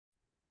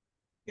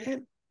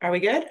Good. Are we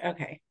good?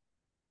 Okay.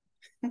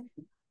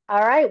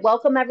 All right,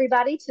 welcome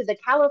everybody to the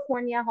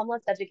California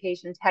Homeless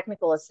Education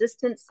Technical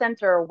Assistance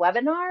Center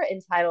webinar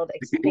entitled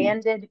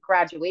Expanded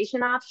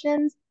Graduation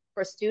Options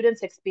for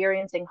Students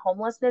Experiencing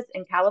Homelessness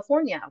in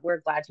California. We're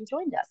glad you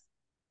joined us.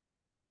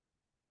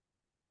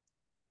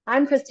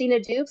 I'm Christina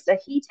Dukes, a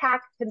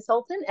HETAC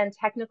consultant and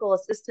technical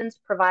assistance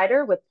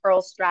provider with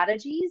Pearl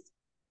Strategies,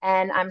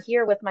 and I'm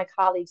here with my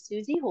colleague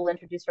Susie, who will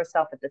introduce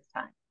herself at this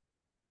time.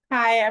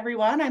 Hi,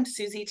 everyone. I'm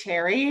Susie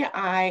Terry.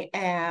 I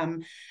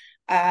am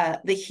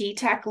the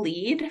HETAC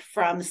lead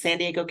from the San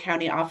Diego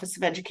County Office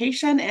of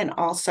Education and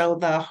also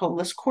the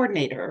homeless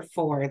coordinator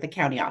for the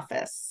county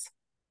office.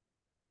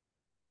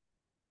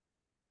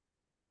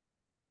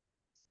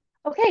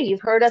 Okay, you've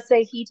heard us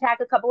say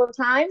HETAC a couple of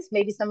times.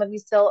 Maybe some of you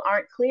still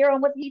aren't clear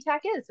on what HETAC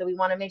is, so we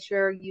want to make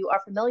sure you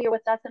are familiar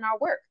with us and our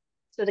work.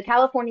 So the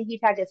California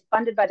HETAC is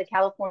funded by the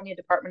California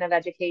Department of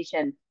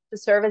Education to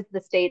serve as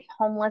the state's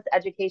Homeless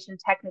Education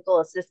Technical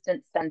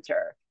Assistance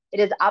Center. It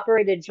is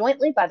operated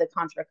jointly by the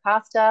Contra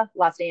Costa,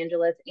 Los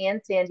Angeles,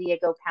 and San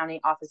Diego County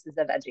Offices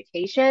of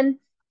Education.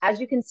 As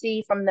you can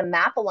see from the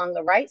map along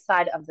the right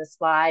side of the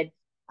slide,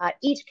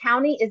 each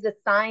county is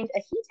assigned a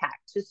HETAC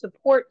to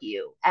support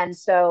you. And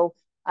so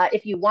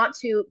if you want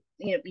to,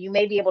 you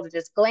may be able to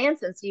just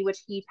glance and see which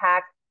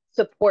HETAC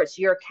supports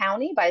your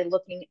county by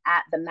looking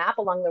at the map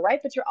along the right,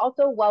 but you're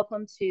also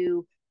welcome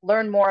to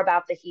learn more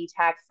about the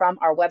HETAC from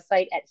our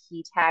website at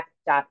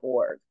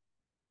hetac.org.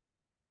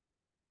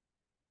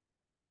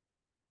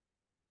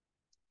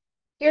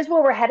 Here's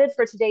where we're headed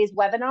for today's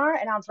webinar,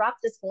 and I'll drop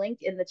this link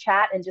in the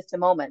chat in just a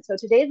moment. So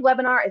today's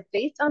webinar is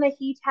based on a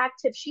HETAC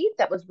tip sheet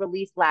that was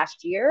released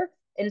last year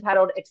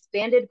entitled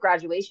Expanded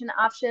Graduation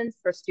Options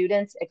for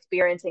Students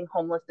Experiencing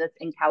Homelessness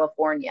in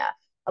California.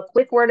 A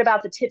quick word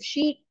about the tip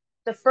sheet.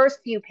 The first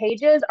few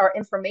pages are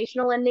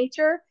informational in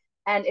nature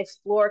and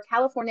explore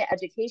California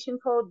education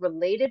code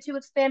related to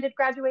expanded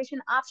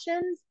graduation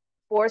options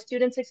for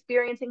students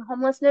experiencing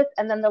homelessness.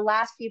 And then the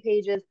last few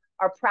pages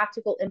are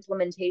practical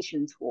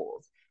implementation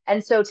tools.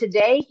 And so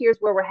today, here's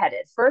where we're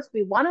headed. First,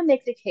 we want to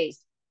make the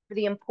case for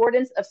the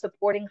importance of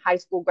supporting high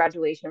school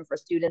graduation for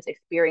students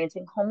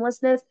experiencing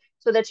homelessness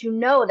so that you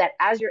know that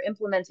as you're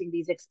implementing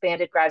these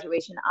expanded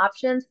graduation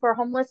options for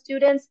homeless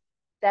students,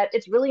 that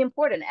it's really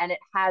important and it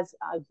has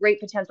a great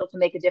potential to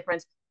make a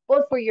difference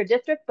both for your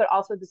district, but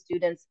also the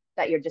students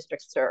that your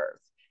district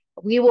serves.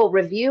 We will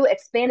review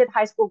expanded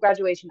high school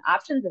graduation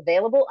options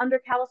available under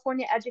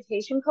California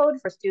Education Code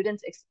for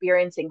students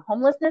experiencing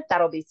homelessness.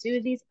 That'll be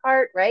Susie's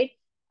part, right?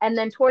 And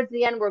then towards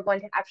the end, we're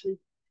going to actually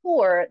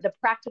tour the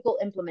practical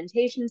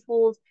implementation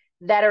tools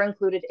that are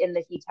included in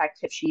the HETAC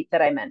tip sheet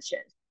that I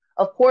mentioned.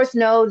 Of course,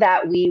 know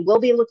that we will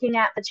be looking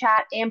at the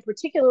chat and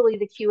particularly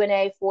the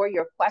Q&A for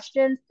your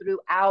questions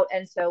throughout.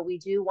 And so we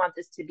do want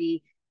this to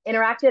be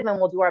interactive and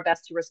we'll do our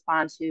best to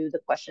respond to the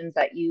questions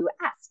that you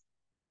ask.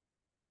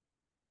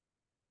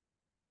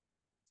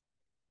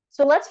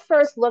 So let's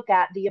first look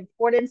at the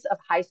importance of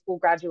high school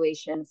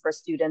graduation for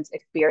students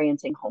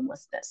experiencing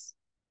homelessness.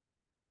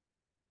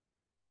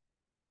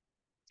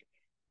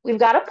 We've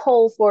got a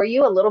poll for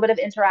you, a little bit of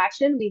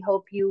interaction. We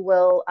hope you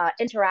will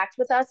interact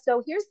with us.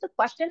 So here's the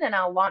question, and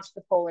I'll launch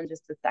the poll in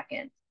just a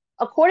second.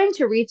 According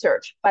to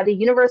research by the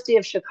University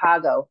of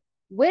Chicago,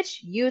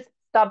 which youth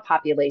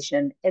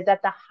subpopulation is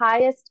at the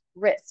highest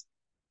risk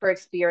for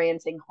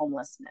experiencing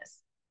homelessness?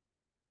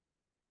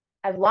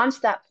 I've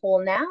launched that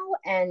poll now,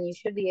 and you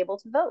should be able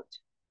to vote.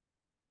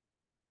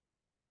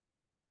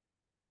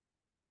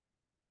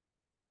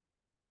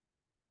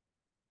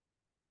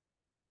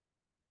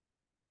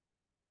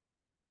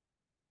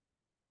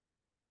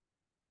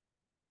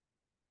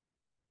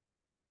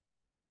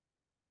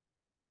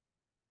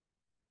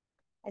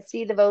 I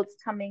see the votes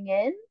coming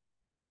in.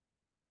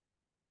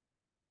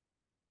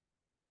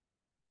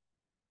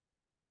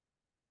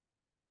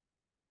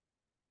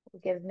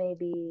 We'll give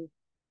maybe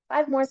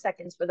 5 more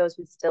seconds for those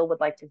who still would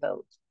like to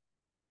vote.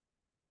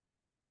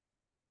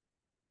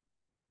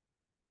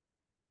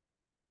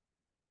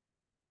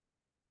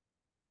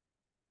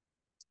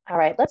 All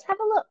right, let's have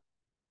a look.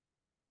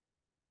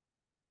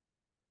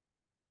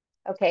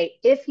 Okay,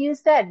 if you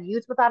said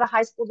youth without a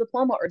high school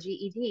diploma or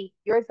GED,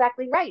 you're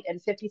exactly right.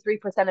 And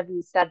 53% of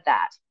you said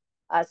that.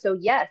 So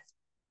yes,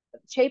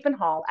 Chapin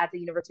Hall at the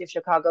University of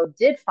Chicago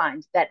did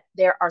find that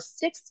there are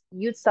 6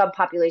 youth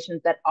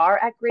subpopulations that are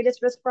at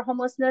greatest risk for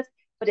homelessness,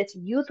 but it's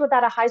youth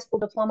without a high school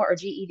diploma or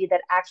GED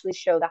that actually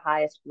show the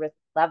highest risk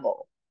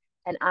level.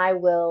 And I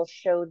will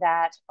show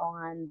that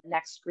on the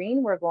next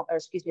screen. We're going, or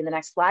excuse me, the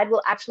next slide.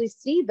 We'll actually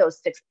see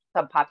those 6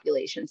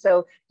 subpopulations.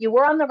 So you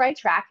were on the right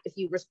track if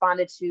you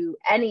responded to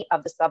any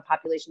of the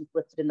subpopulations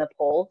listed in the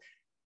poll.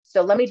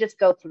 So let me just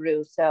go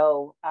through.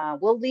 So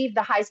we'll leave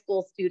the high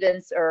school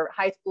students or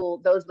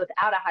those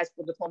without a high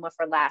school diploma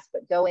for last,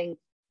 but going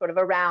sort of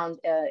around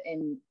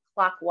in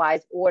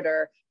clockwise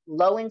order.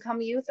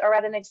 Low-income youth are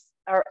at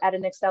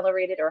an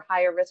accelerated or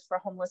higher risk for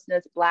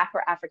homelessness. Black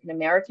or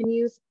African-American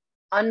youth,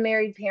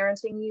 unmarried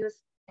parenting youth,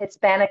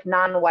 Hispanic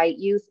non-white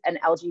youth, and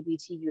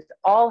LGBT youth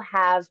all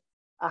have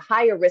a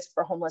higher risk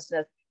for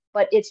homelessness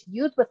but it's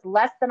youth with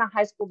less than a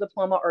high school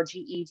diploma or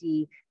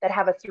GED that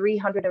have a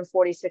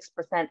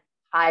 346%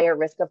 higher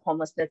risk of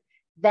homelessness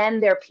than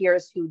their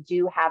peers who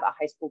do have a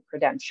high school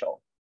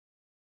credential.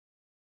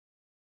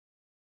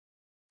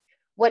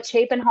 What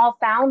Chapin Hall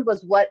found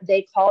was what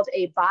they called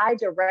a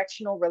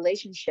bi-directional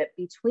relationship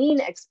between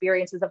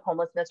experiences of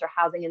homelessness or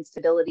housing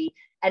instability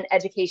and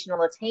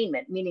educational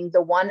attainment, meaning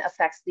the one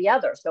affects the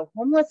other. So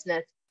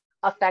homelessness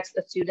affects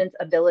a student's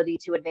ability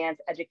to advance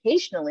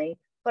educationally,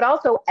 but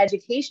also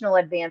educational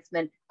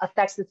advancement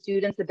affects the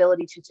student's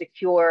ability to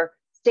secure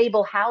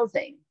stable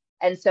housing.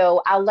 And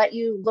so I'll let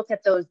you look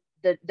at those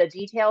the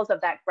details of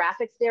that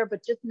graphics there,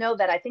 but just know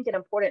that I think an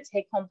important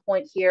take-home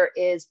point here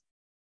is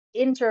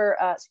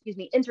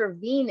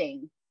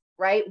intervening,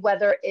 right?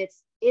 Whether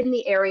it's in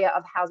the area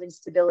of housing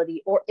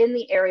stability or in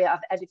the area of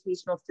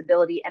educational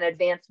stability and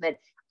advancement,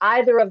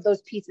 either of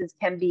those pieces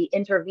can be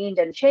intervened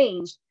and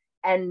changed,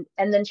 and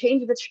then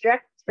change the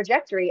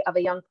trajectory of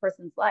a young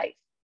person's life.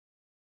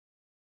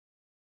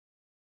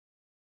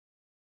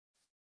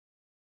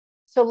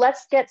 So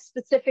let's get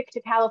specific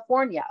to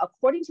California.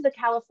 According to the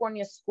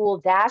California School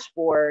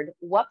Dashboard,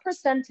 what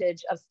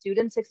percentage of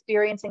students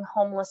experiencing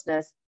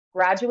homelessness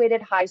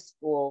graduated high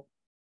school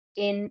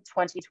in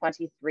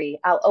 2023?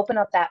 I'll open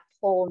up that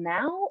poll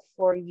now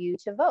for you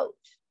to vote.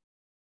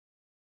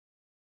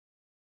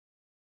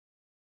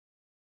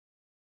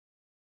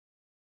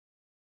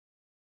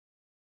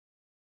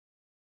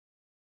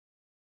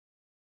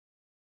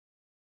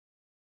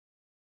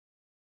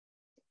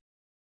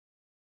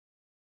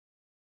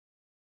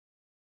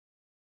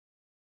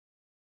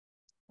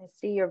 I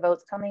see your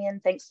votes coming in.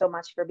 Thanks so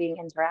much for being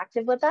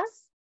interactive with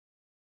us.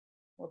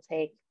 We'll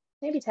take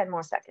maybe 10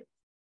 more seconds.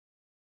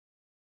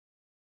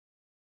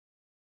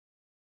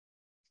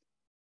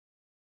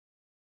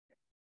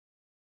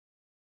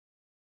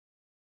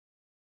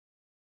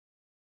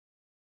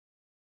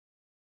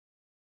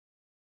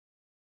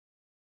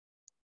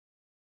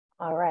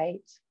 All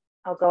right,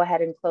 I'll go ahead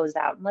and close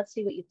out and let's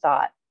see what you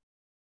thought.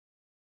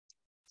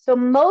 So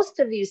most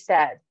of you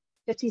said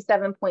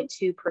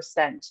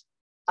 57.2%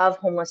 of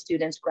homeless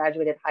students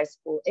graduated high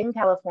school in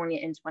California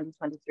in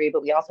 2023,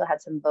 but we also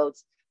had some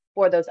votes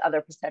for those other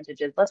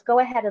percentages. Let's go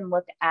ahead and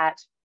look at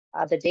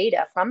the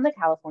data from the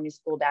California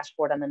School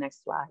Dashboard on the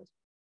next slide.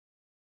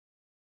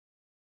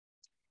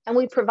 And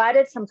we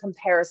provided some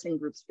comparison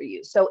groups for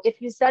you. So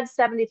if you said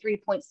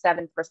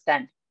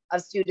 73.7%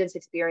 of students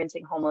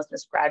experiencing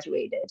homelessness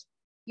graduated,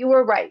 you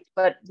were right,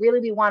 but really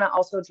we want to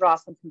also draw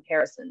some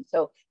comparisons.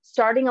 So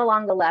starting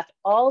along the left,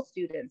 all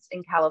students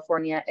in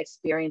California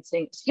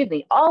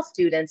all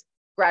students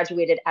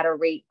graduated at a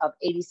rate of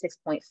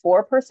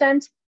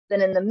 86.4%.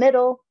 Then in the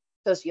middle,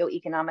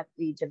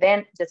 socioeconomically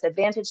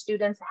disadvantaged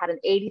students had an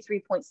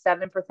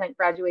 83.7%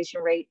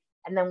 graduation rate.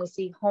 And then we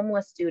see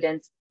homeless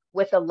students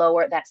with a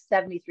lower, that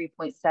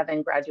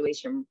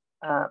 73.7%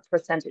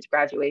 percentage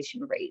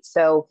graduation rate.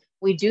 So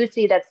we do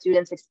see that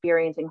students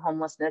experiencing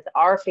homelessness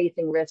are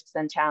facing risks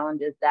and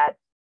challenges that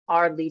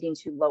are leading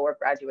to lower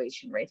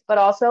graduation rates. But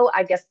also,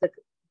 I guess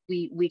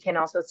we can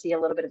also see a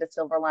little bit of a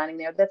silver lining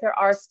there, that there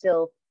are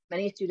still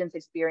many students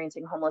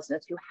experiencing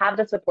homelessness who have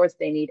the supports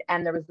they need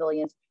and the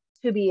resilience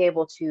to be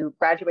able to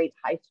graduate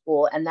high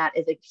school. And that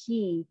is a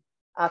key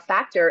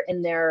factor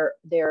in their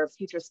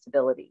future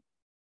stability.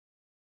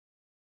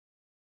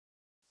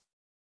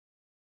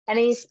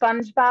 Any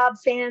SpongeBob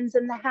fans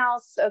in the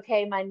house?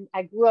 Okay,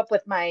 I grew up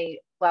with my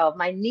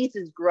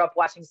nieces grew up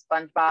watching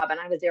SpongeBob, and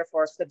I was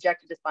therefore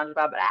subjected to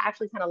SpongeBob, but I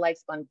actually kind of like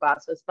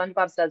SpongeBob. So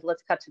SpongeBob says,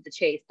 let's cut to the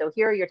chase. So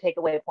here are your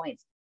takeaway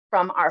points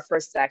from our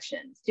first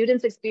section.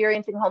 Students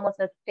experiencing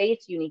homelessness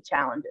face unique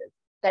challenges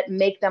that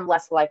make them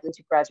less likely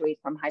to graduate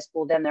from high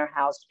school than their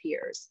housed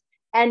peers.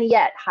 And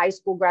yet, high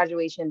school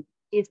graduation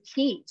is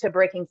key to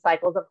breaking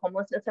cycles of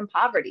homelessness and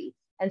poverty.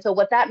 And so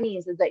what that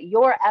means is that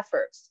your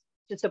efforts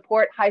to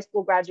support high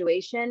school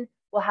graduation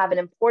will have an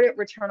important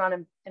return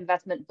on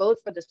investment,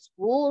 both for the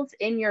schools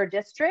in your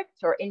district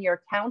or in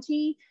your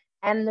county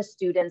and the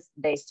students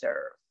they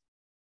serve.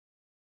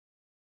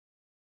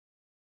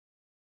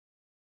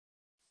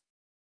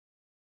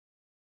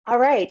 All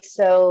right,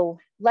 so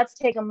let's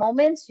take a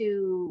moment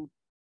to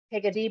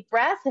take a deep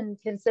breath and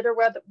consider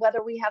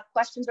whether we have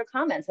questions or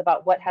comments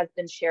about what has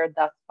been shared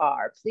thus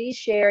far. Please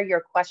share your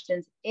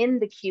questions in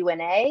the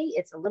Q&A.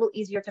 It's a little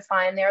easier to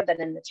find there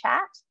than in the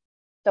chat.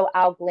 So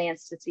I'll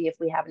glance to see if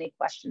we have any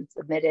questions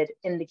submitted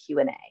in the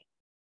Q&A.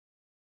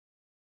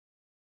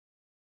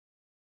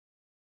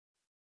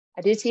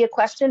 I do see a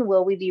question.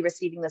 Will we be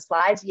receiving the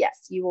slides?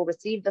 Yes, you will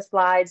receive the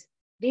slides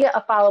via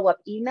a follow-up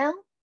email,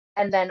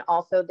 and then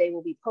also they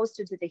will be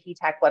posted to the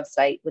HETAC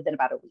website within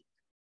about a week.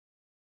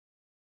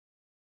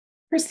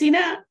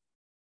 Christina,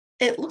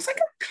 it looks like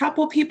a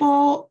couple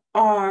people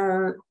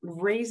are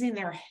raising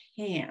their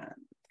hand.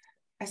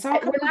 I saw.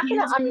 We're not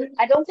going to.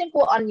 I don't think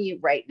we'll unmute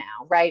right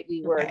now, right?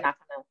 We're not going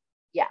to.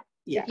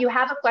 Yeah. If you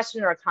have a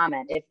question or a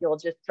comment, if you'll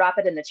just drop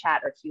it in the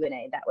chat or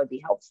Q&A, that would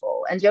be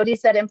helpful. And Jody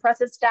said,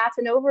 impressive stats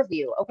and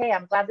overview. Okay,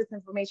 I'm glad this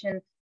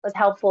information was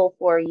helpful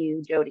for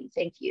you, Jody.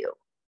 Thank you.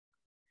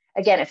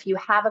 Again, if you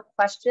have a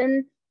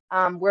question,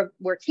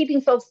 We're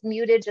keeping folks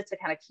muted just to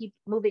kind of keep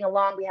moving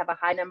along. We have a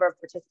high number of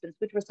participants,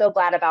 which we're so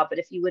glad about. But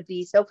if you would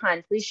be so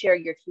kind, please share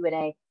your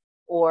Q&A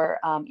or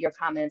your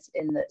comments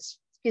in the,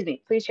 excuse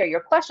me, please share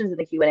your questions in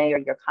the Q&A or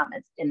your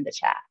comments in the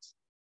chat.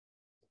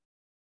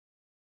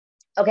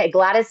 Okay,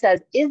 Gladys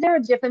says, is there a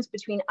difference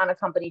between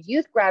unaccompanied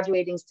youth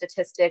graduating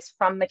statistics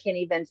from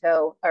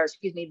McKinney-Vento, or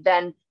excuse me,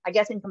 then I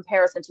guess in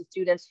comparison to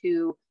students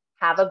who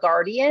have a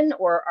guardian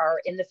or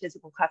are in the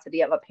physical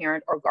custody of a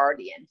parent or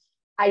guardian?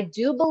 I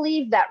do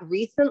believe that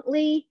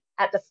recently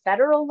at the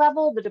federal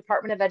level, the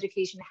Department of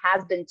Education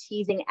has been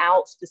teasing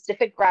out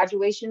specific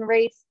graduation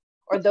rates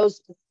or those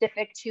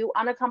specific to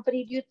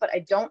unaccompanied youth, but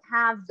I don't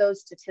have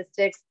those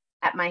statistics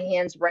at my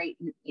hands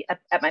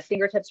at my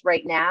fingertips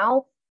right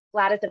now.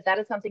 Gladys, if that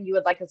is something you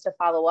would like us to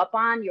follow up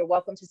on, you're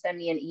welcome to send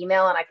me an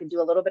email and I can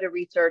do a little bit of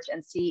research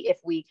and see if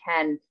we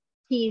can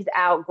tease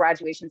out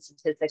graduation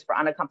statistics for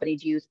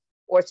unaccompanied youth.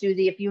 Or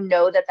Susie, if you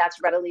know that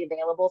that's readily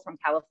available from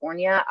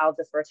California, I'll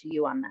defer to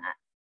you on that.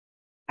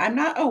 I'm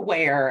not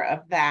aware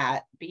of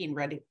that being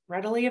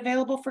readily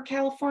available for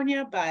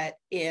California, but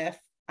if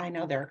I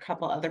know there are a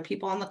couple other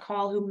people on the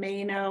call who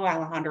may know,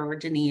 Alejandro or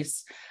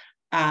Denise,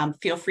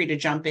 feel free to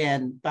jump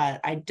in,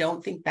 but I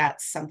don't think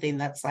that's something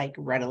that's like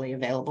readily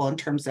available in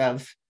terms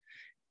of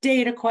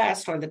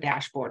DataQuest or the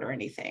dashboard or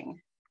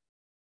anything.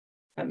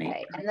 But maybe,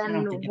 okay, and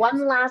then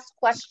one last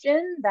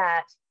question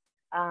that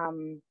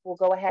we'll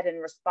go ahead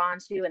and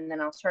respond to, and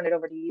then I'll turn it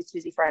over to you,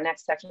 Susie, for our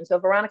next section. So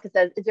Veronica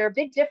says, is there a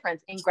big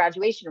difference in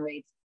graduation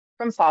rates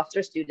from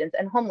foster students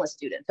and homeless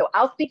students? So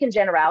I'll speak in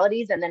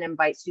generalities and then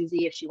invite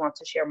Susie if she wants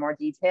to share more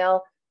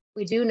detail.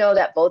 We do know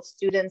that both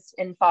students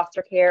in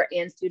foster care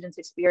and students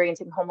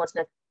experiencing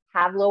homelessness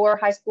have lower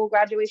high school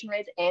graduation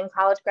rates and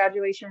college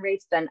graduation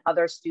rates than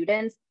other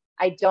students.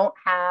 I don't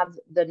have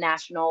the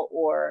national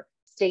or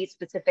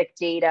state-specific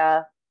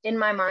data in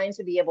my mind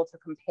to be able to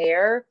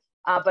compare,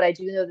 but I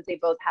do know that they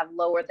both have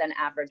lower than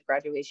average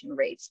graduation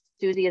rates.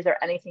 Susie, is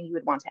there anything you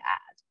would want to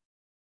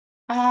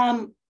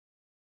add?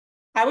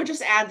 I would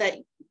just add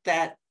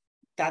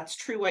that's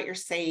true what you're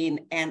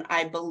saying, and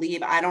I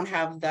believe I don't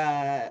have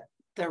the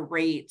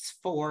rates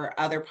for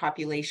other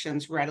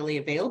populations readily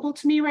available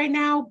to me right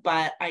now,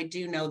 but I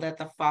do know that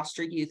the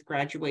foster youth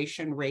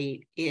graduation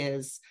rate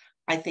is,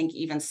 I think,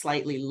 even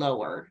slightly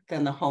lower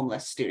than the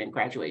homeless student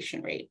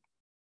graduation rate.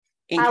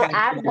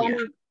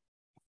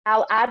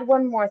 I'll add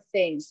one more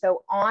thing.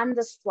 So on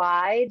the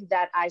slide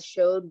that I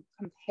showed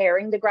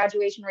comparing the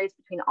graduation rates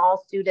between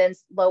all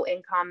students, low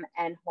income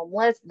and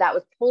homeless, that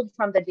was pulled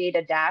from the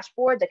data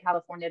dashboard, the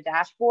California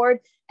dashboard.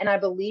 And I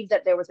believe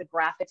that there was a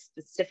graphic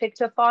specific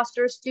to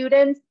foster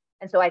students.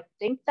 And so I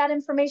think that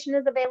information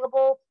is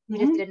available. We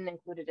just didn't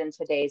include it in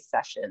today's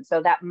session. So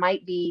that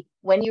might be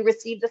when you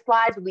receive the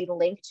slides, we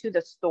link to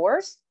the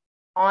source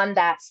on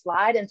that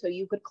slide. And so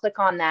you could click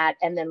on that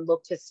and then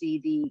look to see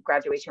the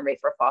graduation rate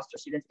for foster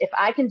students. If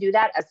I can do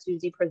that as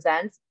Susie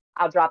presents,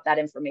 I'll drop that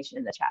information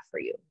in the chat for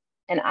you.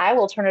 And I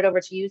will turn it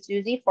over to you,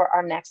 Susie, for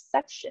our next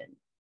section.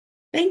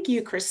 Thank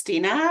you,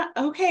 Christina.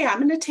 Okay, I'm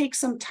going to take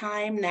some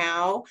time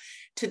now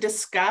to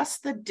discuss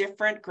the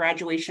different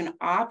graduation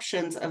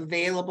options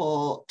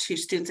available to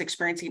students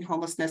experiencing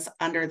homelessness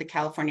under the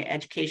California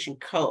Education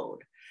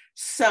Code.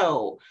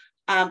 So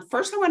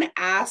first I want to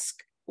ask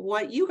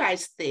what you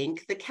guys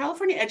think. The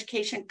California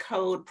Education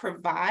Code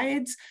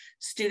provides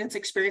students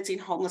experiencing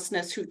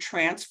homelessness who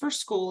transfer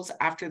schools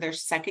after their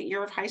second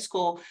year of high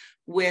school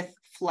with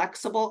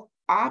flexible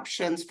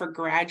options for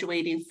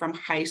graduating from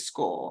high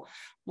school.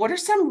 What are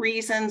some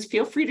reasons?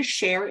 Feel free to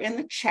share in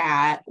the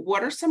chat.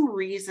 What are some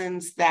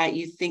reasons that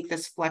you think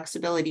this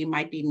flexibility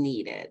might be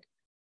needed?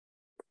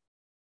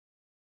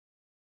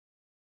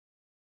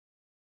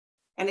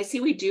 And I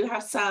see we do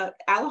have some,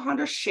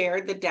 Alejandro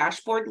shared the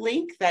dashboard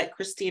link that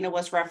Christina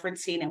was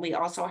referencing, and we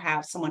also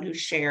have someone who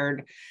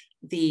shared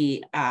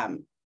the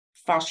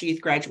foster youth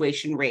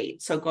graduation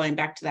rate. So going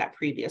back to that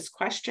previous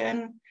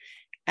question,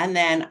 and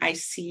then I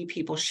see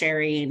people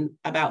sharing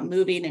about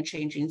moving and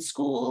changing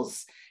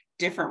schools,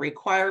 different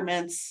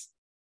requirements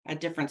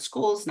at different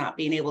schools, not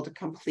being able to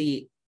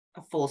complete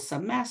a full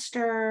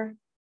semester,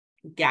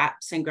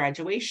 gaps in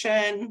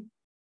graduation.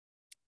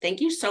 Thank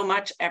you so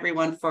much,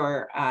 everyone,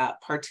 for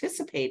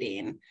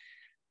participating.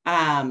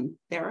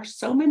 There are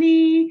so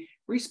many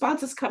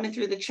responses coming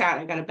through the chat.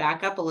 I got to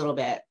back up a little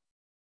bit.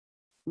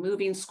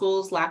 Moving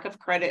schools, lack of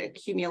credit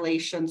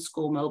accumulation,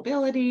 school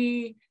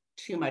mobility,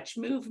 too much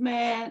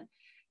movement.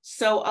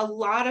 So a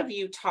lot of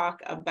you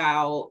talk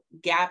about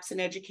gaps in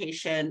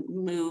education,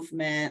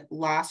 movement,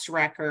 lost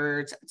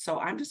records. So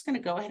I'm just going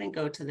to go ahead and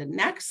go to the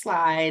next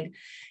slide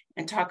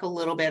and talk a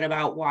little bit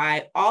about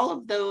why all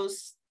of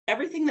those,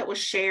 everything that was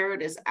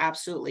shared is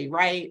absolutely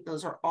right.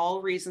 Those are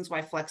all reasons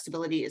why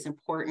flexibility is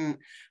important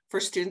for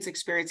students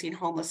experiencing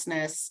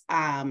homelessness.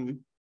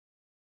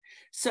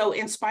 So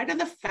in spite of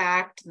the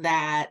fact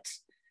that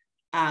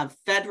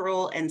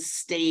federal and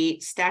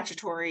state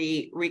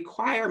statutory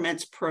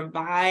requirements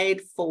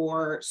provide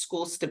for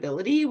school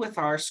stability with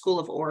our school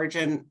of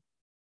origin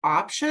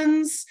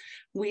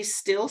we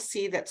still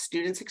see that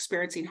students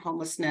experiencing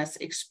homelessness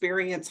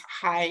experience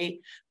high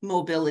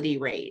mobility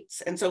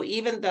rates. And so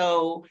even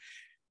though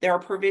there are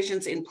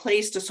provisions in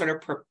place to sort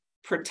of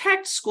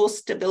protect school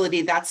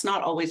stability, that's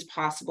not always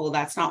possible.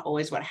 That's not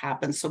always what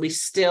happens. So we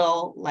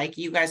still, like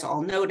you guys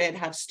all noted,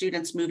 have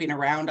students moving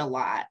around a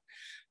lot.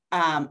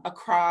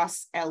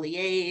 Across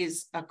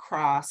LEAs,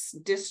 across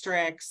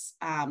districts,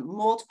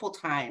 multiple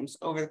times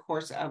over the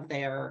course of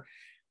their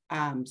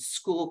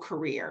school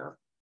career.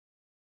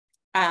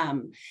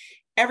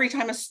 Every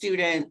time a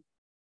student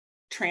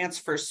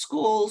transfers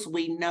schools,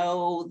 we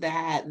know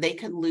that they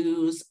can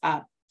lose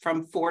up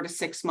from 4 to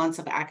 6 months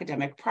of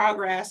academic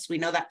progress. We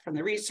know that from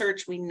the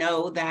research. We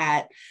know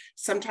that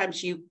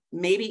sometimes you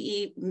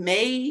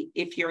may,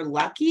 if you're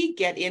lucky,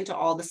 get into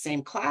all the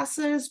same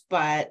classes,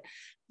 but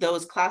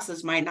those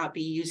classes might not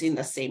be using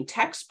the same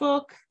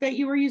textbook that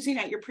you were using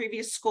at your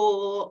previous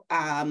school.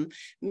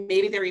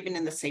 Maybe they're even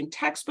in the same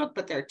textbook,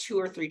 but they're 2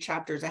 or 3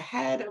 chapters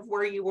ahead of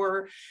where you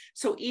were.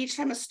 So each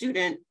time a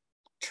student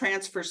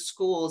transfers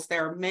schools,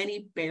 there are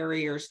many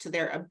barriers to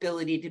their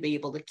ability to be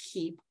able to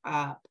keep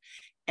up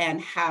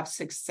and have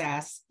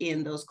success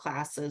in those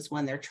classes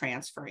when they're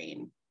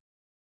transferring.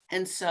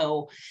 And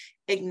so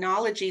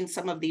acknowledging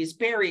some of these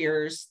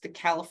barriers, the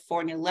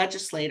California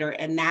legislature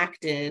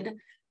enacted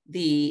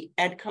the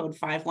Ed Code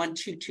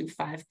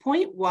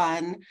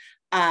 51225.1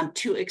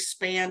 to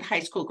expand high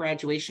school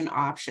graduation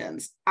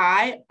options.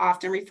 I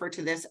often refer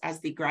to this as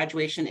the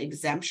graduation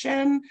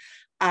exemption.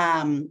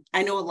 I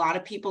know a lot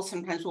of people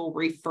sometimes will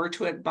refer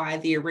to it by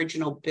the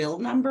original bill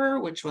number,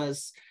 which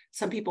was,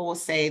 some people will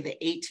say the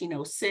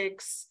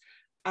 1806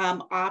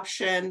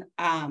 option.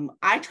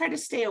 I try to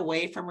stay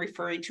away from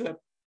referring to it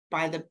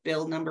by the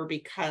bill number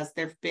because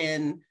there've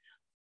been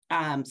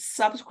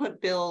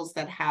subsequent bills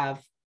that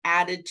have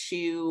added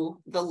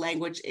to the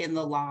language in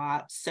the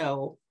law.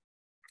 So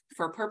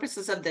for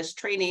purposes of this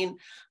training,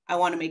 I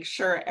want to make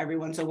sure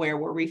everyone's aware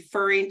we're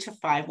referring to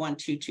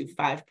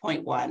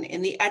 51225.1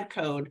 in the Ed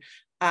Code,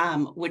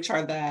 which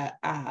are the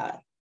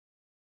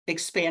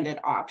expanded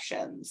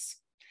options.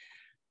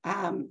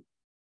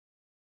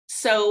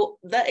 So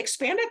the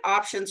expanded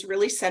options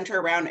really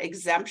center around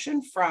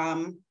exemption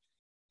from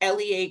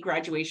LEA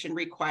graduation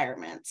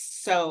requirements.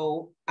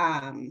 So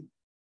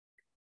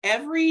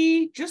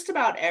just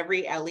about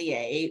every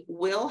LEA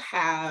will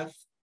have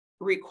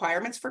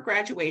requirements for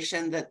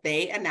graduation that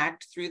they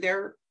enact through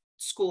their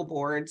school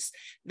boards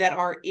that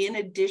are in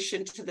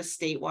addition to the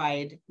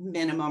statewide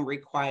minimum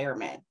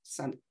requirement.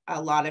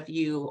 A lot of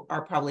you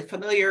are probably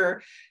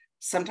familiar.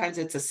 Sometimes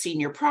it's a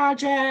senior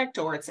project,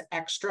 or it's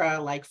extra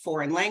like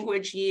foreign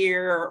language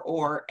year,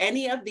 or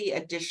any of the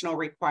additional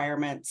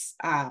requirements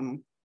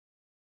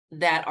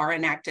that are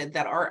enacted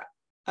that are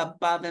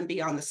above and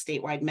beyond the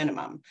statewide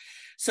minimum.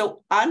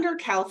 So under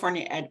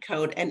California Ed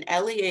Code, an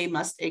LEA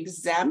must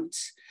exempt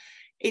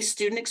a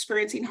student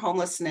experiencing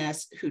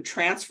homelessness who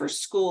transfers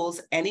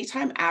schools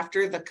anytime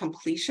after the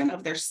completion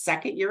of their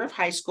second year of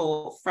high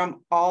school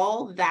from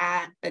all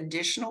that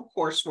additional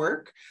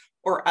coursework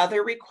or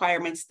other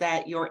requirements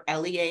that your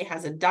LEA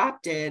has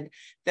adopted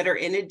that are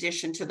in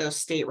addition to those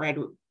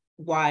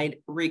statewide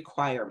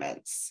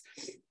requirements,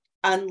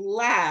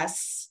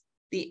 unless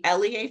the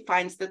LEA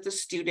finds that the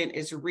student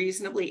is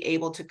reasonably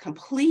able to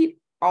complete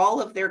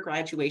all of their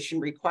graduation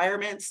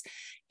requirements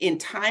in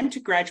time to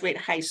graduate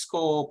high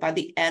school by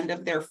the end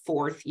of their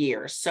 4th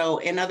year. So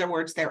in other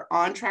words, they're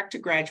on track to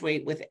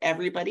graduate with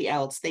everybody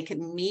else. They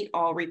can meet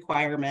all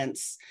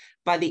requirements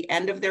by the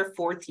end of their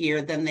 4th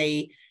year. Then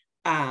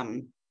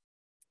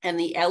and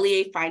the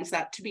LEA finds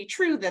that to be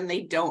true, then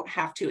they don't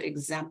have to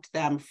exempt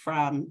them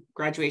from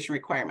graduation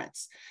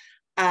requirements.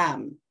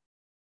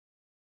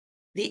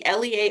 The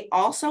LEA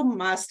also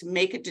must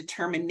make a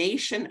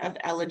determination of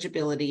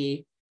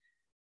eligibility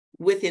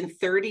within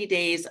 30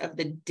 days of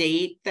the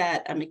date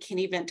that a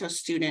McKinney-Vento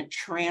student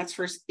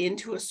transfers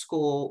into a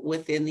school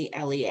within the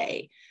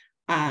LEA.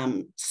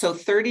 So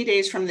 30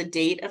 days from the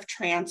date of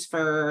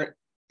transfer,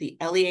 the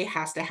LEA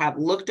has to have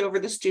looked over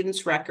the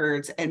student's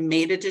records and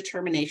made a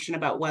determination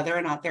about whether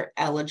or not they're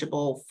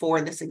eligible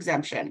for this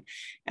exemption.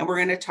 And we're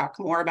going to talk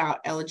more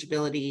about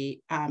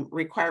eligibility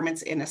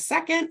requirements in a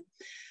second.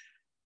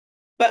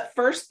 But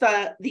first,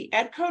 the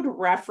Ed Code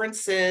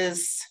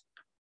references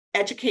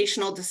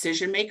educational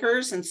decision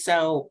makers. And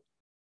so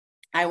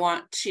I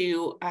want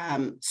to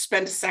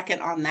spend a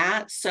second on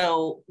that.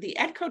 So the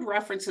Ed Code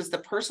references the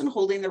person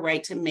holding the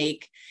right to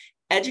make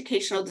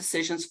educational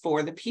decisions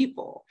for the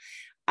pupil.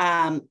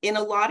 In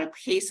a lot of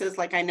cases,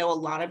 like I know a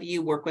lot of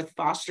you work with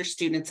foster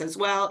students as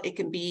well, it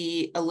can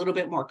be a little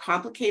bit more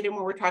complicated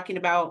when we're talking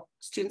about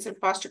students in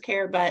foster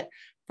care, but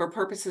for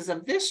purposes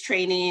of this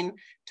training,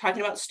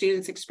 talking about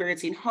students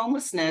experiencing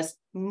homelessness,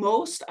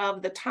 most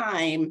of the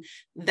time,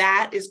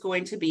 that is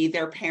going to be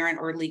their parent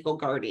or legal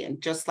guardian,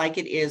 just like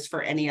it is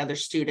for any other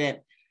student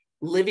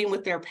living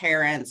with their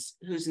parents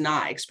who's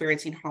not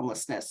experiencing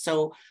homelessness.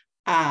 So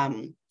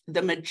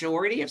the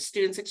majority of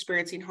students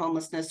experiencing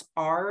homelessness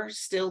are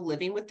still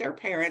living with their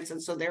parents,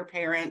 and so their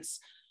parents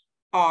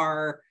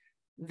are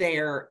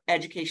their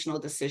educational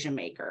decision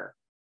maker.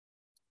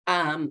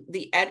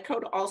 The Ed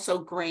Code also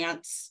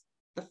grants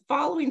the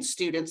following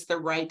students the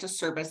right to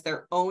serve as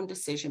their own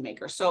decision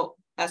maker. So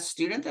a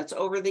student that's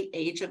over the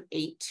age of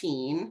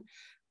 18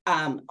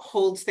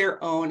 holds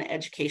their own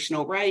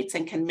educational rights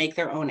and can make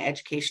their own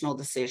educational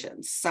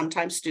decisions.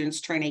 Sometimes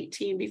students turn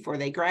 18 before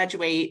they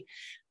graduate,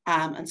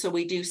 and so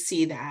we do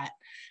see that.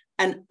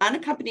 An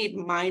unaccompanied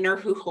minor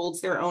who holds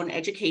their own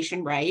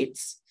education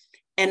rights,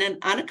 and an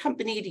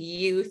unaccompanied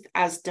youth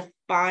as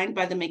defined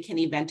by the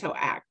McKinney-Vento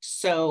Act.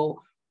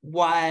 So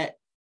what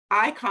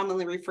I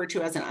commonly refer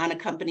to as an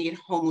unaccompanied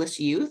homeless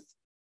youth,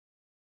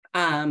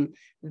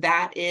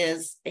 that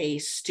is a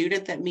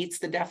student that meets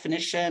the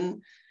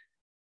definition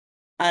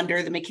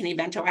under the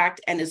McKinney-Vento Act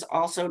and is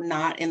also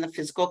not in the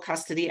physical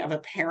custody of a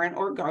parent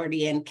or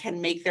guardian, can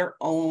make their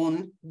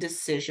own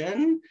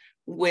decision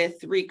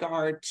with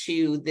regard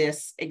to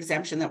this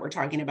exemption that we're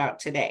talking about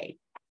today.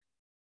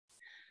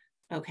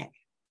 Okay.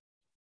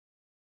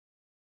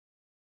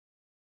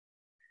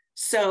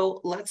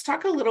 So let's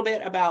talk a little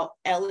bit about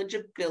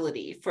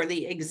eligibility for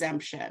the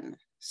exemption.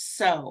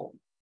 So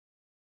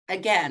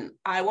again,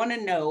 I want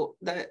to note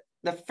that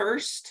the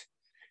first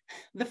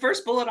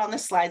bullet on the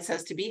slide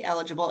says, to be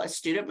eligible, a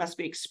student must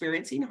be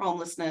experiencing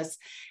homelessness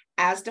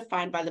as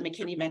defined by the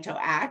McKinney-Vento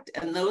Act.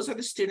 And those are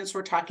the students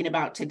we're talking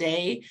about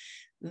today.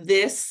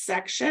 This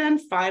section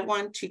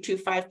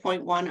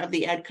 51225.1 of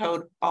the Ed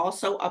Code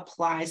also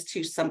applies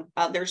to some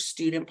other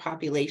student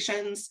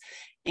populations,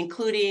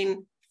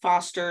 including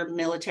foster,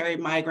 military,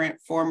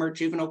 migrant, former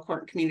juvenile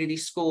court, community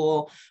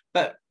school.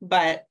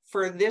 But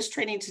for this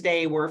training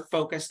today, we're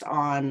focused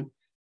on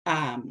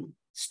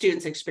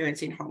students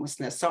experiencing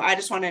homelessness. So I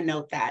just want to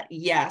note that,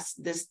 yes,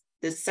 this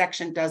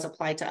section does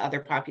apply to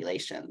other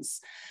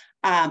populations.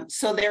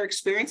 So they're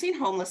experiencing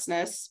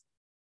homelessness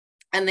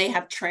and they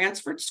have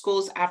transferred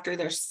schools after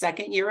their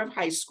second year of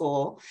high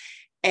school.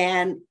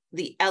 And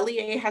the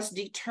LEA has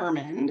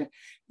determined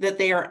that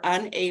they are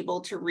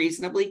unable to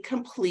reasonably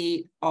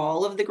complete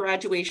all of the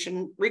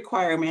graduation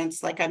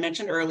requirements, like I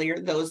mentioned earlier,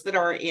 those that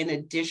are in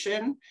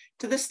addition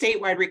to the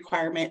statewide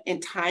requirement, in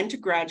time to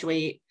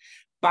graduate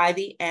by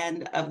the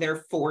end of their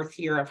fourth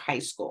year of high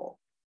school.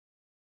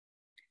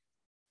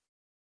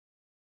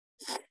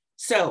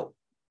 So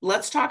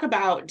let's talk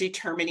about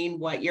determining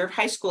what year of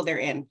high school they're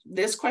in.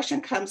 This question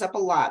comes up a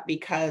lot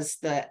because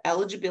the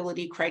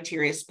eligibility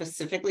criteria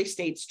specifically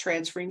states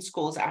transferring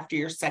schools after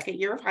your second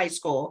year of high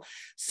school.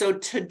 So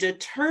to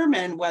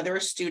determine whether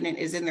a student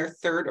is in their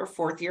third or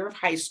fourth year of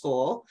high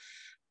school,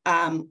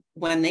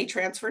 when they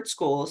transferred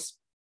schools,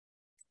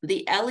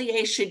 the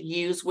LEA should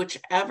use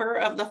whichever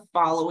of the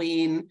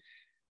following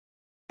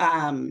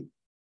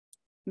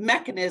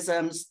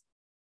mechanisms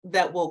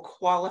that will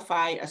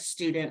qualify a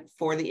student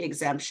for the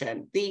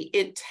exemption. The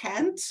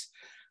intent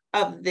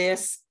of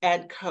this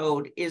Ed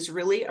Code is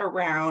really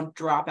around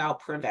dropout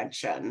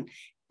prevention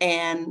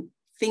and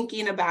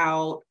thinking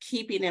about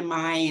keeping in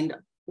mind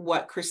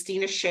what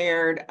Christina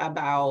shared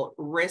about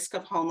risk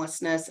of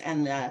homelessness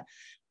and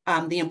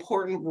the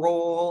important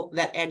role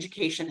that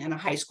education and a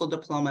high school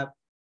diploma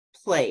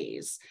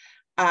plays.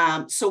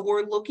 So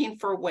we're looking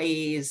for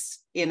ways,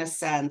 in a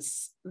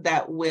sense,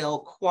 that will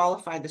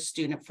qualify the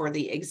student for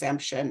the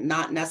exemption,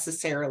 not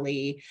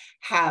necessarily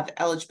have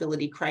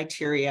eligibility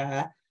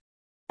criteria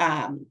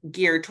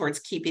geared towards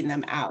keeping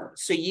them out.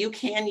 So you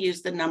can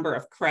use the number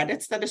of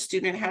credits that a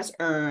student has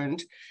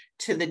earned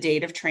to the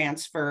date of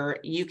transfer.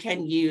 You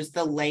can use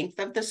the length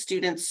of the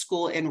student's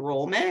school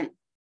enrollment,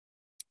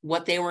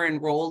 what they were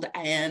enrolled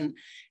in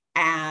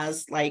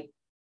as like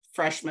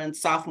freshman,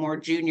 sophomore,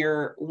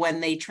 junior when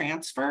they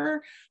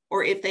transfer,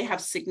 or if they have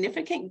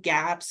significant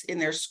gaps in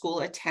their school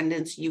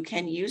attendance, you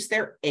can use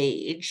their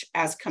age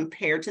as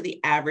compared to the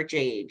average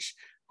age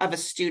of a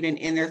student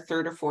in their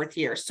third or fourth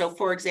year. So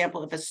for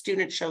example, if a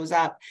student shows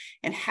up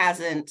and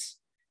hasn't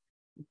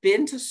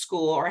been to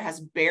school or has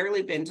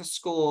barely been to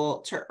school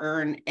to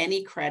earn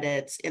any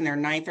credits in their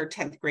 9th or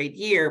 10th grade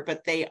year,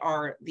 but they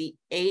are the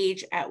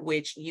age at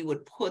which you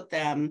would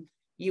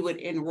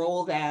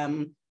enroll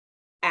them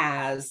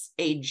as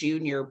a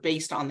junior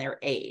based on their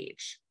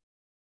age.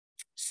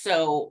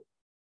 So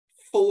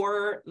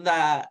for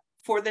the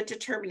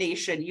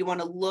determination, you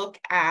want to look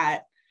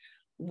at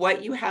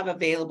what you have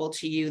available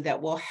to you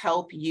that will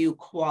help you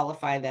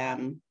qualify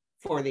them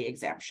for the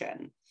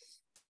exemption.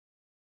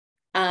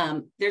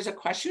 There's a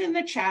question in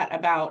the chat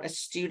about a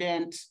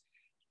student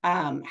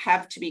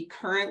have to be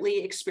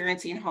currently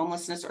experiencing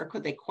homelessness, or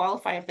could they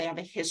qualify if they have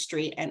a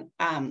history? And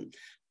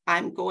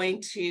I'm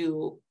going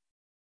to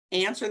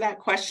answer that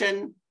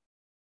question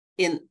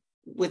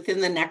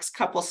within the next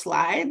couple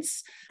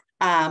slides.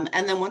 And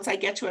then once I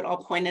get to it, I'll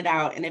point it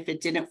out. And if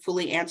it didn't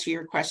fully answer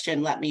your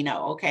question, let me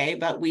know, okay?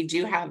 But we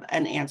do have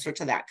an answer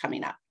to that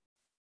coming up.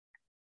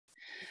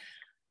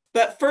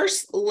 But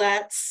first,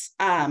 let's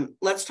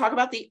talk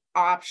about the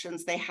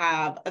options they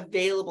have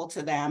available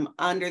to them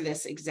under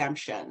this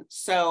exemption.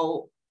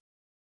 So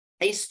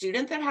a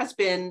student that has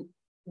been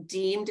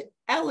deemed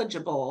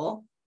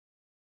eligible,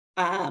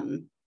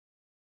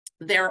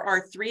 there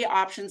are three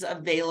options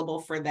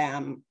available for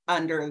them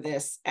under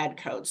this ed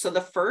code. So the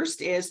first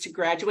is to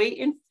graduate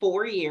in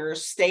 4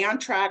 years, stay on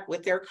track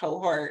with their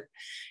cohort,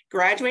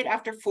 graduate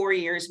after 4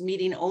 years,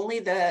 meeting only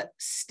the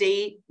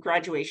state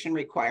graduation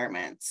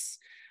requirements.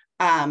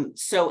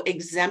 So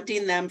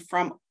exempting them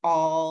from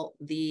all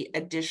the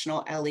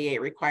additional LEA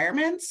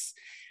requirements.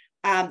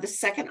 The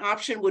second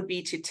option would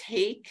be to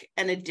take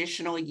an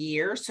additional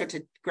year, so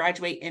to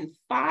graduate in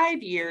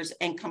 5 years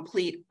and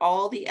complete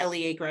all the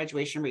LEA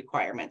graduation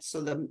requirements.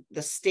 So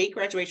the state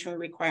graduation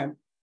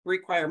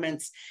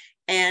requirements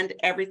and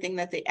everything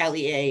that the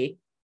LEA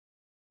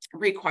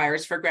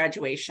requires for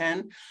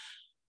graduation.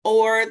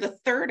 Or the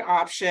third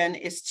option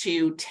is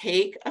to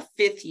take a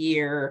 5th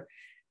year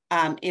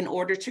in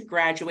order to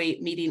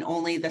graduate, meeting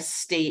only the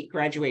state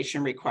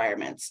graduation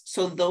requirements.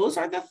 So those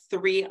are the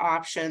three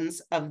options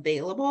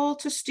available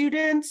to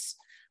students: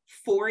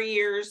 4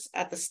 years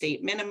at the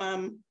state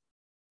minimum,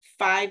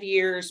 5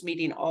 years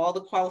meeting all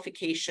the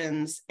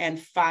qualifications, and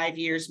 5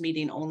 years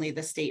meeting only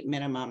the state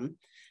minimum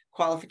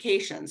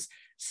qualifications.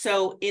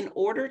 So in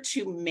order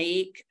to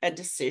make a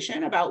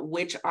decision about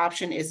which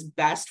option is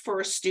best for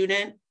a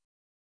student,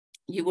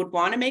 you would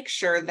want to make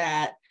sure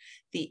that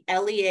the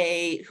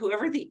LEA,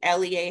 whoever the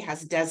LEA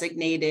has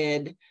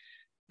designated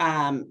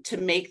to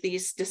make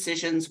these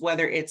decisions,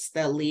 whether it's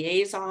the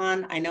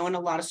liaison. I know in a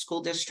lot of school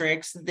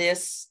districts,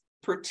 this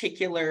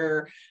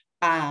particular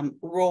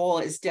role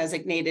is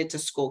designated to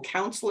school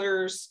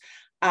counselors.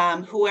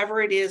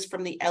 Whoever it is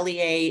from the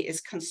LEA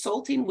is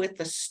consulting with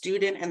the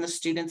student and the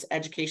student's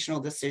educational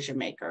decision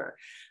maker.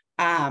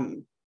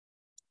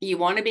 You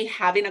want to be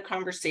having a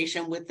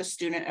conversation with the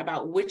student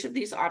about which of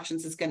these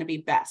options is going to be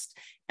best.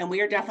 And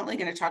we are definitely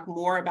going to talk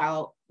more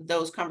about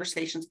those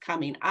conversations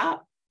coming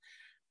up.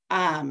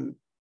 But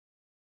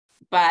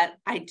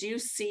I do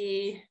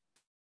see,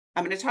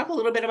 I'm going to talk a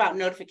little bit about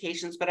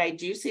notifications, but I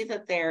do see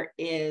that there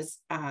is,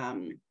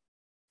 actually,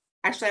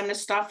 I'm going to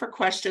stop for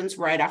questions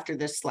right after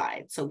this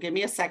slide. So give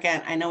me a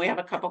second. I know we have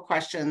a couple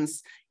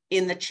questions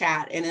in the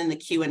chat and in the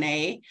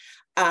Q&A.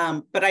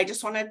 But I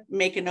just want to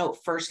make a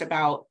note first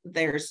about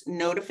there's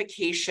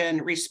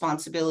notification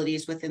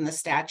responsibilities within the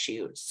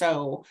statute.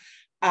 So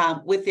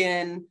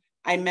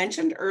I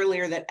mentioned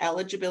earlier that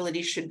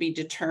eligibility should be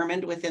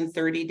determined within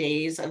 30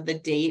 days of the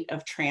date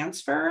of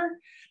transfer.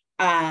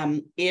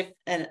 If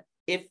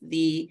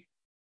the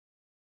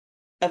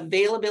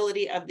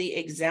availability of the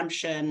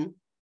exemption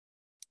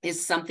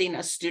is something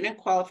a student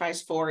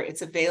qualifies for,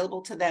 it's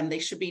available to them, they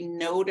should be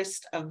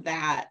noticed of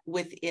that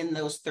within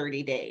those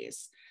 30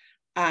 days.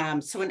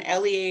 So an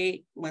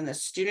LEA, when the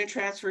student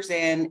transfers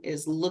in,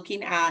 is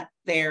looking at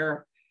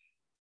their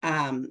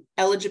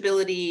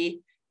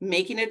eligibility,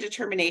 making a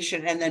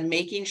determination, and then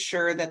making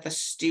sure that the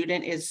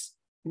student is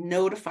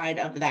notified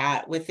of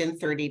that within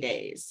 30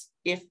 days.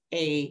 If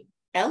a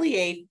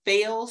LEA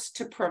fails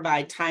to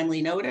provide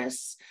timely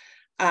notice,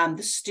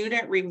 the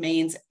student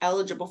remains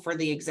eligible for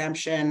the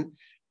exemption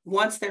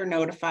once they're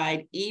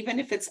notified, even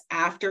if it's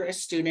after a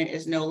student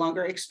is no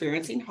longer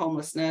experiencing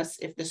homelessness,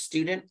 if the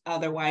student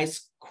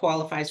otherwise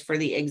qualifies for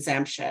the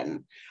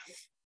exemption.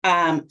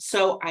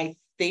 So I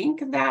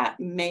think that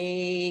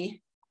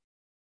maybe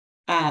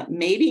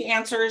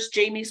answers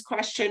Jamie's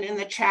question in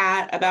the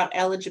chat about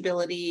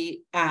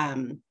eligibility.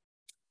 In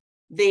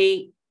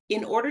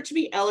order to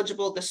be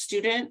eligible, the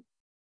student,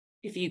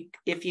 if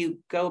you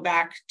go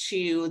back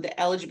to the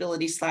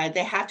eligibility slide,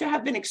 they have to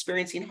have been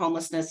experiencing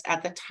homelessness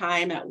at the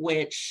time at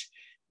which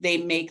they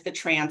make the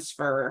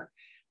transfer.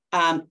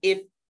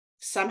 If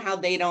somehow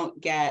they don't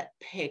get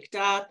picked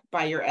up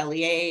by your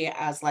LEA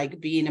as like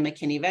being a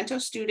McKinney-Vento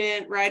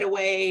student right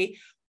away,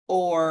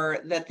 or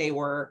that they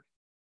were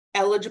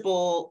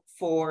eligible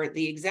for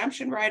the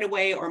exemption right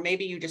away, or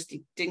maybe you just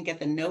didn't get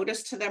the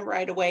notice to them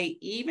right away,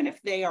 even if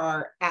they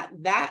are at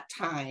that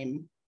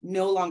time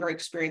no longer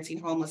experiencing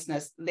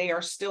homelessness, they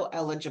are still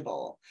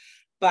eligible.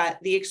 But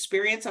the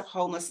experience of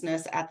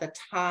homelessness at the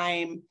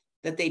time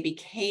that they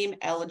became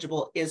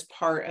eligible is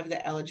part of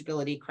the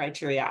eligibility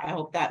criteria. I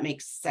hope that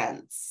makes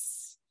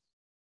sense.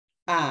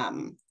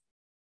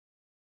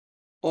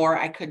 Or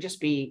I could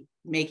just be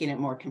making it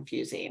more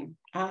confusing.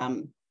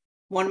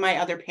 One of my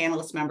other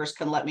panelist members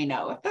can let me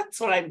know if that's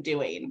what I'm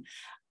doing.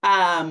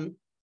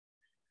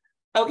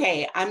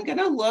 Okay, I'm going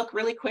to look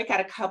really quick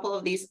at a couple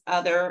of these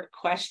other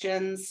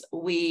questions.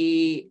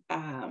 We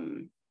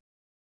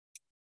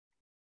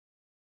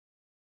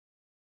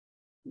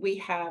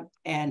have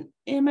an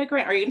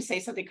immigrant. Are you going to say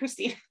something,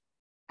 Christine?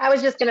 I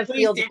was just going to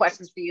field the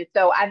questions for you.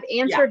 So I've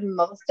answered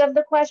most of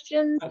the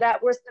questions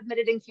that were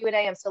submitted in Q&A.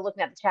 I'm still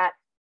looking at the chat.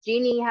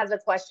 Jeannie has a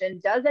question.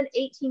 Does an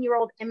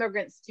 18-year-old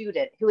immigrant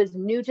student who is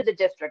new to the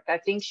district, I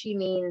think she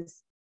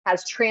means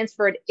has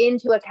transferred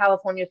into a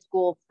California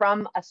school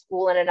from a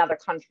school in another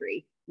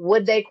country,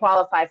 would they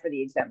qualify for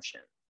the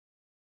exemption?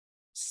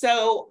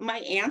 So my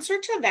answer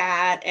to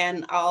that,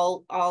 and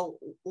I'll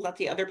let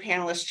the other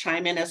panelists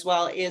chime in as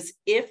well, is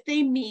if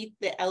they meet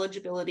the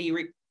eligibility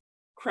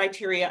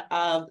criteria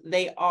of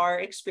they are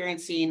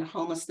experiencing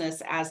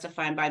homelessness as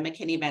defined by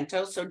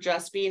McKinney-Vento. So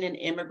just being an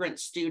immigrant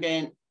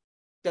student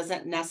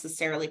doesn't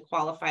necessarily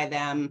qualify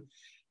them.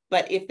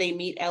 But if they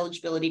meet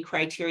eligibility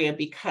criteria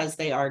because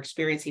they are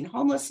experiencing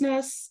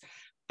homelessness,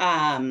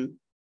 and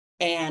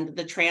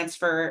the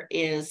transfer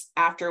is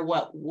after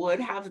what would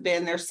have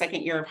been their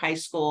second year of high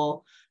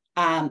school,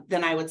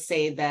 then I would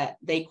say that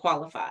they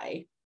qualify.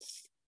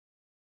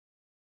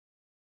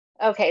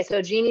 Okay,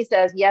 so Jeannie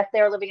says, yes,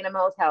 they're living in a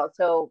motel.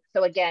 So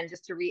again,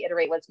 just to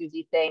reiterate what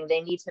Susie's saying,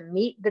 they need to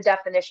meet the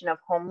definition of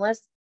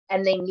homeless,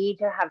 and they need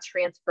to have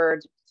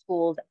transferred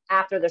schools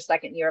after their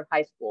second year of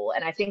high school.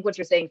 And I think what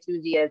you're saying,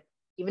 Susie, is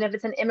even if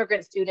it's an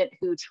immigrant student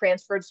who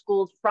transferred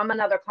schools from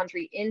another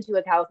country into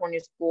a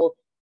California school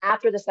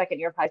after the second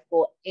year of high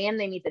school, and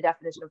they meet the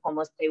definition of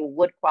homeless, they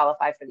would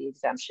qualify for the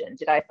exemption.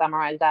 Did I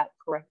summarize that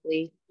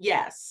correctly?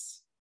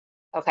 Yes.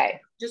 Okay.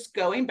 Just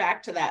going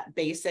back to that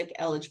basic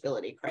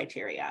eligibility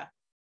criteria.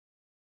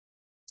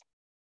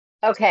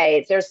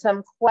 Okay, there's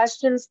some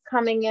questions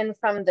coming in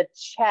from the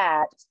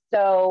chat.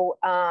 So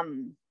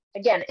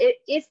again,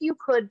 if you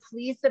could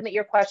please submit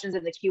your questions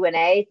in the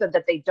Q&A so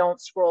that they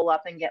don't scroll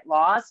up and get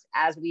lost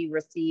as we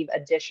receive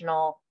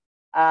additional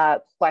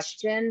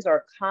questions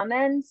or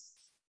comments.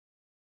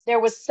 There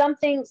was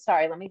something,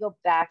 sorry, let me go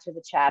back to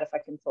the chat if I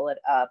can pull it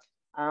up.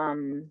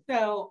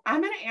 So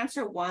I'm going to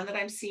answer one that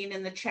I'm seeing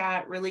in the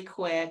chat really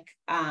quick.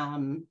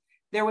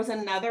 There was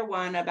another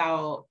one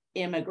about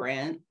an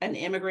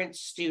immigrant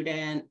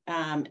student,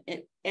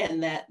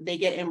 and that they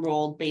get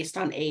enrolled based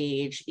on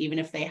age, even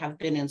if they have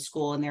been in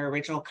school in their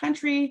original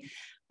country.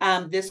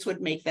 This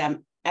would make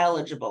them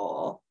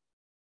eligible.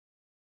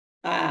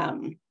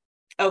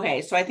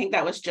 Okay, so I think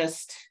that was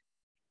just,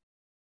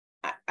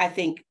 I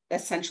think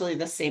essentially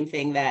the same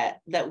thing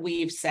that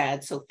we've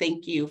said. So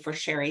thank you for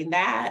sharing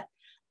that.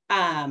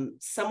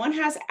 Someone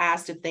has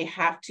asked if they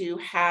have to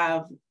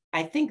have,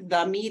 I think,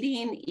 the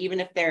meeting, even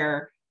if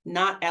they're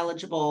not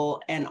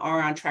eligible and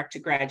are on track to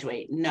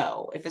graduate.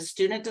 No, if a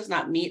student does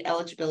not meet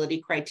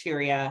eligibility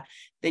criteria,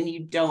 then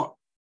you don't,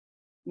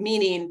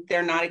 meaning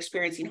they're not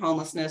experiencing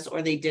homelessness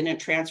or they didn't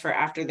transfer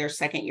after their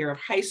second year of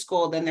high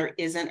school, then there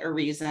isn't a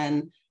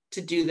reason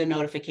to do the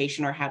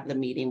notification or have the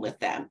meeting with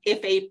them.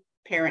 If a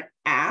parent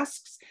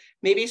asks,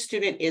 maybe a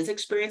student is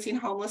experiencing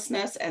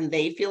homelessness and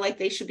they feel like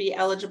they should be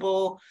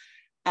eligible,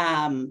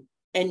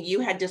 and you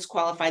had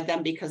disqualified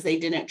them because they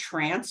didn't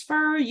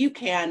transfer, you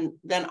can,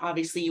 then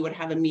obviously you would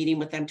have a meeting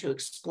with them to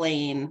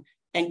explain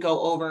and go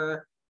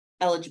over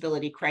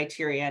eligibility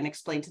criteria and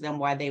explain to them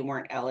why they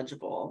weren't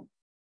eligible.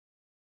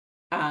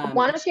 I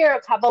want to share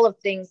a couple of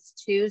things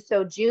too.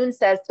 So June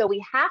says, so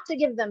we have to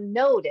give them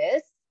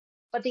notice,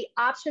 but the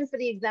option for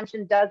the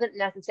exemption doesn't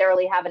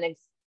necessarily have an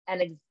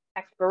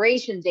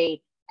expiration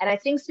date. And I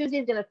think Susie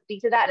is going to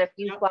speak to that in a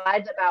few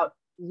slides about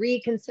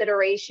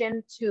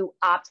reconsideration to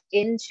opt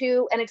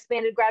into an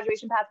expanded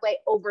graduation pathway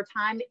over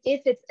time if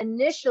it's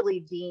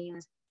initially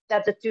deemed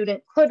that the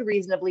student could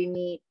reasonably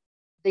meet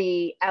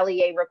the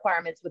LEA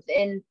requirements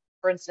within,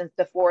 for instance,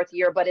 the fourth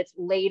year, but it's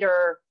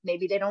later,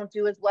 maybe they don't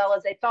do as well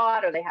as they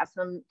thought, or they have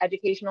some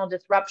educational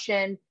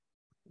disruption.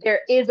 There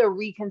is a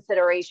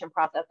reconsideration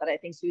process that I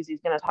think Susie's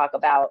going to talk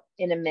about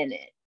in a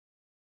minute.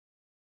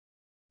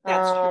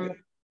 That's true.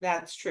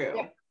 That's true.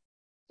 Yeah.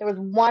 There was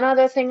one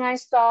other thing I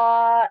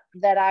saw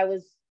that I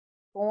was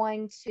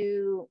going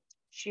to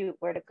shoot,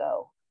 where to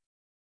go?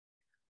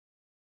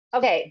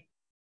 Okay.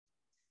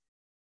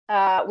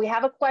 We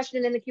have a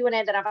question in the Q&A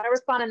that I'm going to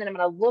respond, and then I'm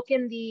going to look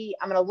in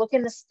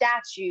the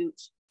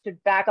statute to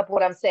back up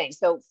what I'm saying.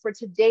 So for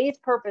today's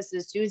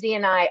purposes, Susie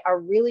and I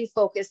are really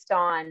focused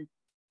on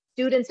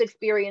students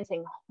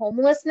experiencing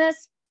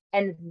homelessness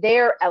and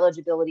their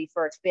eligibility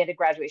for expanded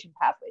graduation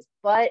pathways.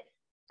 But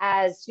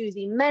as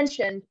Susie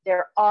mentioned,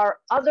 there are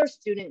other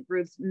student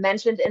groups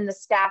mentioned in the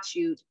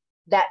statute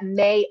that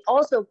may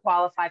also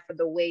qualify for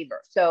the waiver.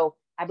 So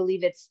I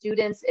believe it's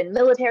students in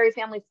military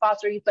families,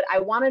 foster youth, but I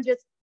want to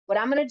just, what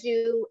I'm going to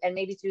do, and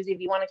maybe Susie, if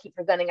you want to keep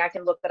presenting, I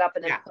can look that up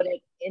and then put it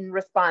in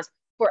response.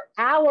 For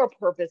our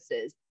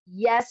purposes,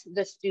 yes,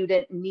 the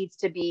student needs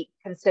to be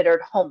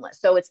considered homeless.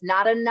 So it's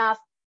not enough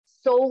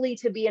solely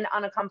to be an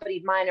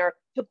unaccompanied minor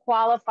to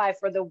qualify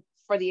for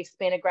the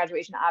expanded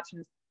graduation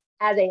options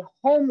as a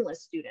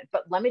homeless student.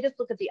 But let me just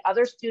look at the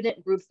other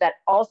student groups that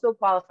also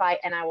qualify,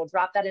 and I will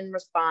drop that in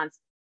response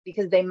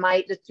because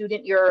the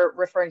student you're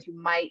referring to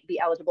might be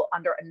eligible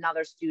under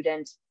another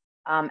student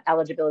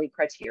eligibility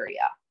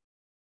criteria.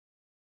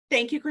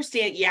 Thank you,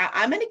 Christine. Yeah,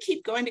 I'm going to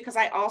keep going because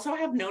I also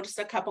have noticed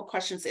a couple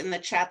questions in the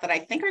chat that I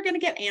think are going to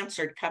get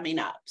answered coming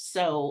up.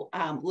 So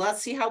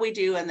let's see how we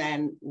do, and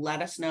then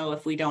let us know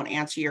if we don't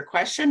answer your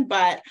question.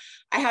 But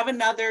I have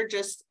another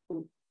just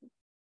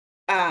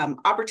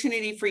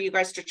opportunity for you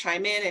guys to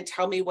chime in and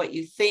tell me what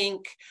you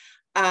think.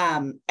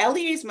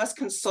 LEAs must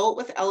consult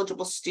with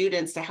eligible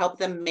students to help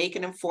them make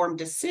an informed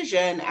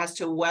decision as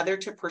to whether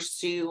to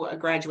pursue a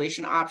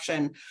graduation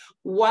option.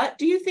 What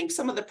do you think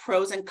some of the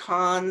pros and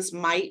cons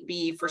might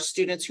be for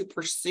students who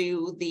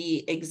pursue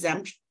the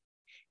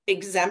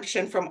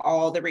exemption from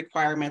all the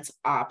requirements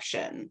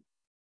option?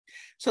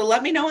 So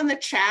let me know in the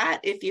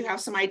chat if you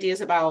have some ideas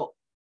about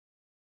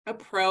a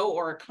pro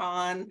or a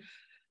con.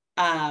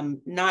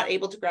 not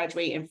able to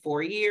graduate in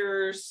 4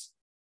 years,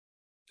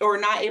 or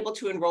not able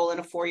to enroll in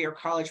a 4-year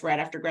college right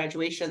after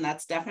graduation.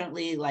 That's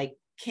definitely like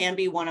can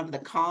be one of the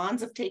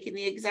cons of taking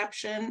the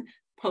exception.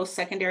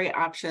 Post-secondary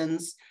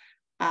options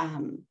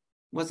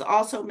was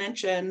also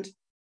mentioned.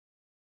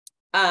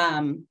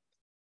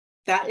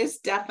 That is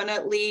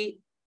definitely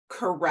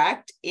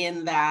correct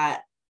in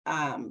that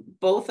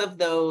both of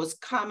those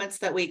comments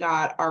that we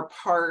got are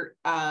part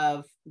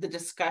of the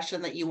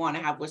discussion that you want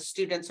to have with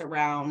students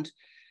around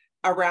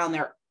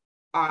their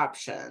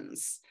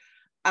options.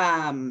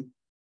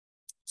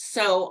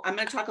 So I'm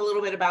going to talk a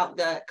little bit about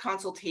the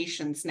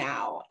consultations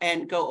now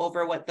and go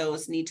over what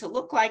those need to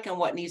look like and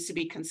what needs to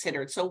be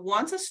considered. So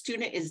once a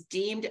student is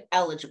deemed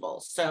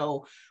eligible,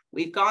 so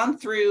we've gone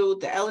through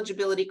the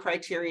eligibility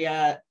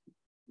criteria,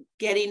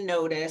 getting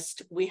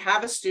noticed, we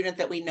have a student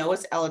that we know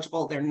is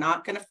eligible, they're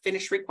not going to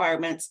finish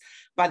requirements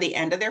by the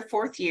end of their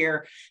 4th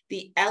year,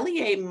 the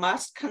LEA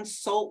must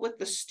consult with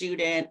the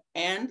student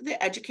and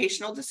the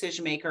educational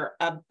decision maker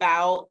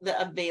about the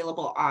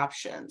available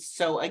options.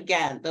 So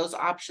again, those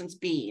options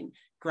being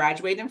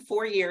graduate in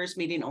 4 years,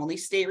 meeting only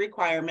state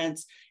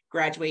requirements,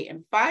 graduate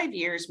in 5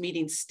 years,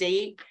 meeting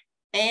state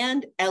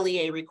and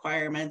LEA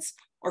requirements,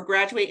 or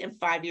graduate in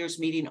 5 years,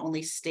 meeting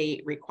only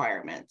state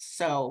requirements.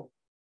 So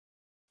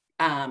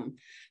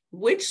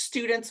which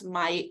students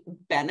might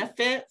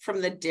benefit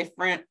from the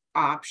different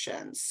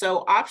options.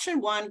 So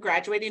option 1,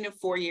 graduating in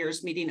 4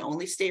 years, meeting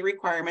only state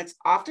requirements,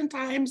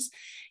 oftentimes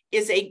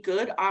is a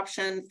good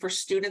option for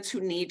students who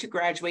need to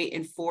graduate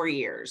in 4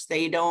 years.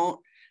 They don't,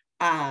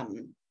 a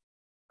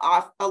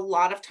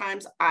lot of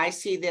times I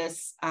see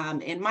this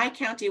in my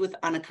county with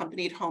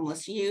unaccompanied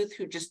homeless youth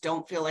who just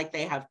don't feel like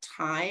they have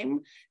time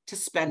to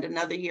spend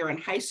another year in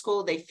high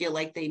school. They feel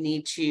like they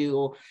need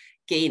to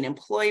gain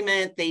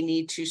employment. They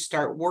need to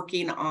start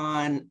working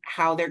on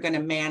how they're going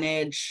to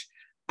manage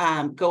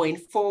going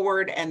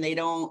forward, and they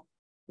don't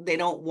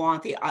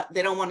want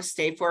to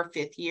stay for a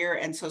 5th year.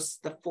 And so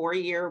the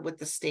 4-year with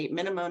the state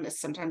minimum is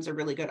sometimes a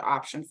really good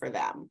option for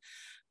them.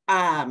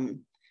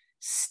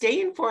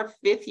 Staying for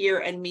a 5th year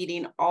and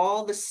meeting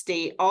all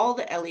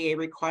the LEA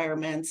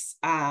requirements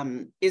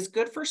is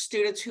good for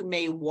students who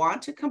may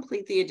want to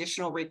complete the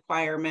additional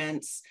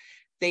requirements.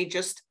 They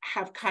just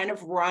have kind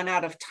of run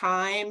out of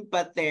time,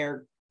 but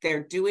they're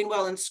doing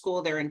well in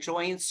school, they're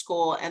enjoying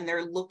school, and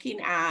they're looking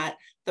at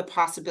the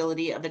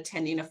possibility of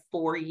attending a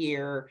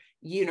 4-year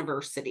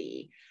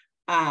university.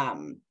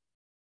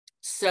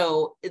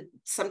 So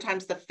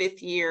sometimes the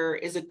 5th year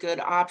is a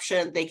good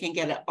option. They can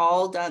get it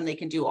all done, they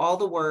can do all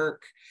the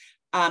work,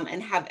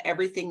 and have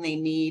everything they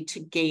need to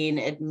gain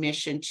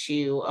admission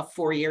to a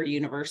 4-year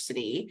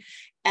university.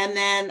 And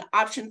then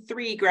option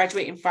 3,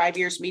 graduate in 5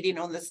 years, meeting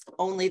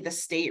only the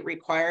state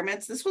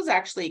requirements. This was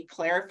actually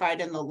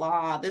clarified in the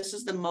law. This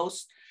is the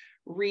most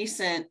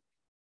recent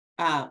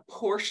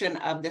portion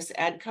of this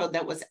ed code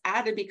that was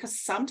added, because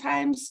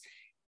sometimes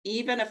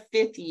even a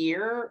 5th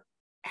year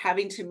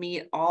having to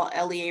meet all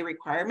LEA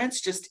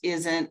requirements just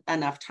isn't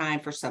enough time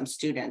for some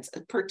students,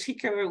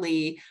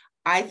 particularly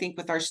I think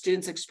with our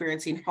students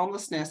experiencing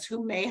homelessness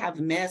who may have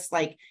missed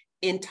like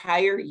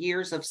entire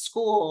years of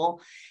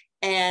school,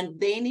 and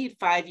they need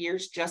 5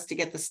 years just to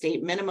get the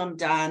state minimum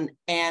done.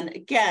 And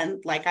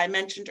again, like I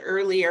mentioned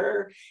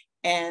earlier,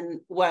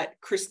 and what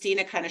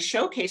Christina kind of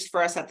showcased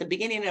for us at the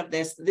beginning of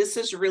this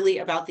is really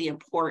about the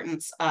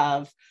importance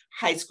of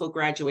high school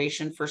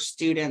graduation for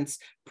students,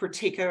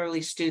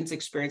 particularly students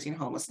experiencing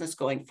homelessness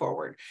going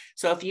forward.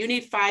 So if you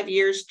need 5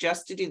 years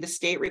just to do the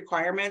state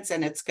requirements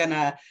and it's going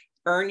to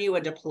earn you a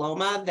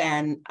diploma,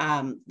 then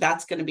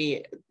that's going to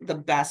be the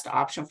best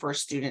option for a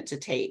student to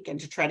take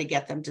and to try to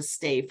get them to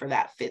stay for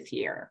that 5th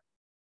year.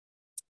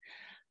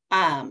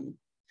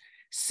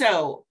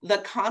 So the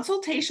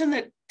consultation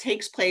that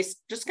takes place,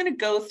 just going to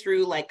go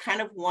through like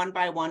kind of one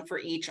by one for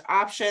each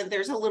option.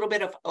 There's a little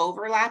bit of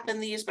overlap in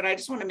these, but I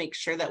just want to make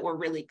sure that we're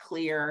really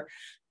clear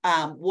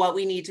what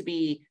we need to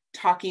be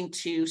talking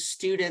to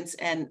students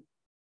and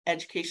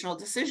educational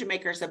decision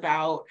makers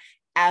about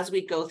as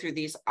we go through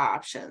these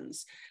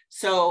options.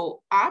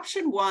 So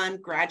option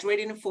 1,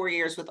 graduating in 4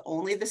 years with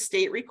only the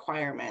state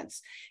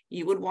requirements,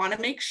 you would want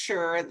to make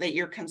sure that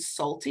you're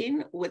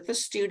consulting with the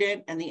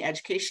student and the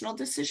educational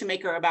decision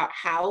maker about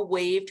how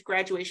waived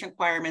graduation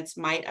requirements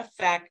might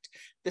affect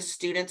the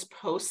student's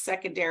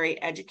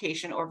post-secondary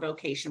education or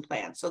vocation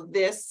plan. So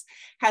this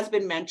has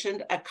been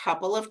mentioned a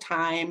couple of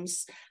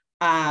times.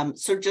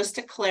 So just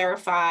to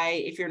clarify,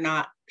 if you're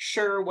not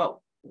sure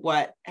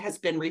what has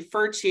been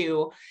referred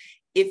to,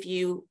 if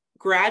you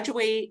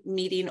graduate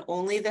meeting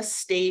only the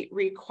state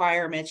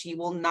requirements, you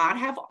will not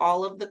have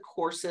all of the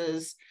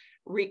courses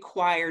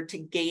required to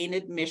gain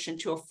admission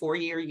to a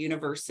 4-year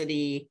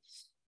university,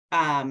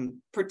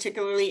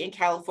 particularly in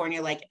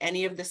California, like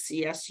any of the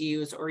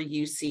CSUs or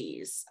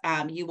UCs.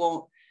 You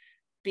won't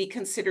be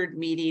considered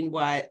meeting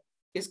what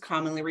is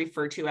commonly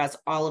referred to as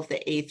all of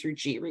the A through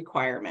G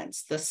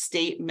requirements. The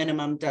state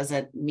minimum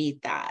doesn't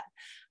meet that.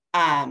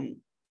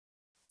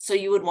 So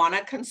you would want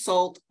to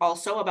consult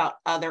also about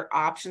other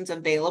options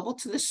available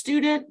to the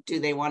student.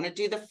 Do they want to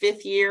do the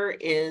 5th year?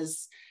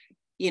 Is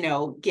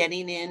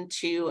getting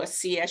into a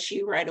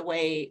CSU right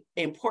away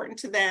important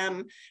to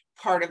them,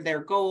 part of their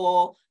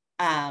goal.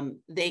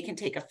 They can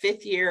take a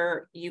 5th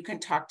year. You can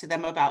talk to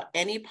them about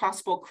any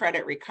possible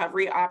credit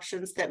recovery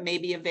options that may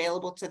be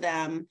available to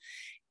them,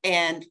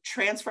 and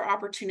transfer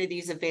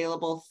opportunities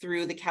available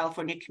through the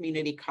California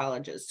community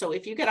colleges. So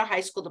if you get a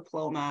high school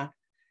diploma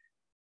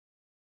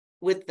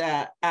with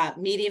the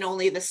meeting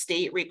only the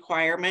state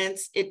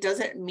requirements, it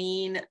doesn't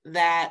mean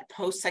that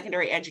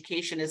post-secondary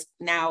education is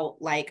now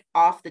like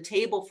off the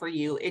table for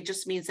you. It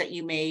just means that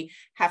you may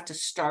have to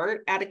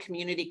start at a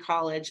community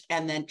college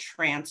and then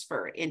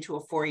transfer into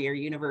a 4-year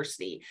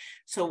university.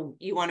 So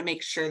you want to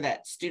make sure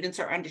that students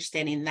are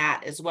understanding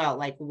that as well,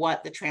 like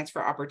what the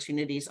transfer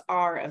opportunities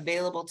are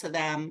available to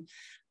them.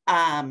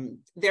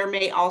 There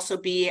may also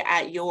be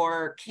at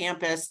your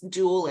campus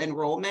dual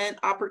enrollment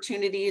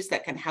opportunities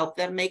that can help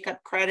them make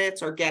up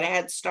credits or get a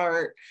head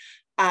start.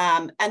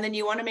 And then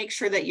you want to make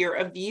sure that you're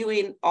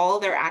reviewing all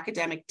their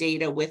academic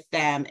data with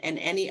them and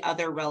any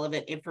other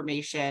relevant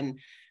information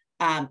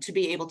to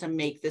be able to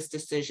make this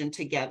decision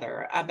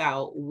together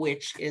about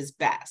which is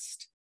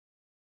best.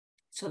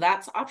 So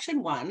that's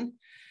option 1.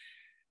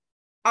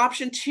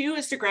 Option 2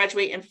 is to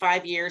graduate in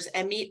 5 years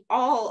and meet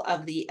all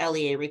of the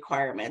LEA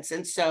requirements.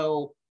 And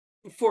so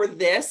for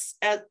this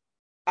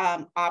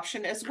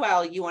option as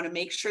well, you want to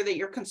make sure that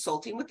you're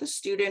consulting with the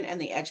student and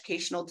the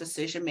educational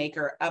decision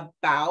maker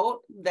about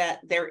that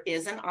there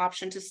is an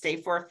option to stay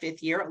for a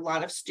 5th year. A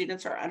lot of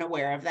students are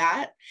unaware of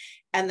that,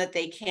 and that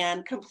they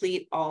can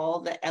complete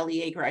all the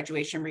LEA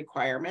graduation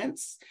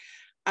requirements.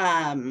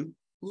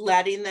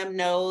 Letting them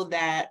know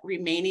that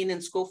remaining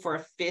in school for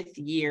a 5th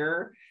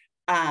year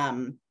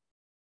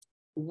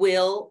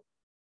will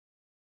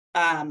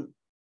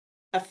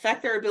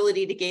affect their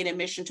ability to gain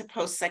admission to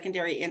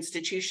post-secondary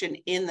institution,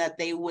 in that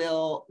they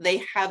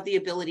have the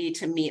ability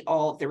to meet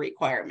all of the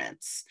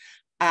requirements.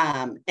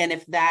 And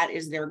if that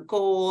is their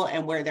goal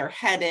and where they're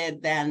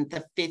headed, then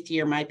the 5th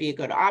year might be a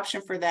good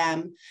option for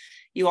them.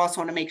 You also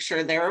want to make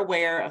sure they're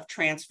aware of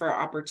transfer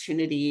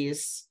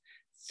opportunities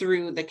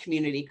through the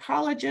community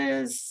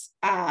colleges,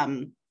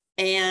 and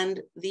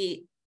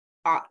the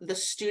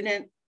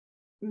student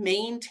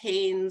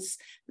maintains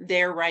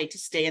their right to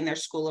stay in their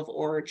school of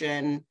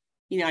origin,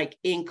 like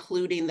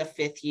including the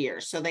 5th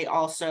year. So they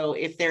also,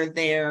 if they're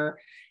there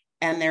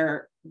and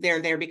they're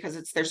there because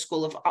it's their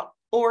school of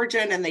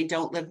origin and they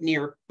don't live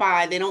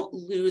nearby, they don't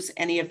lose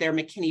any of their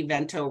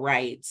McKinney-Vento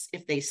rights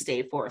if they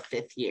stay for a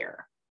 5th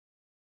year.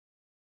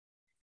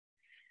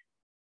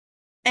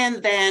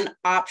 And then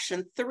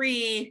option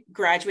 3,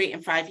 graduate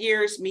in 5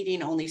 years,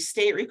 meeting only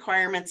state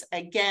requirements.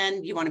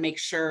 Again, you want to make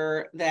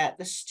sure that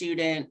the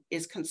student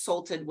is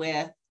consulted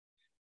with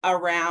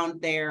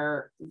around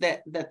that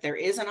there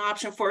is an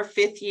option for a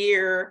 5th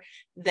year,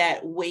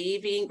 that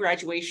waiving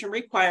graduation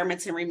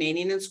requirements and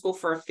remaining in school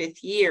for a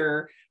 5th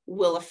year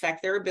will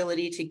affect their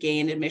ability to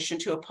gain admission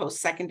to a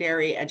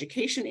post-secondary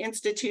education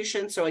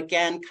institution. So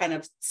again, kind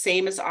of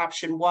same as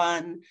option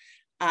 1.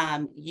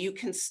 You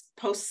can,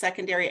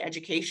 post-secondary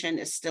education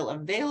is still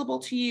available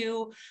to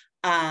you.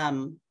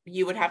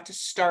 You would have to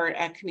start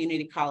at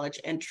community college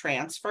and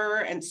transfer.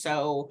 And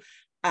so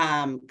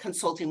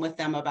consulting with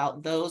them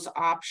about those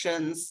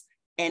options,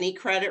 any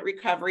credit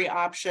recovery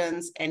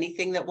options,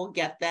 anything that will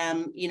get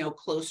them,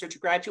 closer to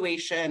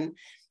graduation.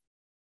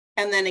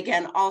 And then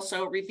again,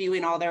 also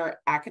reviewing all their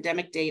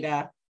academic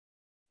data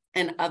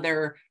and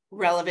other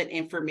relevant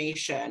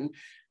information.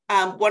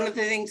 One of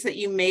the things that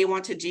you may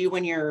want to do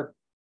when you're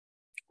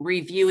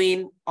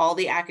reviewing all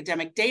the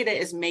academic data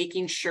is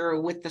making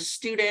sure with the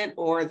student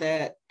or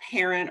the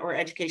parent or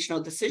educational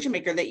decision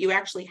maker that you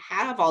actually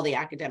have all the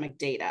academic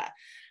data.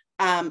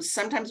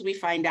 Sometimes we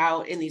find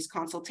out in these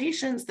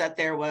consultations that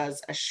there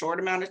was a short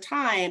amount of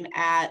time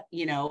at,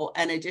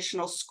 an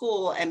additional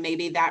school, and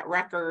maybe that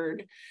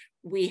record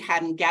we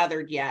hadn't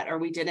gathered yet or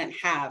we didn't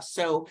have.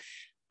 So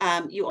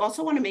you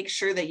also want to make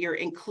sure that you're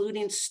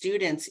including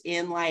students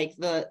in like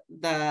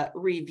the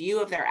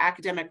review of their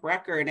academic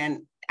record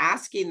and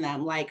asking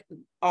them like,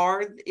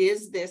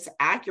 is this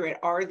accurate?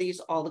 Are these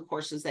all the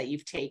courses that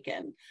you've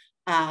taken?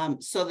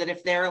 So that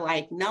if they're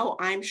like, no,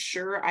 I'm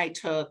sure I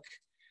took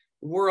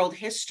world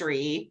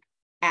history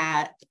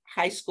at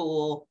high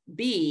school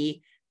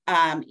B,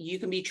 you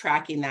can be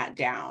tracking that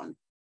down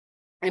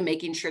and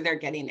making sure they're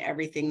getting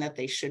everything that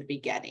they should be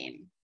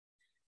getting.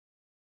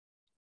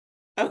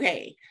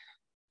 Okay,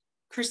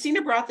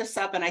 Christina brought this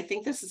up, and I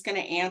think this is going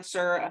to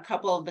answer a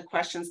couple of the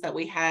questions that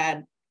we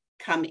had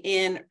come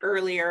in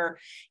earlier.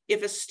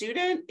 If a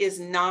student is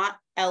not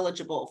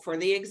eligible for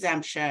the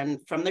exemption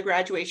from the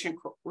graduation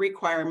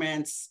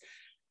requirements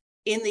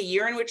in the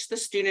year in which the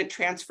student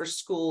transfers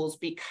schools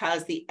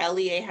because the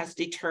LEA has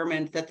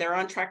determined that they're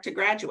on track to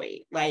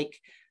graduate, like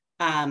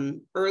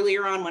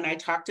earlier on when I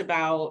talked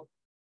about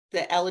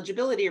the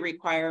eligibility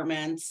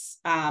requirements,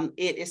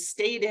 it is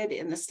stated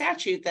in the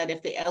statute that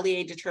if the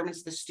LEA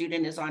determines the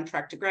student is on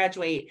track to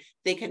graduate,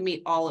 they can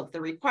meet all of the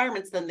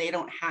requirements, then they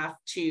don't have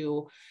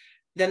to,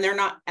 then they're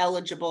not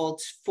eligible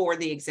for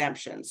the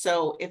exemption.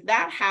 So if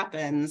that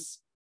happens,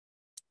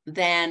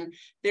 then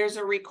there's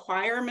a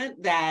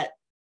requirement that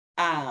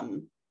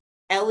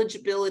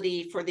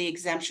eligibility for the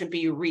exemption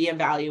be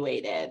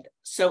reevaluated.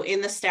 So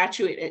in the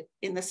statute,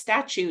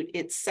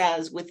 it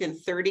says within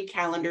 30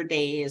 calendar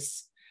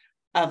days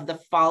of the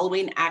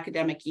following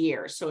academic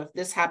year. So if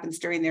this happens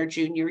during their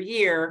junior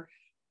year,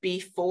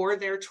 before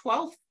their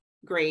 12th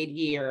grade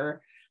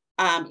year,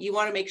 you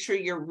want to make sure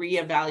you're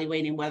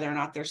reevaluating whether or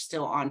not they're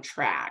still on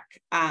track.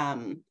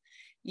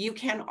 You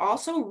can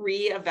also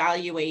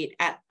reevaluate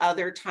at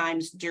other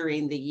times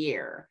during the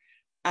year.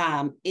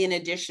 In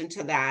addition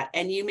to that,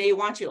 and you may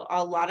want to,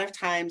 a lot of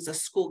times a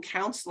school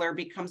counselor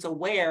becomes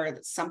aware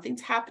that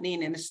something's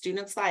happening in a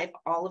student's life.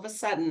 All of a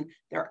sudden,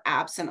 they're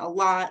absent a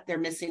lot, they're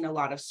missing a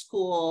lot of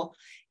school.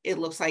 It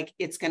looks like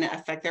it's going to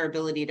affect their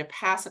ability to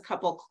pass a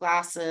couple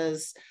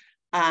classes.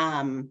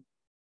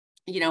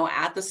 You know,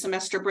 at the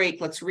semester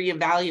break, let's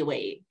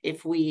reevaluate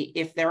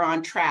if they're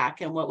on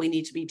track and what we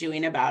need to be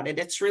doing about it.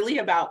 It's really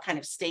about kind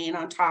of staying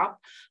on top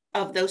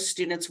of those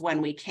students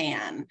when we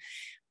can.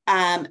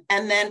 And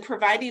then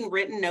providing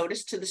written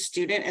notice to the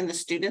student and the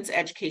student's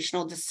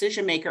educational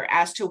decision maker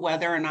as to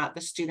whether or not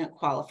the student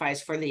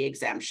qualifies for the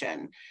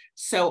exemption.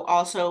 So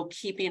also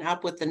keeping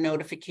up with the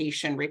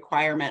notification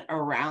requirement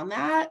around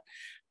that.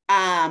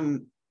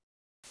 And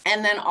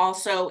then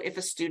also if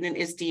a student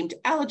is deemed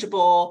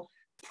eligible,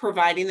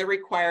 providing the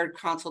required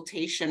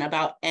consultation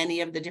about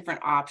any of the different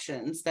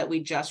options that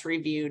we just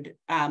reviewed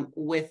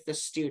with the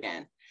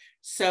student.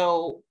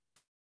 So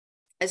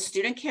a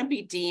student can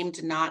be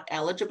deemed not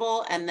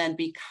eligible and then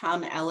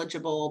become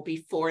eligible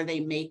before they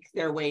make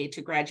their way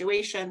to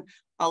graduation.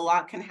 A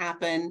lot can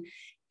happen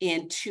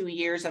in 2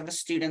 years of a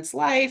student's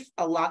life.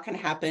 A lot can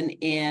happen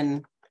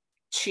in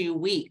 2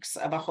 weeks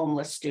of a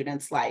homeless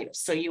student's life.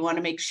 So you want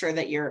to make sure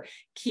that you're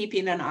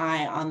keeping an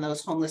eye on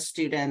those homeless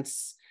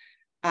students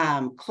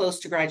close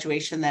to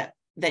graduation that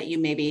you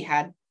maybe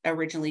had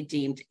originally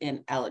deemed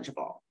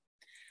ineligible.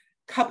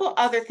 Couple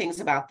other things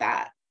about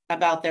that,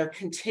 about their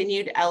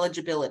continued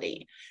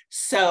eligibility.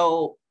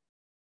 So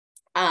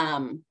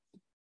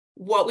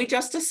what we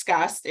just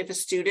discussed, if a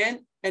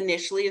student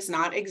initially is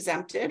not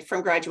exempted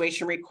from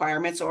graduation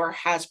requirements or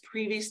has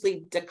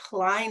previously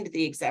declined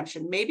the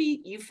exemption, maybe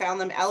you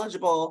found them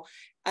eligible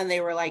and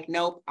they were like,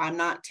 nope, I'm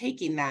not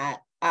taking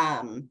that.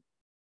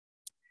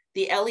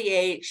 The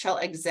LEA shall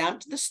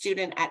exempt the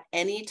student at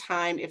any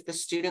time if the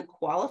student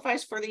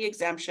qualifies for the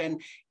exemption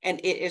and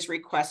it is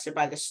requested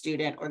by the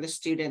student or the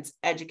student's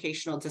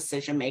educational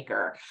decision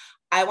maker.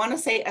 I want to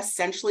say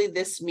essentially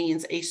this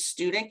means a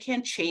student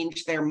can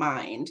change their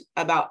mind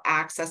about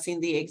accessing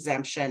the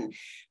exemption.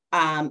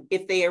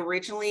 If they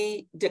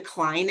originally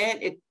decline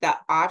it, the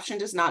option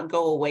does not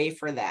go away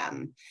for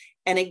them.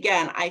 And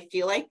again, I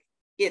feel like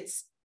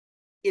it's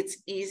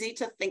easy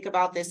to think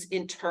about this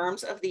in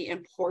terms of the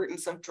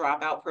importance of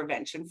dropout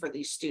prevention for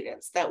these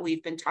students that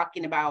we've been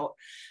talking about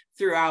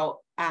throughout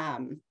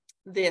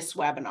this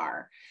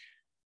webinar.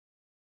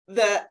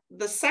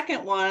 The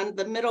second one,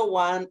 the middle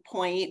one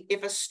point,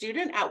 if a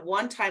student at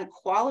one time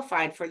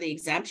qualified for the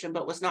exemption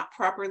but was not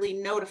properly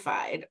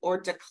notified or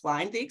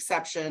declined the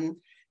exception,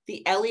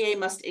 the LEA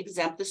must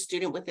exempt the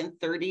student within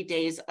 30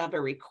 days of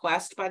a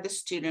request by the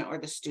student or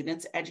the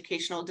student's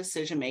educational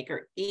decision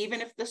maker,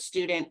 even if the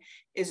student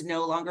is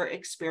no longer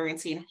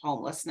experiencing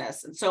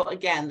homelessness. And so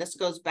again, this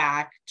goes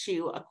back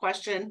to a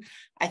question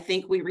I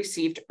think we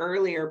received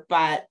earlier,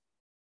 but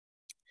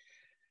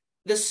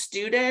the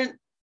student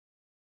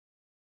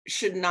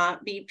should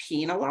not be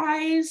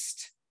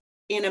penalized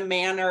in a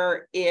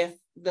manner if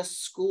the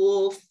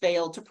school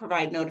failed to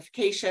provide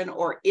notification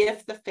or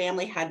if the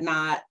family had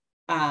not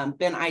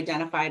been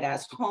identified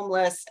as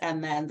homeless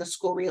and then the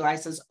school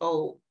realizes,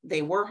 oh,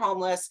 they were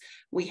homeless,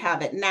 we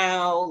have it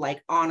now,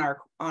 like on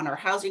our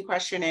housing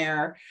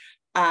questionnaire.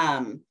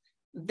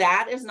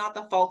 That is not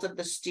the fault of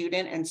the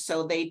student, and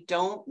so they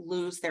don't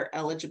lose their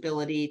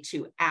eligibility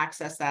to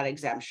access that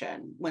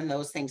exemption when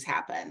those things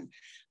happen.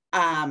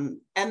 And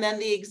then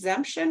the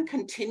exemption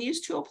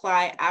continues to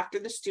apply after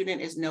the student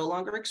is no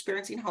longer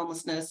experiencing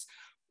homelessness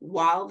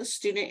while the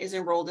student is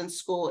enrolled in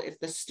school if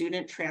the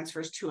student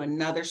transfers to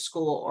another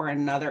school or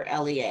another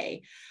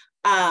LEA.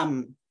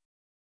 I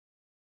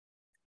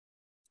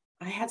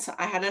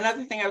had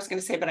another thing I was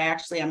going to say, but I'm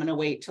going to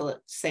wait till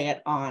say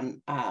it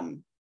on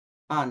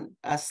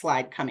a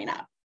slide coming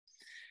up.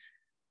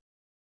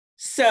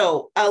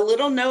 So a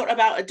little note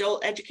about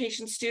adult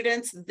education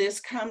students. This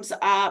comes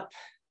up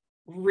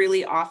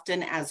really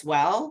often as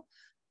well.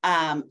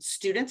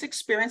 Students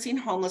experiencing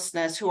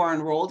homelessness who are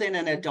enrolled in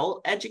an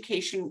adult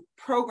education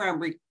program,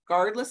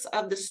 regardless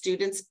of the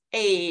student's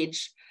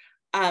age,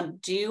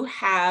 do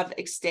have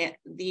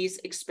these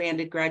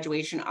expanded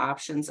graduation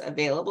options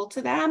available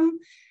to them.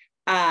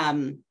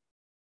 And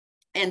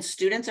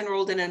students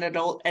enrolled in an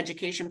adult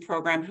education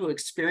program who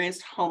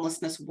experienced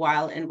homelessness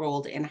while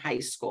enrolled in high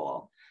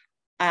school.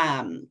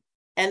 And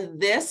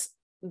this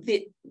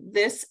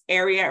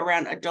area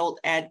around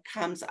adult ed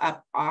comes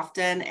up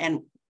often,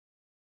 and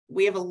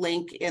we have a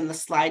link in the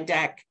slide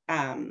deck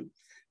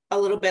a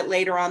little bit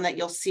later on that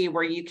you'll see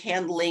where you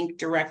can link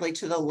directly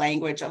to the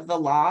language of the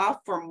law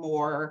for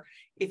more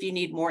if you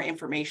need more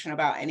information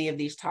about any of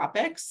these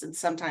topics, and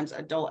sometimes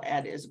adult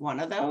ed is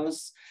one of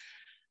those.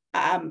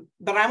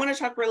 But I want to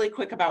talk really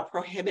quick about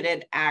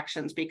prohibited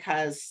actions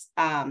because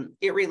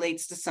it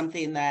relates to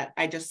something that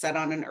I just said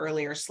on an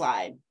earlier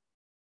slide.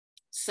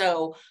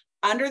 So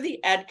under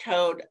the Ed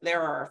Code,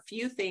 there are a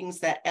few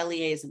things that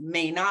LEAs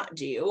may not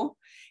do.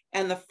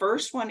 And the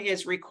first one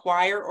is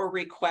require or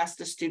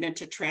request a student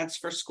to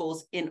transfer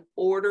schools in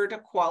order to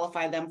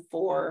qualify them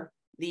for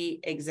the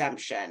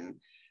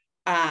exemption.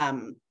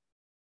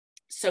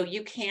 So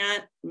you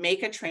can't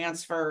make a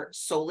transfer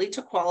solely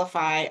to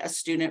qualify a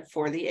student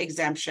for the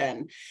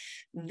exemption.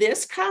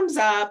 This comes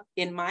up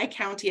in my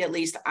county, at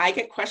least. I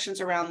get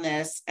questions around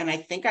this, and I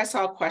think I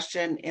saw a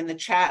question in the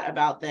chat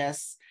about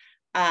this.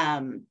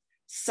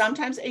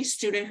 Sometimes a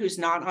student who's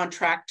not on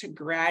track to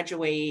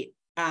graduate,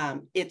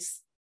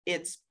 it's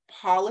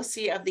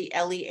policy of the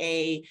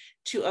LEA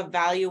to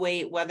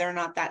evaluate whether or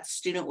not that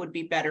student would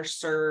be better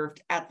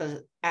served at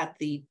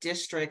the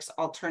district's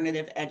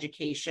alternative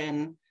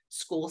education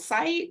school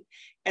site.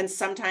 And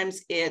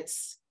sometimes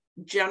it's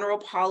general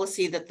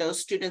policy that those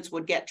students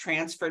would get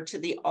transferred to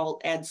the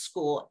alt ed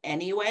school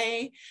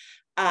anyway.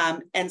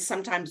 And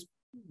sometimes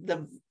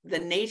the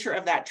nature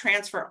of that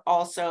transfer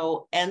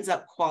also ends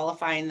up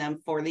qualifying them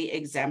for the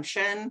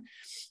exemption.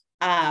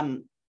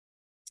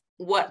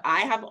 What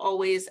I have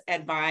always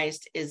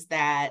advised is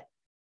that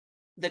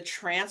the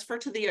transfer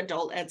to the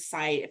adult ed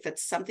site, if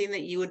it's something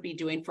that you would be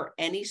doing for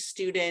any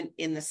student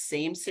in the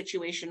same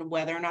situation,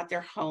 whether or not they're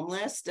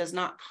homeless, does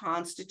not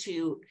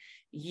constitute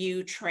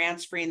you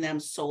transferring them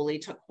solely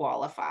to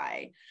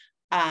qualify.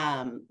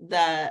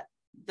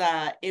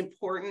 The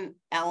important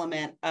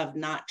element of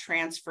not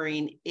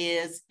transferring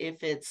is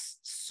if it's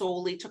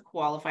solely to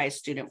qualify a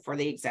student for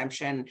the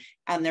exemption,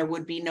 and there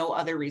would be no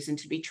other reason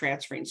to be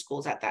transferring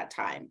schools at that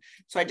time.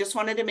 So I just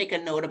wanted to make a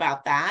note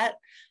about that.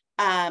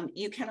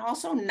 You can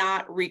also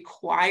not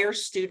require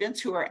students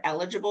who are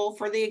eligible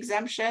for the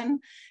exemption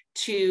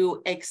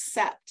to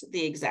accept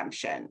the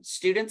exemption.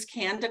 Students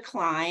can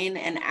decline,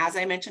 and as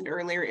I mentioned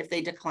earlier, if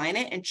they decline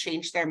it and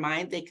change their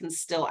mind, they can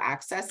still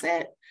access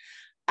it.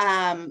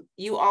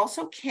 You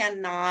also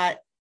cannot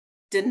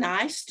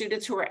deny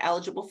students who are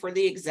eligible for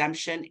the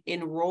exemption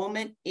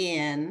enrollment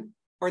in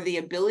or the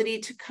ability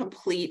to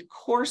complete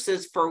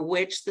courses for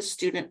which the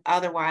student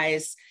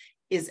otherwise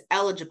is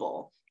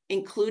eligible,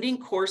 including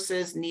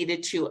courses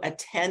needed to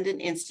attend an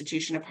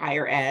institution of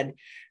higher ed,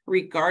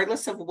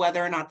 regardless of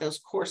whether or not those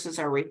courses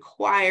are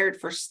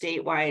required for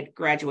statewide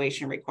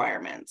graduation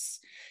requirements.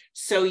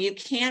 So you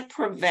can't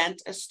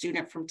prevent a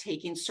student from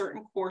taking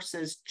certain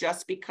courses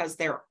just because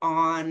they're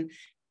on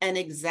an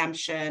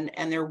exemption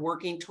and they're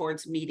working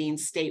towards meeting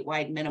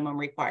statewide minimum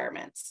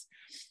requirements.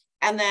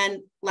 And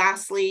then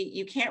lastly,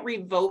 you can't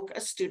revoke a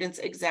student's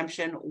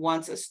exemption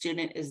once a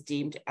student is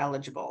deemed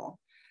eligible.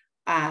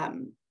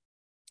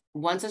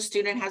 Once a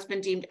student has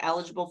been deemed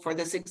eligible for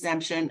this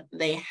exemption,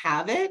 they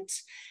have it.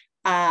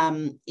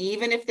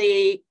 Even if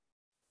they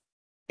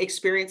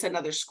experience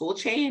another school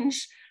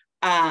change,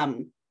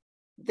 the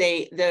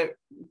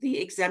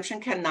exemption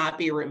cannot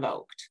be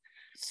revoked.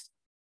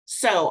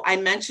 So I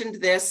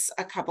mentioned this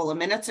a couple of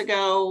minutes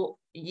ago.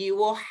 You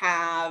will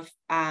have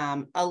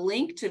a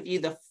link to view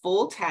the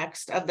full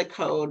text of the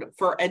code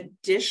for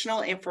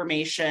additional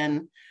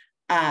information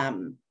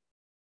on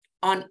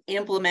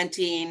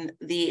implementing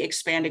the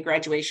expanded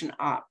graduation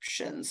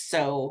options.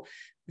 So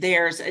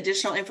there's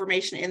additional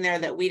information in there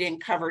that we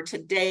didn't cover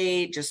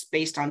today, just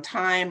based on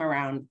time,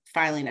 around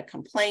filing a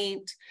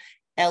complaint,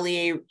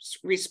 LEA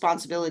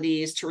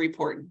responsibilities to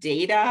report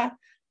data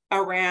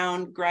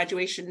around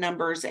graduation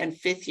numbers and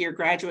fifth-year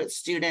graduate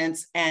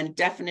students, and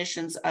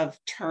definitions of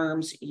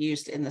terms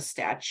used in the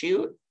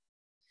statute.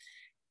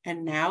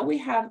 And now we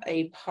have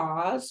a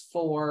pause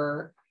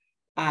for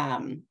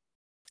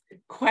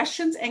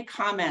questions and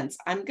comments.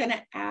 I'm going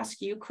to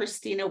ask you,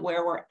 Christina,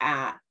 where we're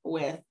at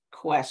with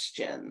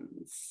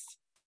questions.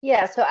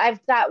 Yeah, so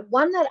I've got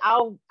one that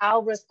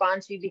I'll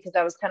respond to because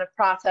I was kind of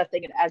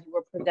processing it as you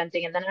were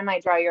presenting, and then I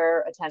might draw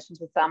your attention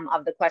to some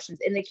of the questions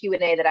in the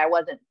Q&A that I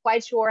wasn't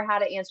quite sure how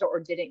to answer or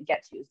didn't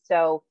get to.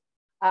 So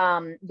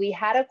we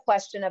had a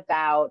question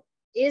about,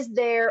 is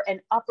there an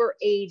upper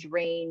age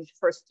range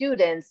for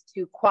students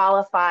to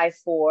qualify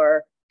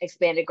for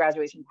expanded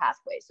graduation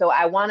pathways? So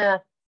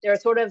there are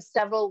sort of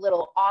several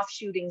little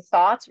offshooting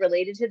thoughts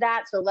related to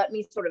that. So let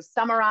me sort of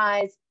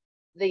summarize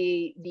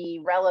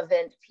the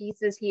relevant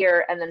pieces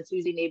here, and then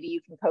Susie, maybe you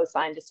can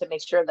co-sign just to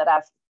make sure that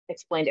I've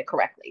explained it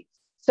correctly.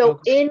 So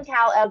okay. In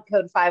Cal Ed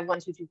Code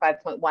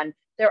 51225.1,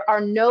 there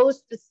are no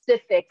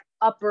specific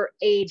upper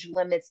age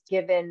limits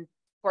given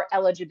for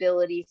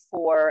eligibility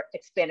for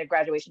expanded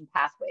graduation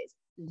pathways.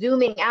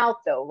 Zooming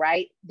out though,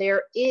 right,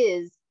 there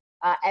is,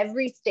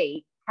 every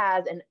state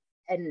has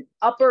an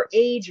upper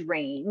age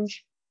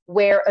range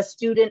where a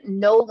student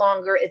no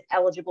longer is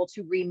eligible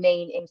to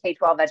remain in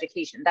K-12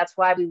 education. That's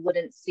why we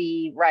wouldn't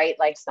see, right,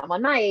 like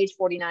someone my age,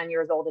 49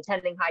 years old,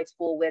 attending high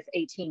school with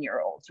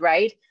 18-year-olds,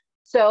 right?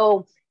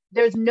 So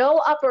there's no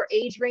upper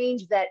age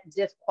range that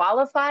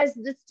disqualifies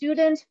the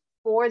student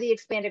for the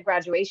expanded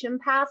graduation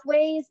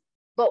pathways.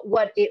 But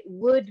what it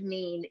would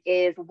mean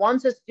is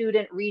once a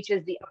student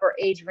reaches the upper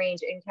age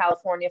range in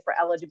California for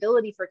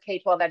eligibility for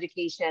K-12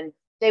 education,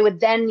 they would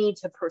then need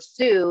to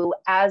pursue,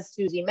 as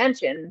Susie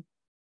mentioned,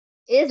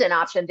 is an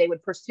option, they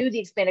would pursue the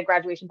expanded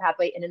graduation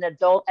pathway in an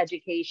adult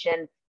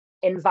education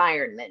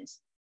environment.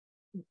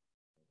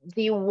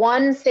 The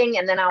one thing,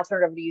 and then I'll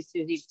turn it over to you,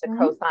 Susie, just to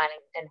co-sign,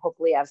 and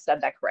hopefully I've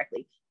said that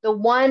correctly. The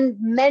one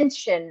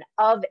mention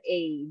of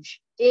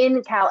age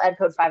in Cal Ed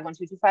Code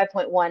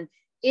 51225.1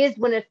 is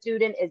when a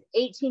student is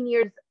 18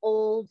 years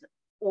old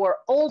or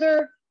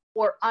older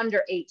or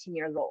under 18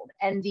 years old.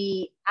 And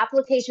the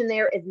application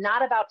there is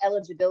not about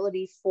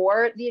eligibility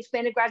for the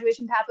expanded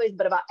graduation pathways,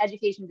 but about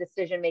education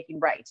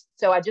decision-making rights.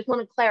 So I just want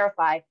to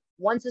clarify,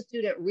 once a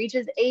student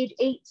reaches age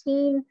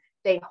 18,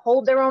 they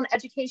hold their own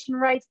education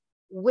rights,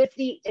 with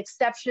the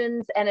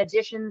exceptions and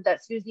additions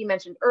that Susie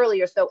mentioned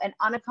earlier. So an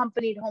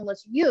unaccompanied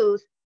homeless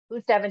youth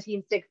who's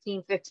 17,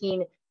 16,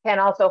 15 can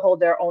also hold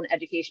their own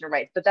education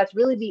rights. But that's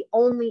really the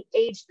only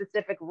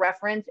age-specific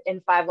reference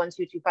in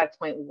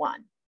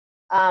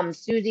 51225.1.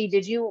 Susie,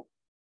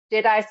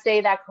 did I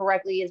say that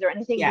correctly? Is there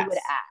anything you would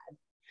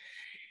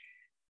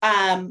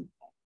add?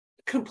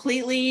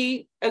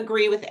 Completely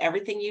agree with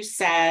everything you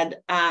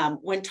said.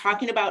 When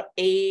talking about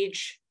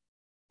age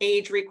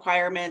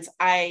requirements,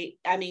 I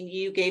mean,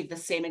 you gave the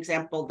same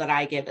example that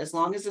I give. As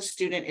long as a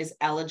student is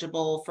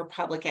eligible for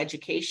public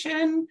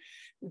education,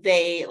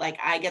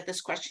 I get this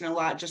question a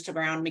lot just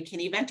around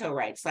McKinney-Vento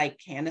rights. Like,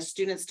 can a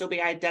student still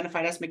be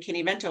identified as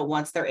McKinney-Vento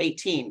once they're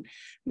 18?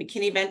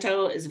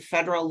 McKinney-Vento is a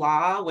federal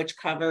law which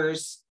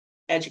covers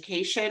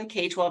education,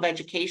 K-12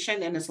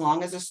 education. And as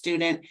long as a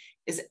student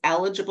is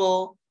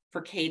eligible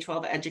for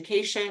K-12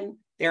 education,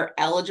 they're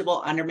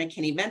eligible under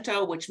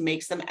McKinney-Vento, which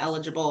makes them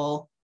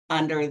eligible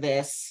under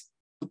this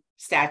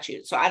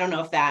statute. So I don't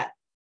know if that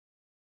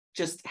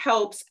just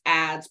helps,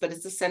 adds, but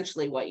it's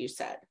essentially what you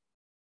said.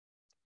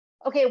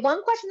 Okay,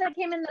 one question that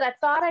came in that I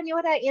thought I knew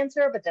how to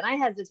answer, but then I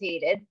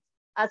hesitated.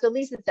 So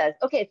Lisa says,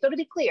 okay, so to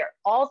be clear,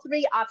 all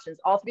three options,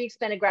 all three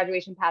expanded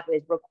graduation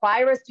pathways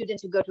require a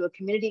student to go to a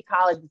community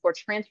college before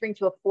transferring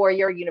to a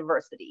four-year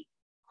university,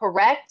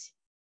 correct?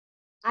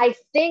 I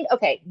think,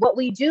 okay, what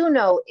we do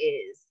know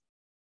is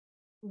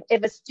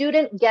if a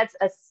student gets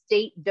a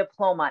state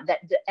diploma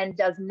and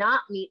does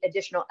not meet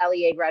additional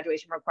LEA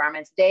graduation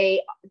requirements,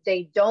 they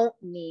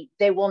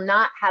will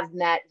not have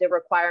met the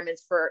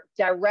requirements for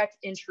direct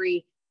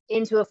entry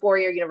into a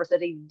four-year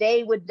university.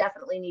 They would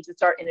definitely need to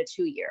start in a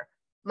two-year.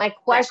 My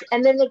question,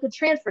 and then they could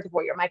transfer to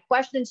four-year. My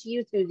question to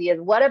you, Susie,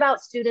 is what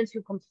about students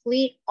who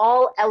complete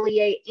all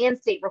LEA and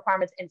state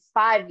requirements in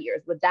 5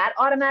 years? Would that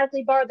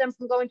automatically bar them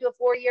from going to a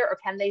four-year, or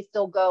can they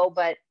still go?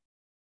 But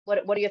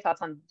what are your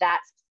thoughts on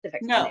that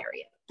specific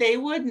scenario? They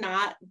would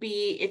not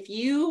be, if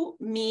you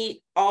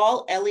meet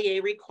all LEA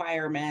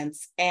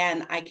requirements,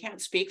 and I can't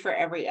speak for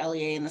every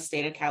LEA in the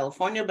state of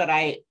California, but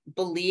I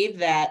believe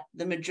that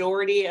the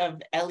majority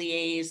of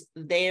LEAs,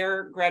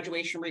 their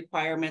graduation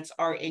requirements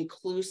are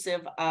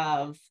inclusive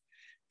of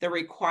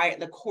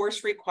the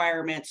course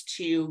requirements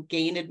to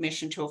gain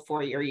admission to a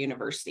four-year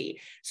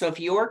university. So if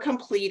you're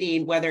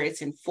completing, whether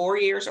it's in 4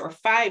 years or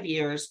 5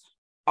 years,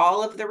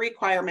 all of the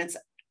requirements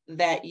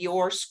that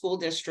your school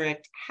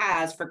district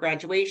has for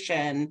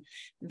graduation,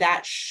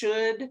 that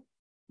should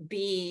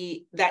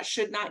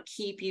not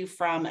keep you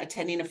from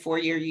attending a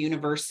four-year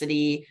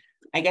university.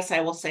 I guess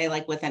I will say,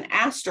 like, with an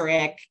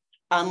asterisk,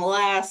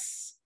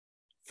 unless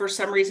for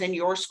some reason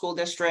your school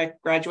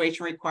district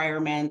graduation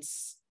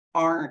requirements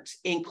aren't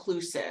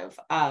inclusive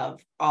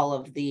of all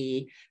of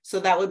so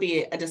that would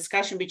be a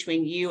discussion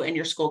between you and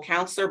your school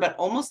counselor. But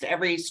almost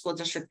every school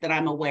district that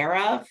I'm aware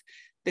of,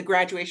 the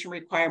graduation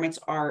requirements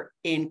are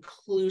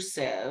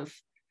inclusive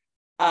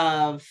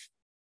of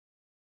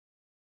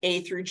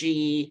A through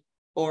G,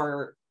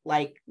 or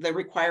like the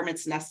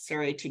requirements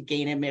necessary to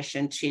gain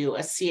admission to a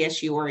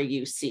CSU or a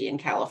UC in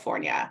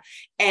California.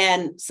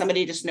 And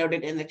somebody just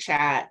noted in the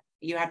chat,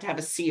 you have to have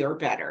a C or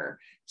better.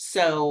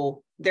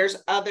 So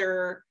there's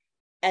other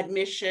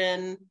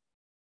admission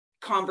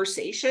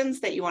conversations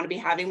that you want to be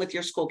having with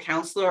your school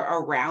counselor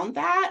around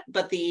that,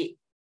 but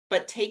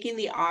taking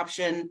the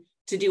option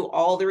to do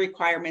all the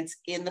requirements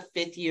in the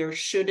 5th year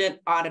shouldn't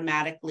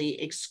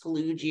automatically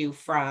exclude you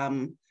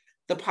from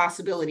the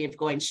possibility of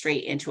going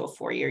straight into a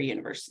four-year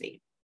university.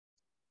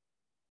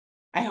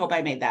 I hope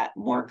I made that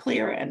more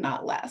clear and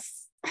not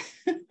less.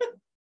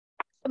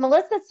 So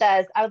Melissa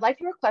says, I would like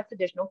to request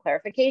additional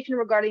clarification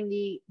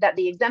regarding that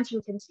the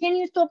exemption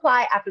continues to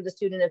apply after the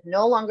student is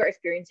no longer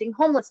experiencing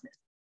homelessness.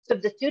 So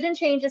if the student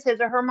changes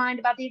his or her mind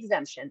about the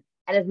exemption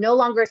and is no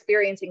longer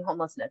experiencing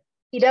homelessness,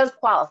 he does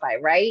qualify,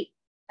 right?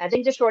 I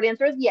think the short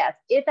answer is yes.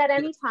 If at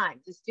any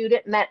time the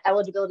student met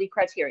eligibility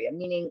criteria,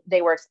 meaning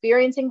they were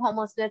experiencing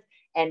homelessness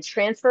and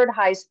transferred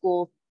high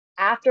school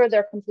after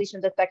their completion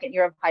of the 2nd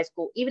year of high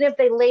school, even if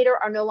they later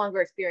are no longer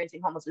experiencing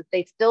homelessness,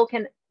 they still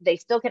can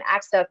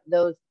access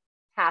those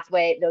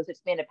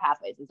expanded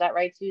pathways. Is that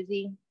right,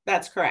 Susie?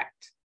 That's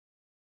correct.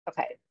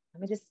 Okay,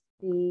 let me just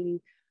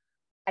see.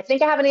 I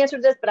think I have an answer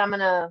to this, but I'm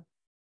gonna,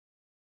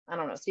 I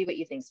don't know, see what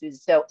you think, Susie.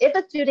 So if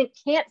a student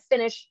can't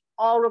finish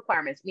all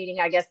requirements, meaning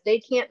I guess they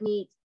can't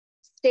meet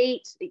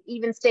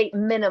even state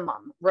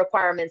minimum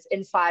requirements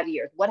in 5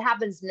 years. What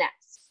happens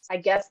next? I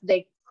guess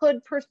they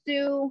could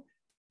pursue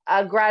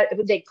a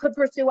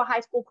high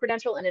school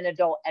credential in an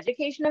adult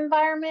education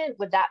environment.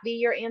 Would that be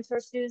your answer,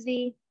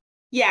 Susie?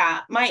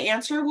 Yeah, my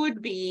answer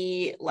would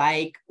be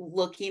like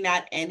looking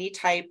at any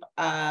type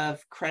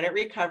of credit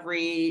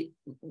recovery.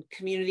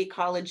 Community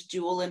college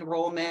dual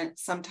enrollment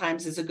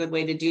sometimes is a good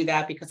way to do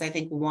that, because I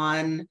think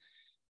one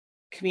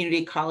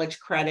community college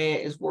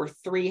credit is worth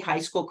 3 high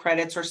school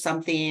credits or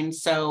something.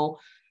 So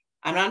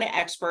I'm not an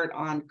expert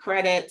on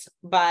credits,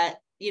 but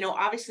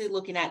obviously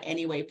looking at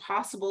any way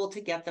possible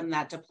to get them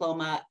that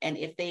diploma. And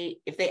if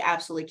they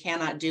absolutely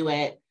cannot do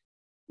it,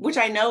 which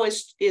I know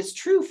is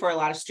true for a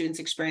lot of students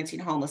experiencing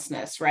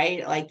homelessness,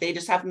 right? Like they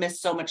just have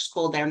missed so much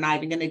school, they're not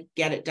even going to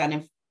get it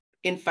done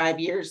in 5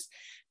 years,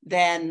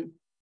 then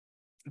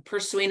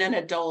pursuing an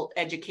adult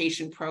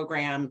education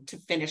program to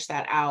finish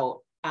that out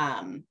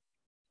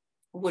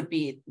would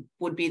be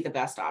the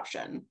best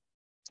option.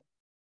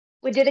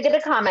 We did get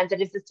a comment that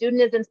if the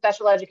student is in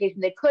special education,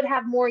 they could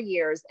have more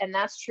years. And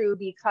that's true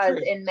because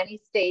in many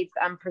states,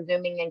 I'm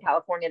presuming in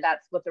California,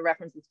 that's what the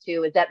reference is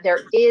to, is that there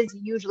is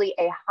usually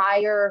a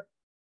higher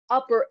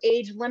upper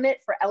age limit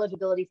for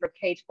eligibility for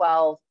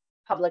K-12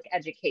 public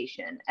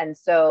education. And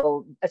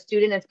so a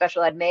student in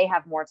special ed may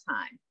have more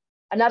time.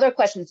 Another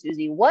question,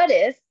 Susie, what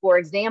if, for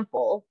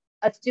example,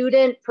 a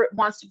student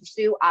wants to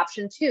pursue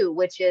option 2,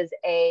 which is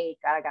I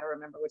got to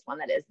remember which one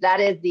that is. That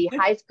is the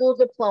high school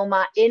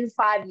diploma in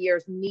 5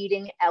 years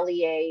meeting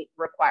LEA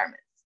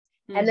requirements.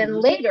 Mm-hmm. And then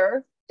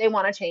later they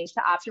want to change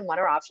to option 1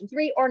 or option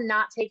 3 or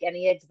not take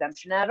any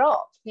exemption at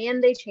all.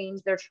 Can they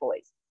change their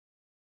choice?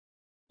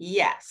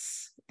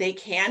 Yes, they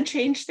can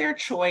change their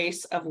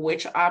choice of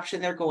which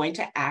option they're going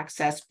to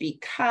access,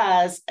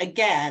 because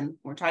again,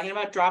 we're talking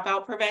about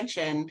dropout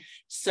prevention.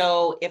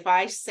 So if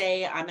I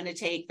say I'm going to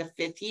take the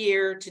 5th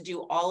year to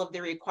do all of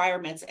the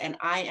requirements and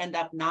I end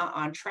up not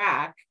on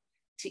track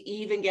to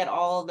even get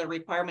all of the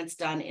requirements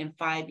done in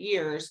 5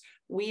 years,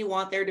 we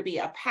want there to be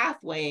a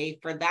pathway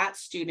for that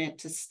student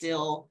to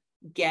still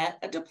get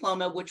a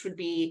diploma, which would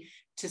be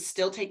to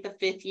still take the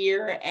 5th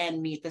year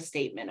and meet the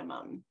state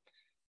minimum.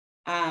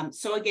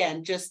 So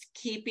again, just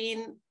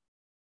keeping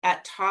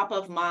at top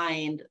of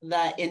mind,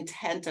 the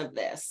intent of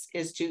this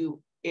is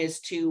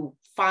to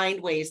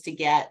find ways to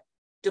get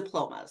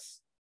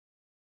diplomas.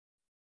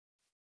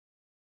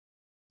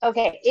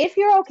 Okay, if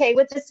you're okay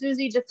with this,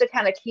 Susie, just to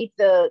kind of keep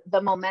the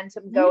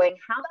momentum going,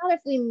 how about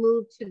if we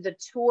move to the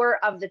tour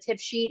of the tip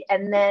sheet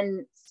and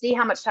then see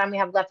how much time we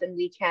have left and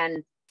we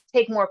can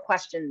take more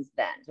questions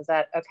then? Is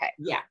that okay?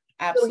 Yeah.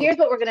 Absolutely. So here's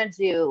what we're going to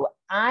do.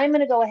 I'm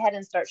going to go ahead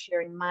and start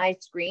sharing my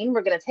screen.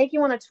 We're going to take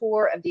you on a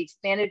tour of the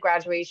expanded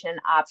graduation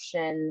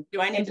option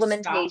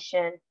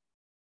implementation.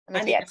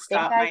 I need to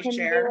stop my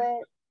share.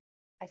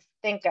 I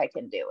think I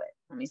can do it.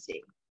 Let me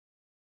see.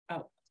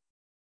 Oh.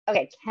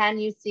 Okay. Can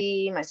you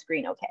see my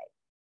screen okay?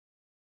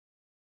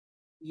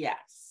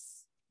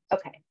 Yes.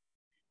 Okay.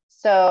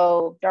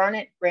 So darn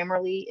it,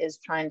 Grammarly is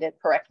trying to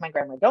correct my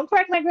grammar. Don't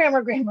correct my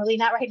grammar, Grammarly.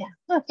 Not right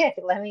now. Okay.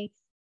 Let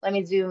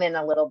me zoom in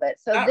a little bit.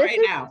 So Not this right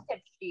is now. the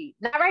tip sheet.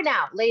 Not right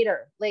now,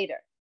 later.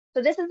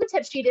 So this is the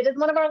tip sheet. It is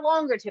one of our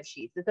longer tip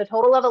sheets. It's a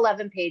total of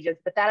 11 pages,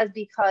 but that is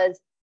because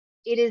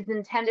it is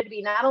intended to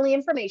be not only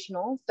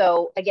informational.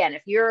 So again,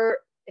 if you're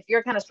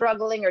kind of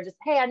struggling or just,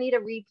 hey, I need a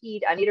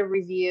repeat, I need a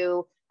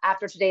review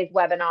after today's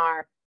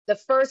webinar, the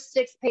first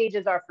 6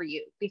 pages are for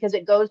you because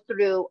it goes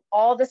through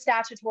all the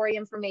statutory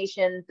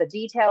information, the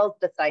details,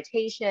 the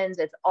citations,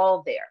 it's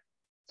all there.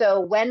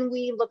 So when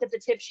we look at the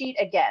tip sheet,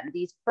 again,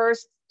 these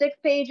first 6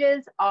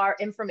 pages are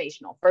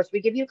informational. First,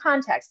 we give you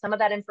context. Some of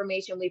that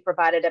information we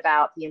provided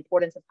about the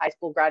importance of high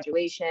school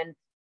graduation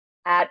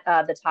at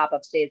the top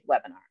of today's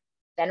webinar.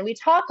 Then we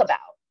talk about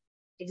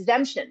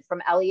exemption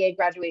from LEA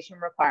graduation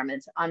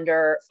requirements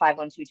under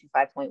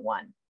 51225.1.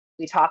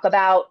 We talk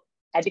about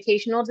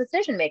educational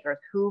decision makers,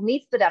 who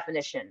meets the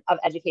definition of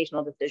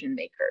educational decision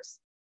makers,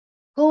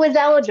 who is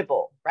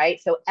eligible, right?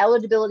 So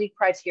eligibility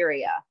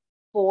criteria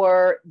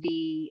for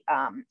the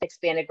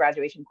expanded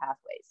graduation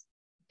pathways,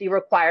 the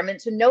requirement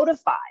to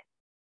notify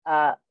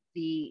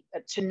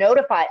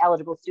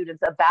eligible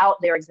students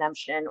about their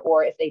exemption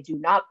or if they do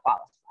not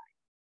qualify.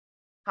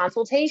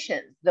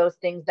 Consultations, those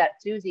things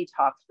that Susie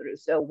talked through.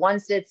 So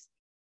once it's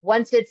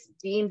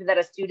deemed that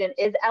a student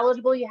is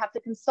eligible, you have to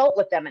consult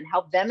with them and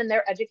help them and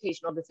their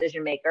educational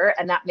decision maker,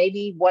 and that may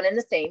be one and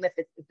the same if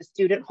the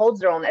student holds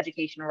their own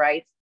education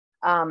rights.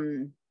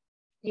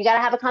 You got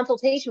to have a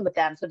consultation with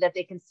them so that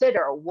they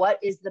consider what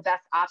is the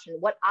best option,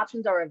 what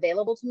options are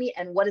available to me,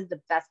 and what is the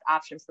best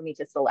option for me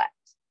to select.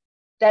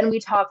 Then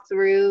we talk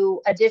through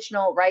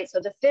additional, right?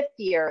 So the 5th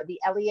year, the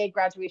LEA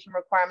graduation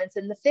requirements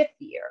in the 5th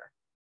year,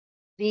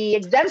 the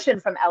exemption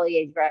from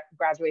LEA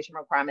graduation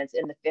requirements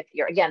in the 5th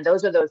year. Again,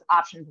 those are those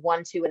options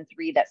 1, 2, and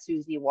 3 that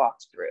Susie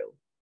walked through.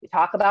 We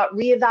talk about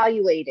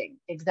reevaluating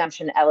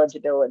exemption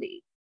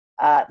eligibility,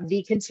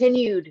 the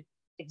continued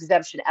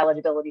exemption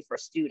eligibility for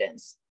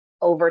students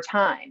over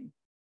time,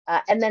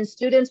 And then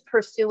students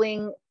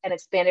pursuing an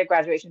expanded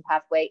graduation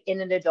pathway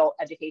in an adult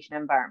education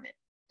environment.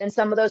 Then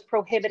some of those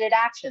prohibited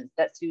actions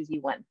that Susie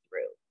went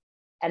through,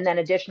 and then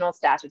additional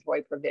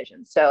statutory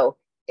provisions. So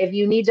if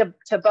you need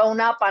to bone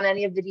up on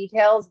any of the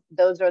details,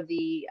 those are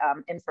the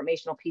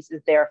informational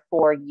pieces there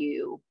for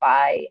you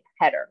by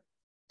header.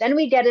 Then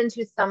we get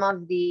into some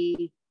of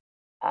the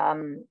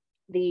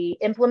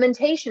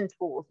implementation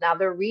tools. Now,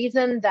 the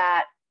reason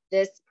that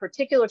this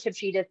particular tip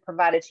sheet is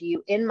provided to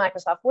you in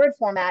Microsoft Word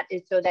format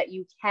is so that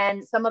you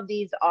can, some of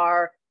these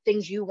are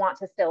things you want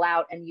to fill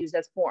out and use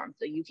as forms.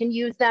 So you can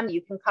use them,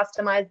 you can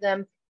customize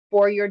them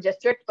for your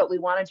district, but we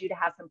wanted you to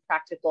have some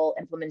practical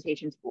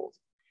implementation tools.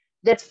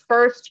 This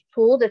first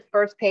tool, this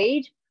first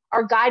page,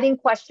 are guiding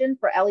questions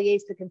for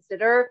LEAs to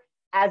consider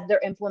as they're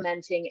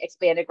implementing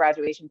expanded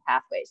graduation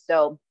pathways.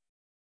 So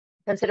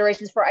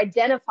considerations for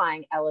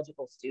identifying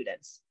eligible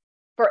students,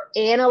 for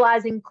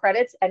analyzing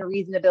credits and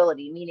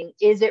reasonability, meaning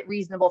is it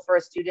reasonable for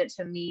a student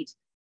to meet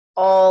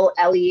all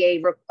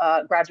LEA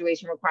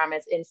graduation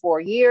requirements in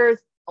 4 years,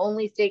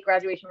 only state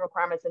graduation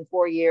requirements in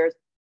 4 years,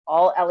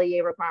 all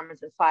LEA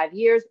requirements in 5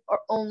 years, or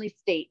only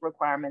state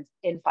requirements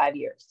in 5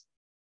 years.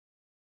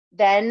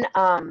 Then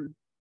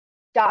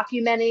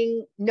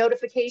documenting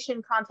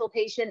notification,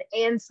 consultation,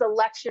 and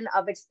selection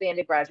of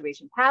expanded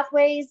graduation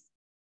pathways,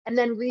 and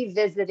then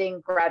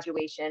revisiting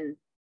graduation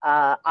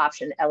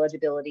option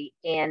eligibility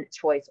and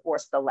choice or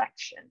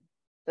selection.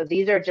 So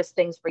these are just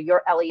things for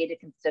your LEA to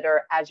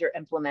consider as you're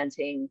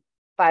implementing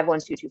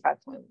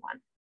 51225.1.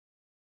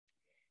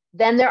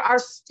 Then there are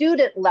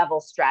student level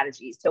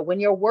strategies. So when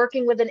you're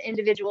working with an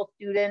individual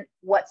student,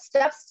 what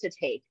steps to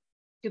take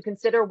to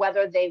consider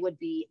whether they would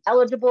be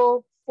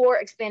eligible for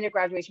expanded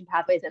graduation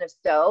pathways, and if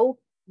so,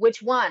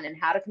 which one, and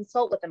how to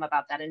consult with them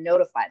about that and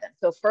notify them.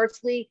 So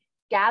firstly,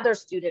 gather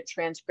student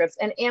transcripts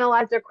and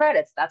analyze their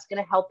credits. That's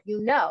going to help you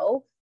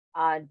know,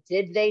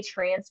 did they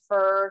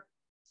transfer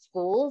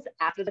schools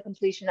after the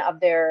completion of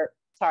their,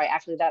 sorry,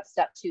 actually that's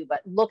step 2,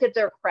 but look at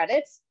their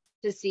credits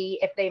to see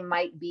if they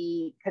might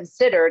be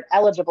considered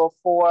eligible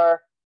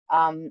for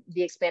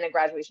the expanded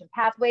graduation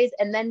pathways,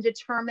 and then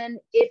determine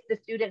if the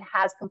student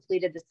has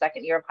completed the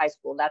second year of high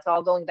school. That's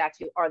all going back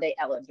to, are they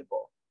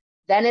eligible?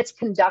 Then it's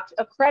conduct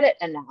a credit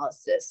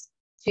analysis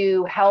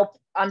to help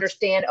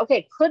understand,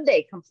 okay, could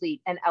they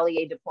complete an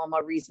LEA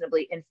diploma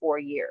reasonably in 4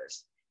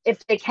 years?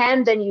 If they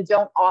can, then you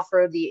don't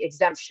offer the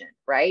exemption,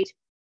 right?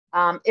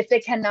 If they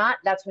cannot,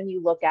 that's when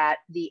you look at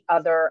the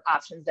other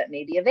options that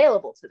may be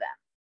available to them.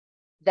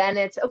 Then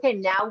it's, okay,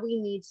 now we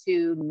need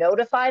to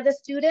notify the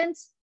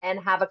students and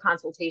have a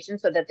consultation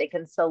so that they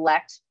can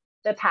select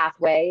the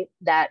pathway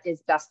that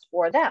is best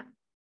for them.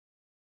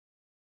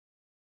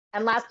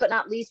 And last but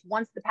not least,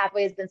 once the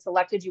pathway has been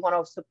selected, you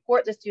want to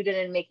support the student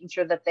in making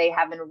sure that they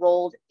have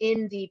enrolled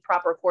in the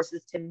proper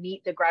courses to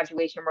meet the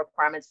graduation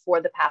requirements for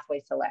the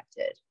pathway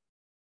selected.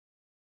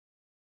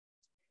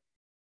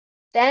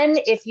 Then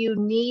if you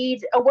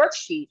need a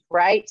worksheet,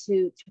 right,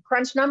 to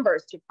crunch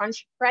numbers, to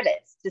crunch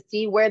credits, to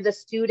see where the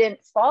student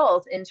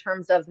falls in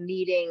terms of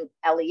meeting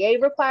LEA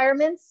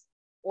requirements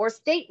or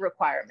state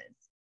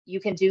requirements, you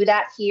can do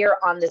that here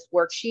on this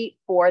worksheet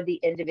for the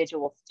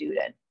individual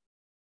student.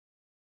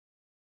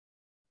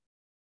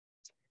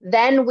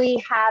 Then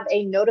we have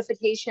a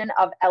notification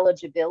of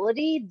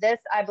eligibility. This,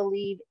 I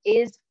believe,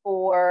 is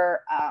for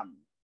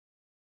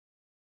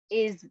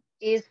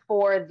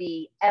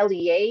the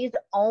LEA's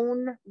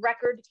own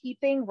record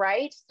keeping,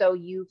 right? So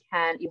you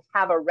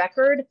have a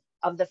record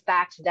of the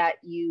fact that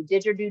you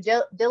did your due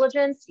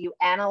diligence, you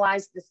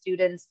analyzed the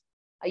students,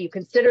 you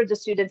considered the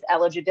student's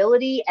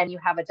eligibility, and you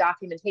have a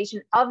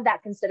documentation of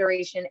that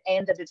consideration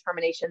and the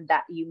determination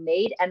that you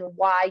made and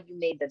why you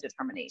made the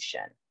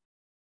determination.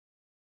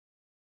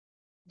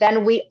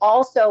 Then we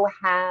also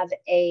have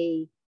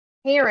a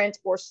parent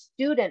or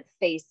student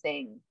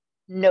facing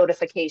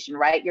notification,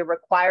 right? You're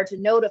required to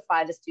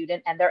notify the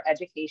student and their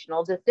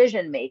educational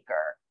decision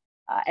maker.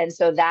 And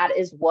so that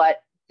is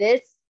what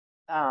this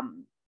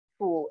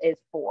tool is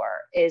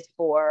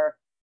for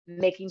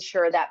making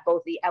sure that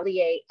both the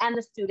LEA and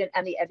the student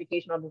and the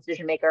educational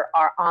decision maker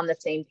are on the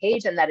same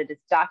page and that it is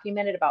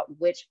documented about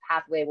which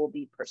pathway will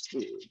be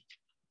pursued.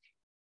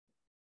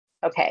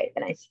 Okay,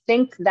 and I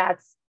think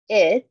that's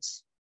it.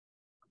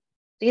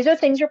 These are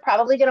things you're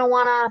probably going to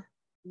want to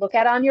look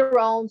at on your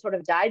own, sort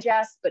of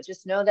digest, but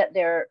just know that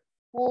there are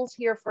tools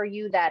here for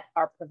you that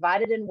are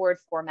provided in Word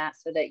format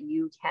so that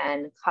you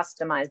can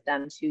customize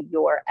them to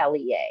your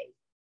LEA.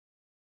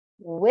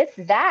 With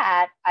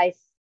that, I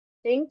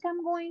think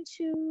I'm going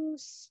to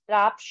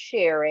stop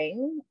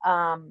sharing.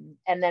 And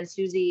then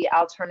Susie,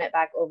 I'll turn it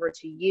back over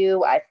to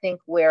you. I think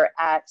we're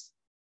at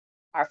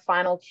our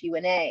final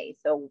Q&A.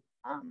 So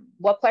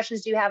what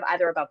questions do you have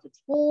either about the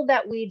tool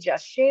that we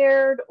just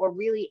shared or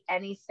really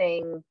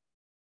anything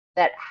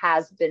that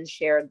has been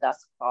shared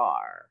thus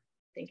far?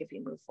 I think if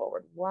you move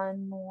forward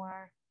one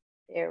more,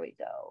 there we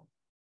go.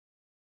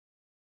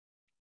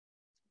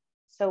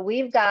 So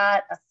we've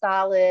got a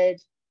solid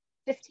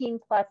 15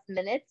 plus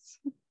minutes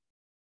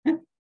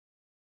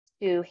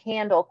to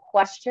handle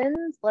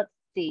questions. Let's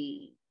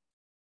see.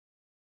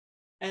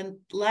 And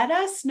let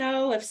us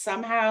know if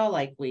somehow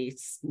like we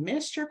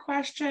missed your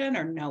question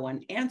or no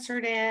one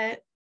answered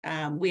it.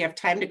 We have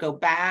time to go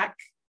back.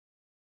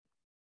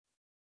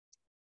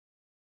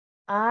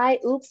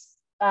 So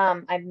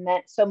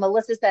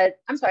Melissa said,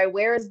 I'm sorry,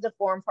 where is the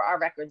form for our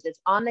records? It's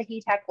on the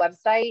HETAC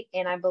website,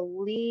 and I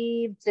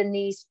believe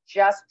Denise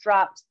just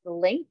dropped the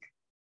link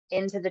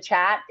into the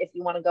chat. If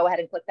you want to go ahead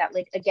and click that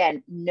link.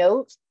 Again,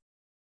 note,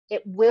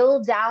 it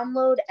will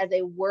download as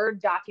a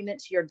Word document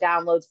to your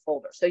downloads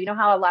folder. So you know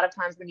how a lot of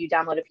times when you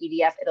download a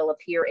PDF, it'll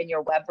appear in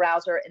your web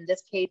browser. In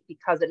this case,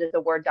 because it is a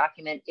Word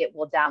document, it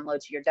will download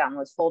to your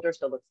downloads folder.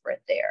 So look for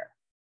it there.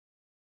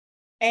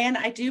 And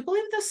I do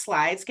believe the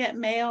slides get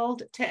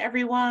mailed to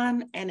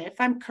everyone. And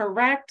if I'm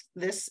correct,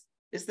 this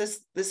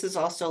is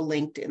also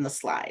linked in the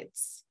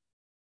slides.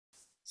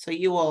 So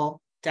you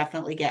will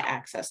definitely get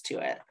access to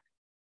it.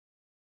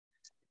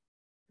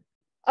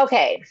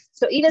 Okay,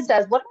 so Eda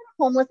says, what about a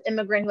homeless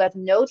immigrant who has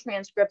no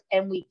transcript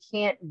and we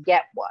can't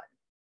get one?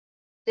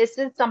 This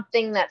is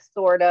something that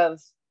sort of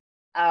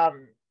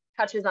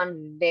touches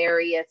on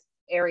various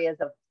areas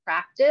of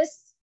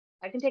practice.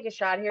 I can take a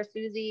shot here,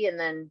 Susie, and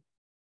then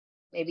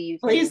maybe you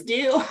can please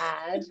do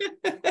add.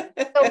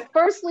 So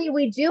firstly,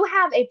 we do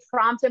have a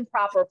prompt and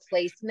proper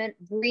placement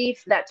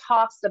brief that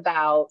talks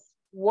about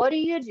what do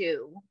you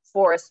do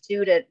for a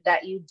student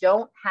that you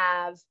don't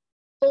have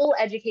full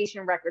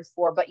education records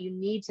for, but you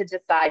need to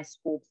decide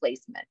school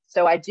placement.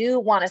 So I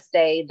do want to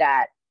say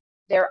that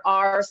there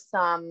are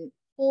some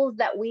tools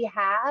that we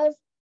have,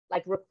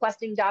 like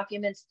requesting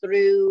documents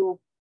through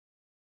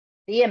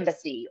the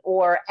embassy,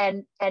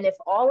 and if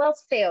all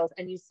else fails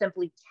and you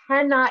simply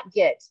cannot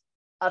get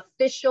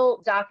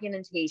official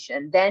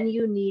documentation, then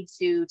you need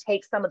to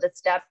take some of the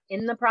steps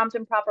in the prompt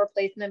and proper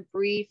placement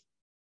brief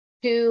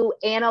to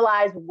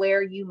analyze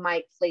where you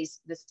might place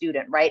the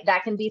student, right?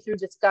 That can be through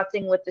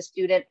discussing with the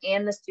student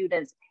and the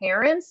student's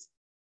parents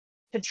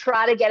to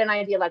try to get an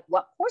idea like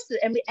what courses,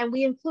 and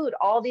we include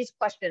all these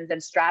questions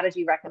and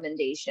strategy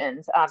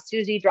recommendations.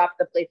 Susie dropped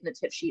the placement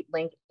tip sheet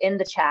link in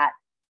the chat.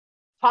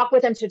 Talk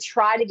with them to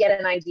try to get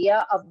an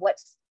idea of what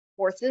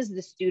courses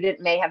the student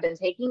may have been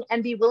taking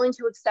and be willing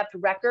to accept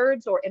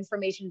records or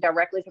information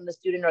directly from the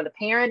student or the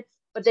parent.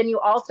 But then you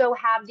also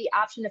have the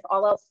option, if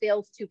all else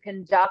fails, to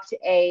conduct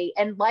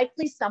and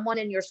likely someone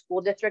in your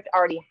school district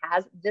already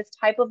has this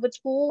type of a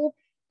tool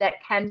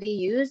that can be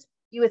used.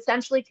 You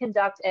essentially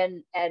conduct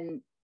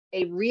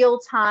a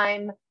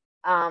real-time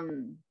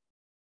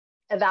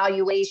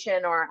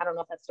evaluation, or I don't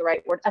know if that's the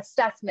right word,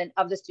 assessment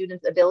of the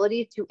student's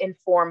ability to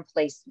inform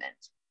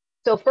placement.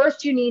 So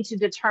first you need to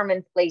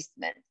determine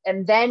placement,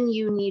 and then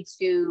you need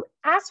to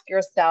ask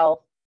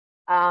yourself,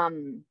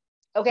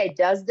 okay,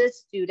 does this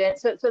student,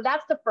 so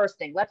that's the first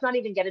thing. Let's not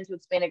even get into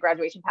expanded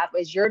graduation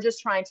pathways. You're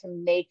just trying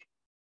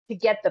to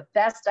get the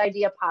best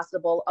idea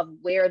possible of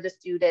where the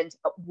student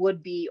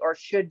would be or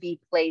should be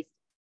placed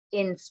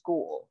in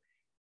school.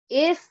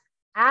 If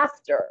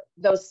after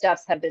those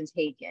steps have been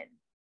taken,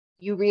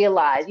 you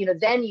realize,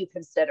 then you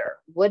consider,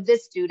 would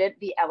this student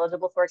be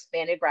eligible for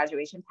expanded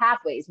graduation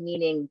pathways?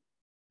 Meaning,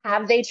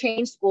 have they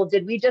changed school?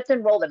 Did we just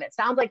enroll them? It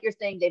sounds like you're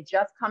saying they've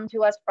just come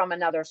to us from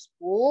another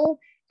school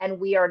and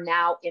we are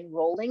now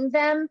enrolling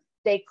them.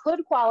 They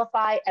could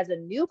qualify as a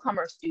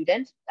newcomer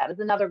student. That is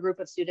another group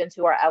of students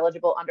who are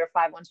eligible under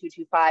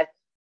 51225.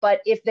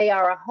 But if they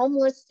are a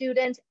homeless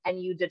student and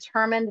you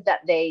determined that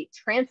they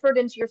transferred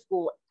into your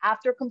school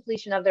after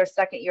completion of their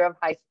second year of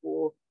high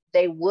school,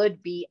 they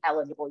would be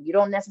eligible. You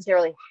don't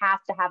necessarily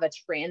have to have a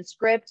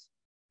transcript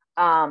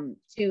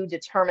to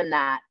determine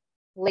that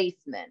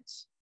placement.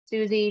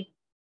 Susie,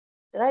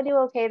 did I do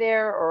okay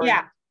there, or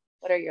yeah,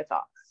 what are your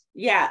thoughts?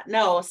 Yeah,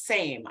 no,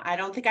 same. I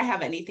don't think I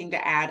have anything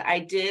to add. I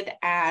did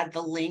add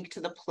the link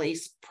to the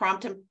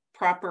prompt and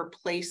proper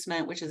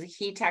placement, which is a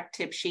HETAC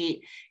tip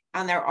sheet.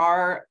 And there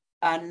are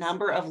a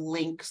number of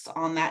links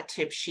on that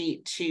tip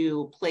sheet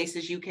to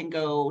places you can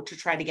go to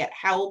try to get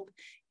help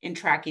in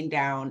tracking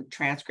down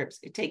transcripts.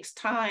 It takes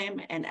time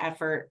and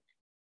effort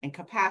and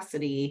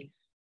capacity.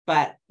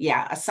 But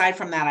yeah, aside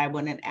from that, I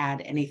wouldn't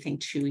add anything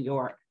to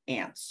your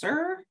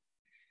answer.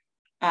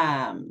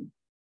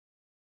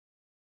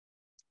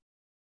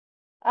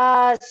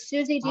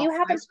 Susie, do you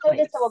happen to know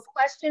this? So a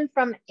question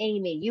from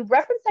Amy. You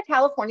referenced that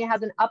California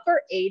has an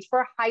upper age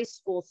for high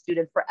school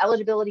students for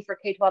eligibility for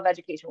K-12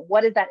 education.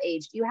 What is that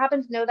age? Do you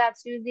happen to know that,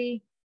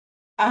 Susie?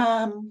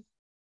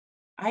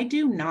 I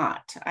do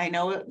not. I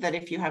know that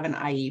if you have an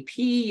IEP,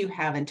 you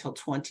have until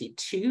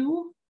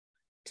 22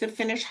 to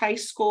finish high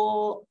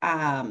school.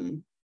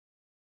 I'm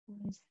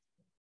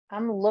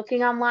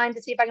looking online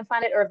to see if I can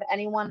find it, or if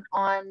anyone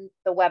on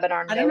the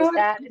webinar knows. I don't know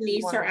that. If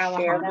Denise or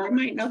Alejandra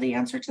might know the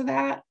answer to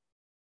that.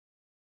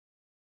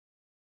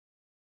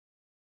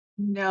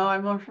 No,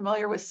 I'm more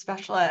familiar with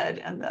special ed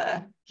and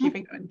the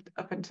keeping going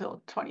up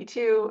until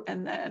 22.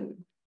 And then,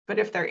 but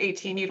if they're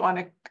 18, you'd want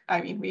to,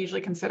 we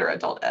usually consider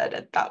adult ed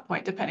at that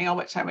point, depending on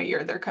what time of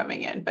year they're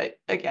coming in. But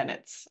again,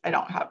 I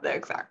don't have the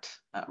exact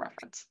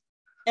reference.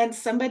 And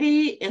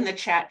somebody in the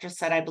chat just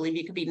said, I believe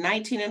you could be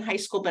 19 in high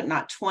school, but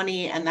not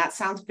 20. And that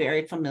sounds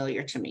very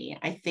familiar to me.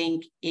 I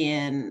think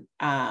in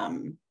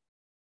our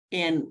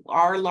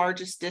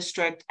largest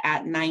district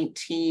at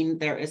 19,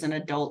 there is an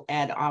adult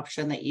ed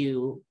option that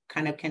you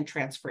kind of can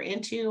transfer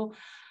into.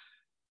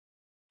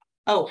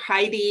 Oh,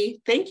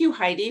 Heidi, thank you,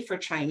 Heidi, for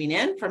chiming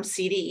in from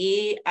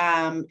CDE.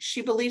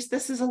 She believes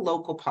this is a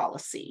local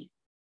policy,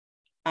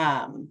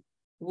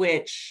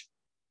 which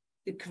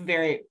it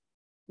would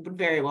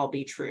very well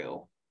be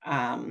true.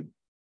 Let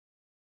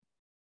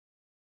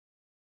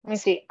me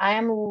see. I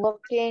am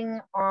looking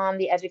on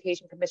the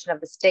Education Commission of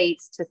the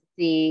states to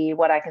see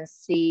what I can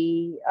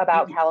see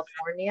about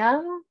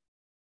California.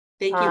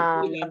 Thank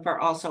you, Eva, for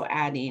also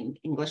adding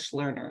English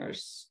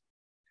learners.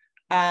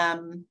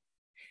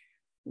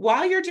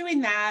 While you're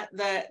doing that,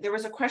 there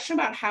was a question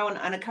about how an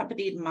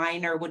unaccompanied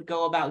minor would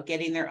go about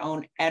getting their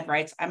own ed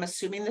rights. I'm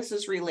assuming this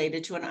is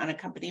related to an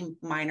unaccompanied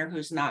minor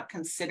who's not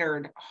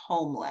considered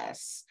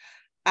homeless.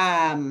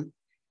 There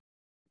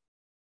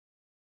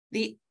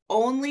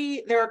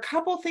are a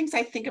couple things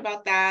I think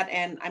about that,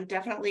 and I'm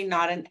definitely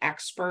not an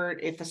expert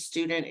if a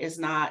student is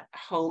not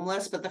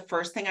homeless, but the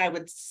first thing I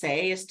would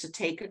say is to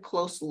take a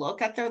close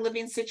look at their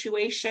living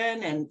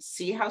situation and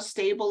see how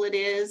stable it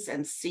is,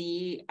 and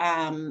see,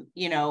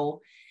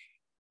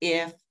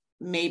 if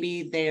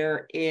maybe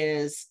there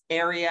is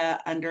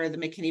area under the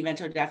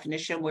McKinney-Vento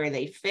definition where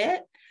they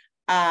fit.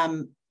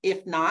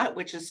 If not,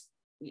 which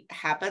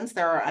happens,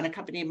 there are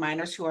unaccompanied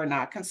minors who are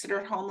not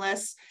considered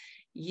homeless.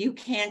 You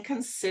can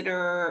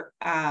consider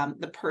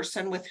the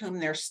person with whom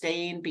they're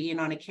staying being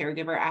on a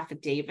caregiver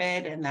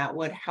affidavit, and that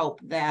would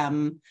help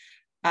them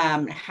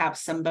have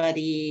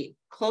somebody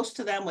close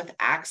to them with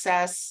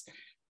access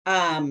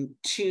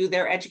to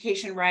their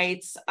education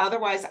rights.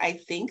 Otherwise, I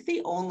think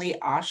the only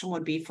option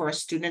would be for a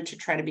student to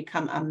try to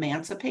become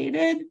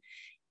emancipated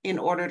in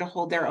order to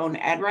hold their own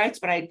ed rights.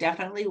 But I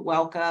definitely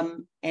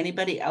welcome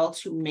anybody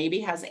else who maybe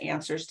has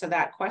answers to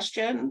that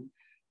question.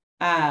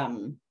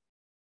 I'm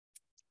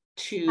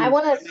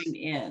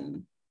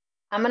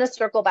going to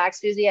circle back,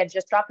 Susie. I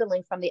just dropped a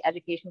link from the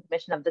Education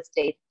Commission of the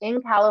states.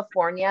 In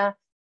California,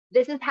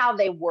 this is how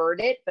they word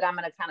it, but I'm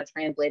going to kind of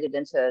translate it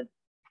into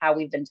how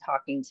we've been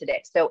talking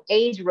today. So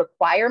age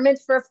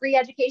requirements for a free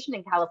education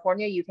in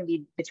California, you can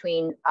be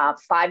between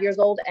 5 years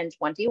old and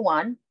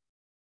 21.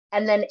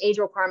 And then age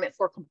requirement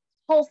for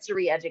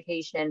compulsory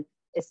education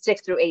is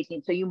 6 through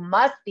 18. So you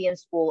must be in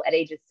school at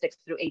ages 6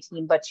 through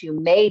 18, but you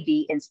may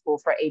be in school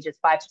for ages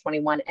 5 to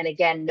 21. And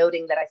again,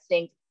 noting that I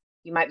think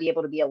you might be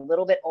able to be a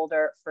little bit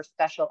older for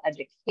special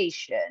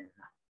education.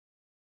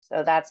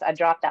 So I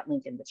dropped that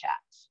link in the chat.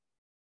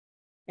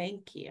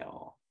 Thank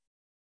you.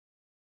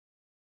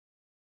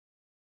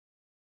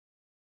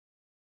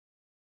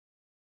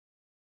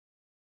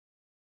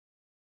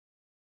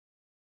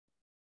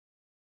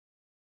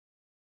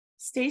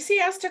 Stacy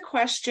asked a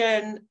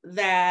question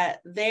that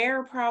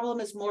their problem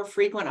is more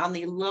frequent on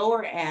the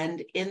lower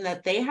end, in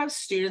that they have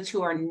students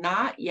who are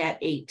not yet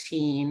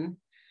 18,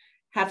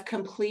 have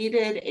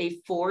completed a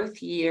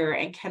 4th year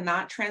and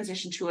cannot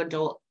transition to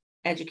adult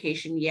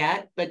education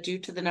yet, but due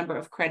to the number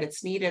of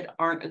credits needed,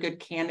 aren't a good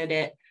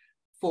candidate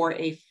for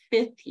a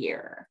 5th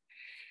year.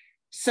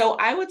 So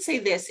I would say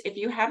this: if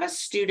you have a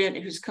student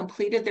who's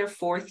completed their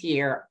 4th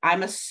year,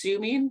 I'm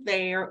assuming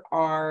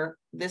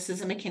this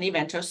is a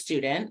McKinney-Vento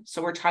student.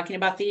 So we're talking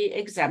about the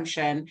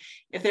exemption.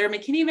 If they're a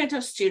McKinney-Vento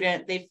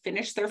student, they've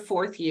finished their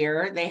 4th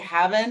year, they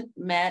haven't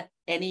met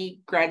any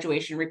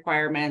graduation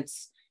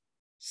requirements,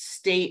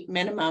 state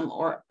minimum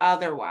or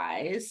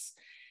otherwise,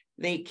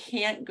 they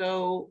can't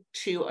go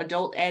to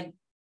adult ed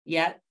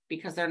yet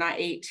because they're not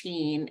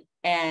 18,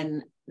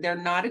 and they're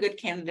not a good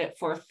candidate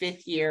for a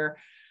 5th year.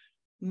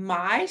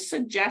 My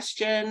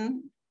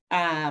suggestion,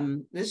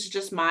 this is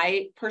just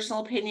my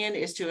personal opinion,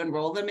 is to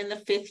enroll them in the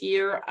 5th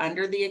year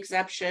under the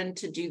exception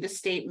to do the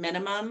state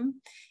minimum,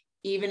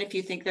 even if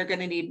you think they're going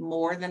to need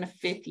more than a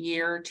 5th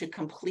year to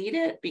complete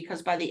it,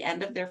 because by the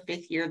end of their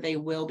 5th year, they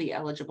will be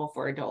eligible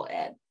for adult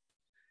ed.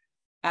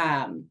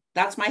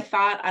 That's my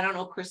thought. I don't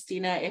know,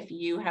 Christina, if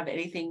you have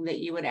anything that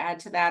you would add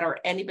to that, or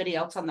anybody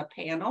else on the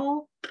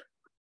panel.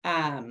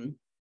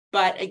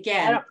 But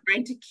again,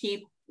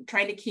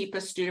 trying to keep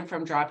a student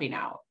from dropping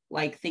out,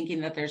 like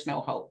thinking that there's no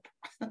hope.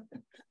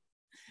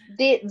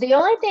 The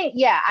only thing,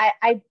 yeah,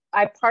 I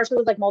partially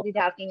was like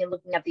multitasking and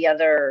looking at the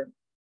other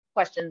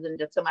questions, and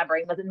just so my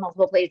brain was in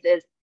multiple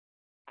places.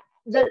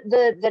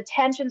 The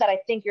tension that I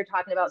think you're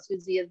talking about,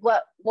 Susie, is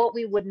what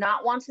we would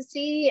not want to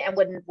see, and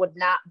would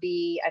not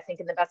be, I think,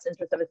 in the best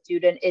interest of a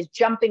student, is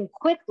jumping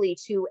quickly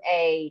to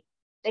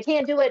they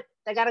can't do it,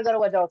 they got to go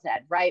to adult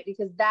ed, right?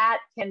 Because that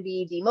can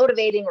be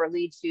demotivating or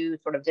lead to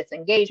sort of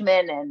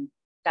disengagement, and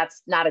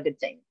that's not a good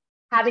thing.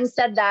 Having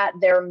said that,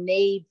 there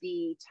may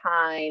be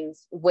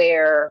times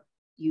where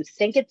you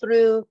think it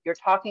through, you're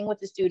talking with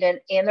the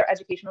student and their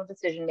educational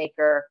decision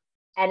maker,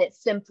 and it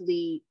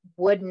simply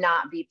would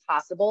not be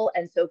possible.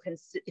 And so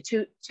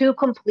to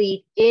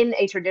complete in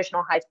a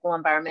traditional high school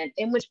environment,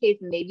 in which case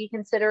maybe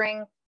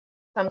considering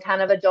some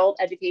kind of adult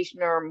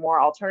education or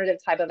more alternative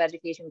type of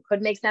education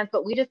could make sense,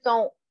 but we just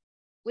want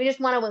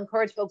to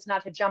encourage folks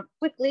not to jump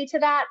quickly to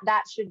that.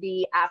 That should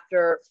be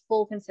after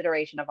full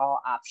consideration of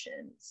all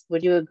options.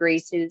 Would you agree,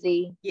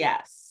 Susie?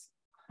 Yes,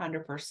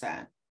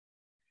 100%.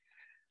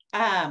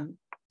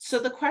 So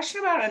the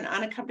question about an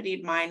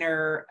unaccompanied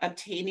minor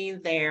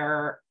obtaining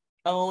their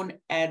own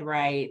ed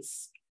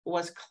rights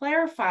was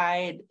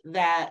clarified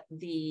that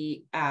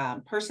the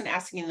person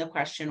asking the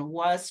question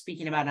was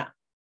speaking about a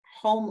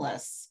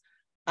homeless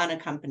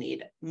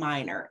unaccompanied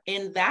minor.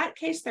 In that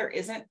case, there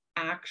isn't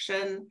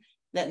action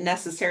that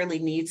necessarily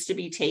needs to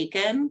be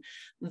taken.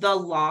 The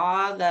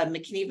law, the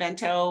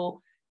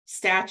McKinney-Vento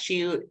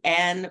statute,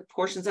 and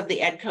portions of the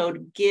Ed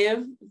Code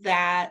give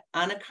that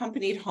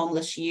unaccompanied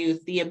homeless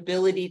youth the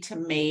ability to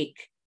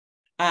make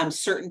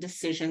certain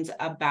decisions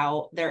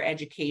about their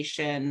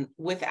education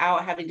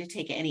without having to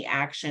take any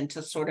action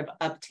to sort of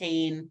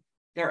obtain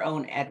their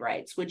own ed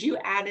rights. Would you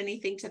add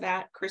anything to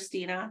that,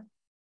 Christina?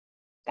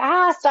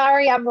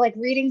 Sorry, I'm like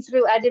reading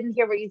through. I didn't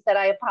hear what you said.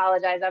 I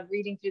apologize. I'm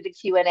reading through the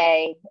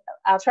Q&A.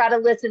 I'll try to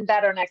listen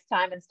better next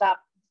time and stop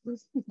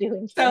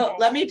doing Q&A. So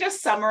let me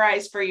just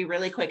summarize for you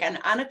really quick. An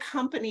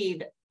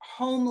unaccompanied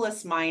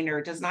homeless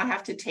minor does not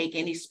have to take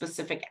any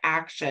specific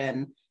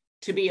action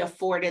to be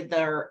afforded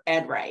their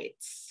ed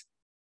rights.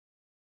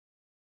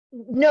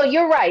 No,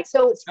 you're right.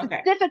 So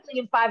specifically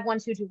in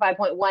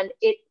 51225.1,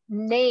 it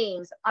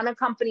names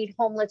unaccompanied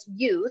homeless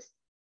youth,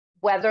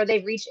 whether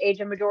they've reached age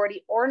of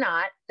majority or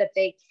not, that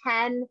they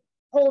can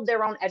hold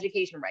their own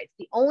education rights.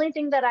 The only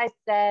thing that I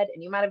said,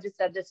 and you might have just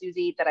said this,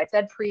 Susie, that I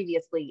said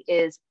previously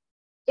is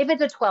if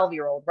it's a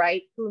 12-year-old,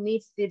 right, who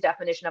meets the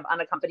definition of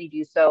unaccompanied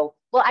youth. So,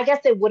 well, I guess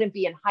they wouldn't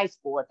be in high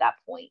school at that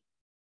point,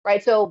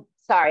 right? So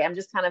sorry, I'm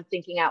just kind of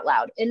thinking out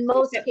loud. In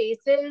most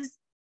cases,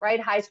 right,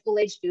 high school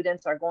age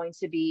students are going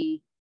to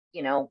be,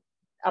 you know,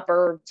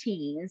 upper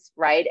teens,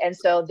 right? And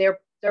so they're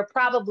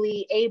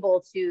probably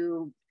able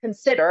to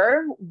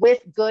consider with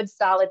good,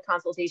 solid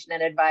consultation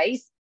and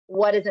advice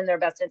what is in their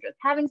best interest.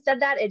 Having said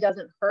that, it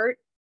doesn't hurt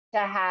to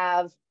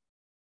have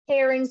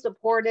caring,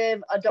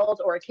 supportive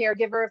adult or a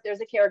caregiver, if there's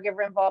a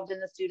caregiver involved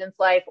in the student's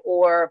life,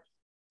 or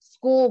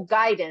school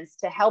guidance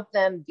to help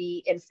them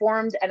be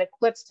informed and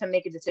equipped to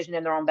make a decision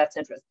in their own best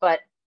interest. But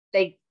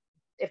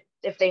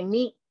if they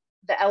meet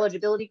the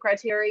eligibility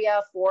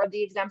criteria for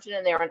the exemption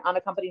and they're an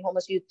unaccompanied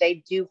homeless youth,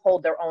 they do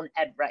hold their own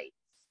ed rights.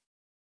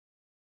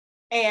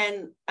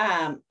 And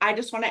I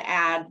just want to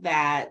add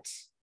that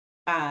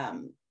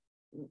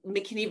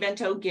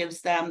McKinney-Vento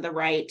gives them the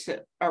right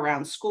to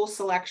around school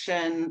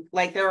selection.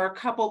 Like there are a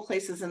couple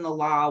places in the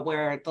law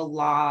where the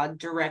law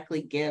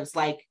directly gives,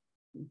 like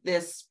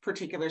this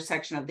particular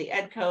section of the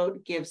Ed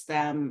Code gives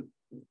them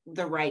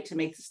the right to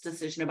make this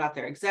decision about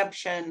their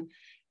exemption.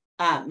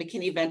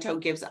 McKinney-Vento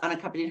gives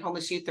unaccompanied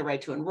homeless youth the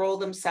right to enroll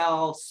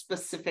themselves,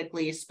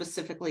 specifically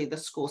the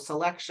school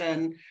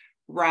selection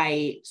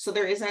right. So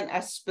there isn't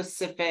a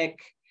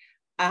specific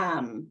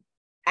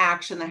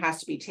action that has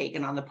to be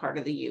taken on the part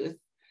of the youth.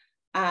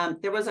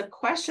 There was a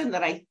question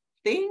that I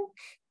think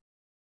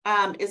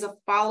is a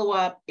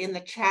follow-up in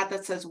the chat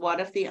that says, what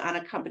if the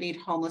unaccompanied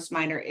homeless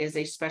minor is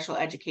a special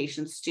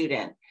education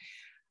student?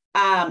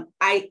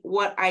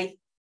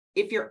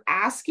 If you're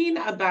asking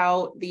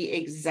about the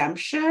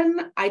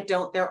exemption,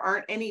 there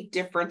aren't any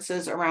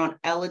differences around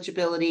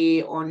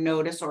eligibility or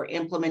notice or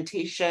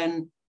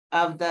implementation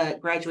of the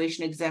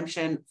graduation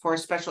exemption for a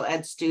special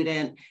ed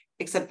student,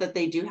 except that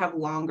they do have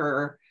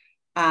longer,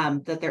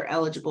 that they're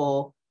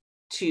eligible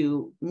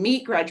to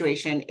meet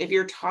graduation. If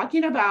you're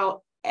talking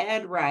about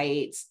ed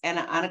rights and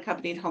an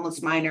unaccompanied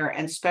homeless minor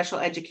and special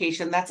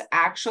education, that's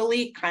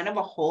actually kind of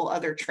a whole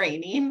other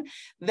training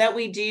that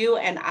we do.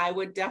 And I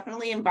would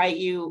definitely invite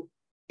you,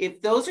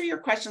 if those are your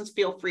questions,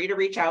 feel free to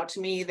reach out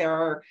to me.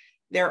 There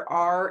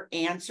are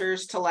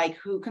answers to like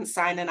who can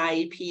sign an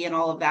IEP and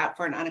all of that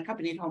for an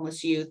unaccompanied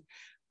homeless youth.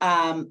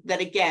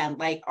 That again,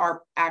 like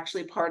are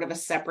actually part of a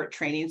separate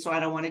training. So I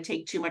don't want to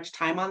take too much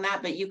time on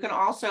that, but you can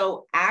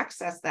also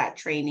access that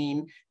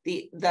training.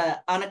 The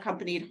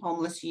unaccompanied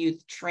homeless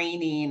youth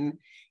training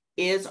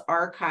is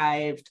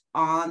archived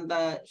on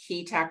the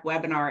HETAC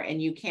webinar,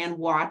 and you can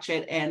watch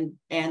it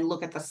and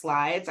look at the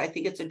slides. I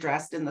think it's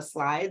addressed in the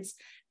slides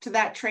to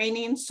that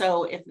training.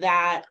 So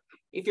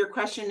if your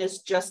question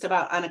is just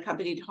about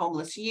unaccompanied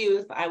homeless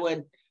youth, I'm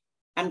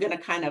going to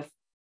kind of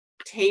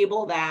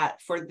table that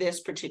for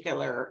this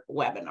particular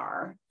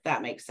webinar.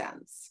 That makes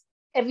sense.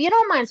 If you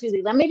don't mind,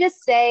 Susie, let me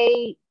just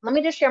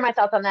share my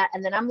thoughts on that.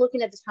 And then I'm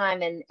looking at the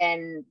time,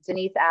 and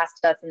Denise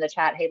asked us in the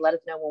chat, hey, let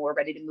us know when we're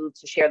ready to move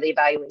to share the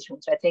evaluation,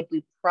 which I think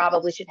we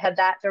probably should head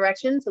that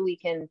direction so we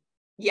can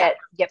get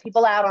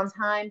people out on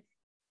time.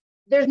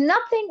 There's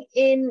nothing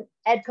in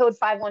Ed Code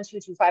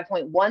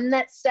 51225.1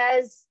 that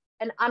says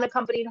an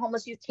unaccompanied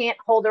homeless youth can't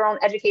hold their own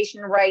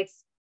education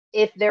rights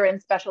if they're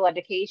in special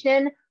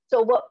education.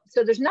 So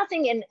there's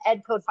nothing in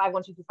Ed Code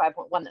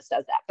 51225.1 that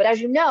says that. But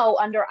as you know,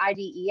 under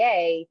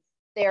IDEA,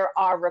 there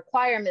are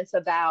requirements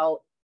about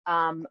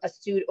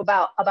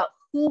about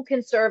who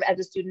can serve as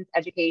a student's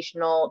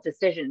educational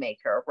decision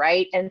maker,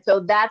 right? And so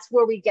that's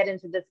where we get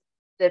into this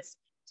this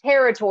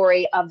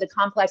territory of the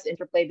complex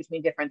interplay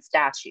between different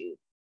statutes.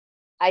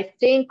 I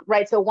think,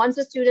 right, so once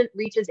a student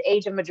reaches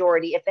age of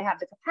majority, if they have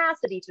the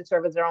capacity to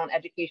serve as their own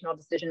educational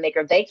decision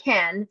maker, they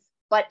can.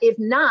 But if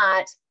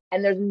not,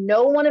 and there's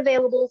no one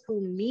available who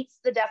meets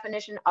the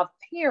definition of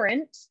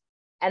parent,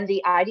 and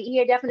the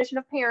IDEA definition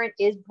of parent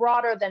is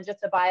broader than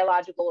just a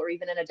biological or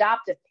even an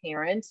adoptive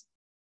parent,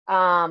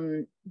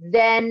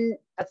 then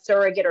a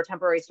surrogate or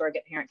temporary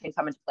surrogate parent can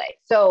come into play.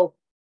 So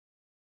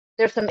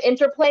there's some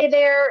interplay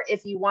there.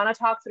 If you want to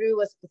talk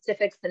through a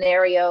specific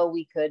scenario,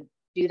 we could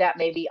do that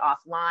maybe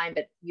offline,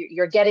 but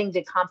you're getting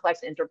the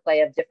complex interplay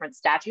of different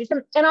statutes,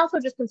 and also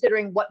just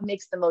considering what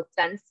makes the most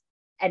sense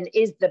and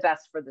is the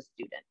best for the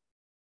student.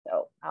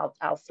 So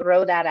I'll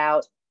throw that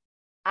out.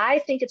 I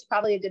think it's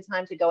probably a good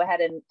time to go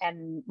ahead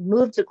and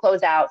move to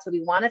close out. So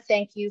we want to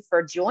thank you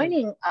for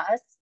joining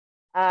us.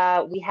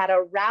 We had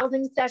a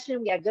rousing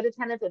session. We had good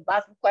attendance with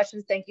lots of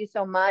questions. Thank you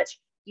so much.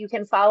 You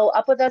can follow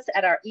up with us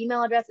at our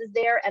email addresses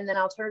there, and then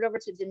I'll turn it over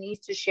to Denise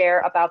to share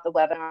about the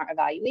webinar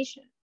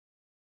evaluation.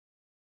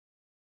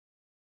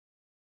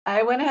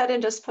 I went ahead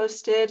and just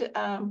posted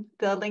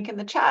the link in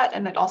the chat,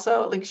 and it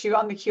also links you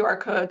on the QR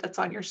code that's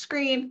on your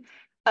screen.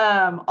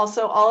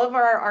 Also, all of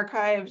our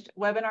archived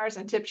webinars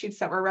and tip sheets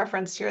that were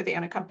referenced here, the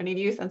unaccompanied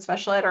youth and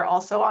special ed, are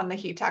also on the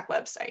HETAC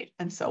website.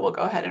 And so we'll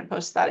go ahead and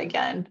post that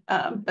again.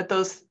 But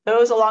those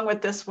along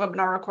with this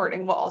webinar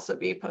recording will also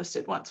be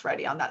posted once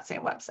ready on that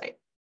same website.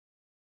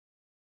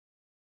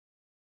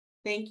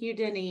 Thank you,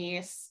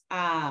 Denise.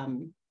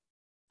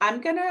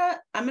 I'm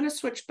gonna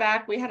switch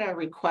back. We had a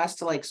request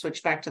to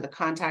switch back to the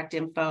contact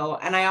info,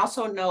 and I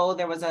also know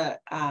there was a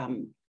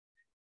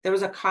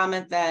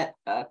comment that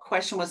a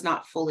question was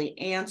not fully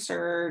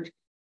answered.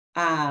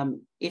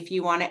 If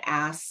you want to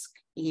ask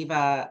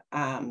Eva,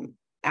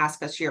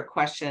 ask us your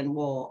question.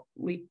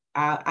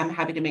 I'm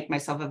happy to make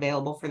myself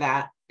available for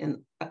that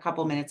in a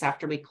couple minutes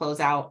after we close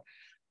out.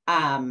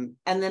 And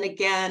then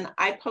again,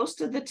 I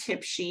posted the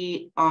tip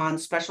sheet on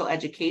special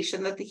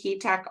education that the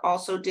HETAC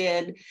also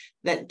did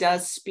that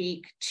does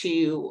speak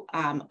to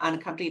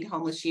unaccompanied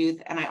homeless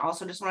youth. And I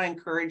also just want to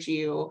encourage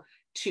you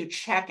to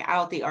check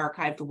out the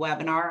archived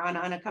webinar on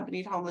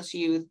unaccompanied homeless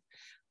youth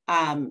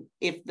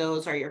if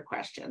those are your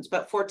questions.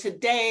 But for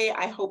today,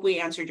 I hope we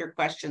answered your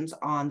questions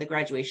on the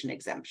graduation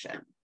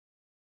exemption.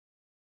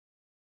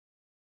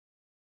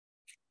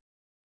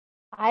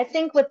 I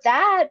think with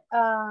that,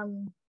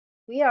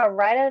 we are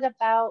right at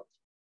about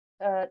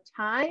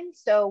time.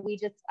 So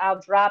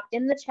I'll drop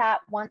in the chat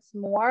once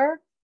more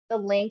the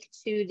link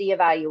to the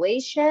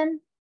evaluation.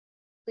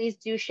 Please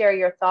do share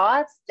your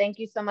thoughts. Thank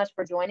you so much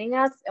for joining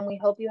us, and we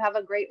hope you have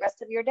a great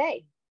rest of your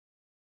day.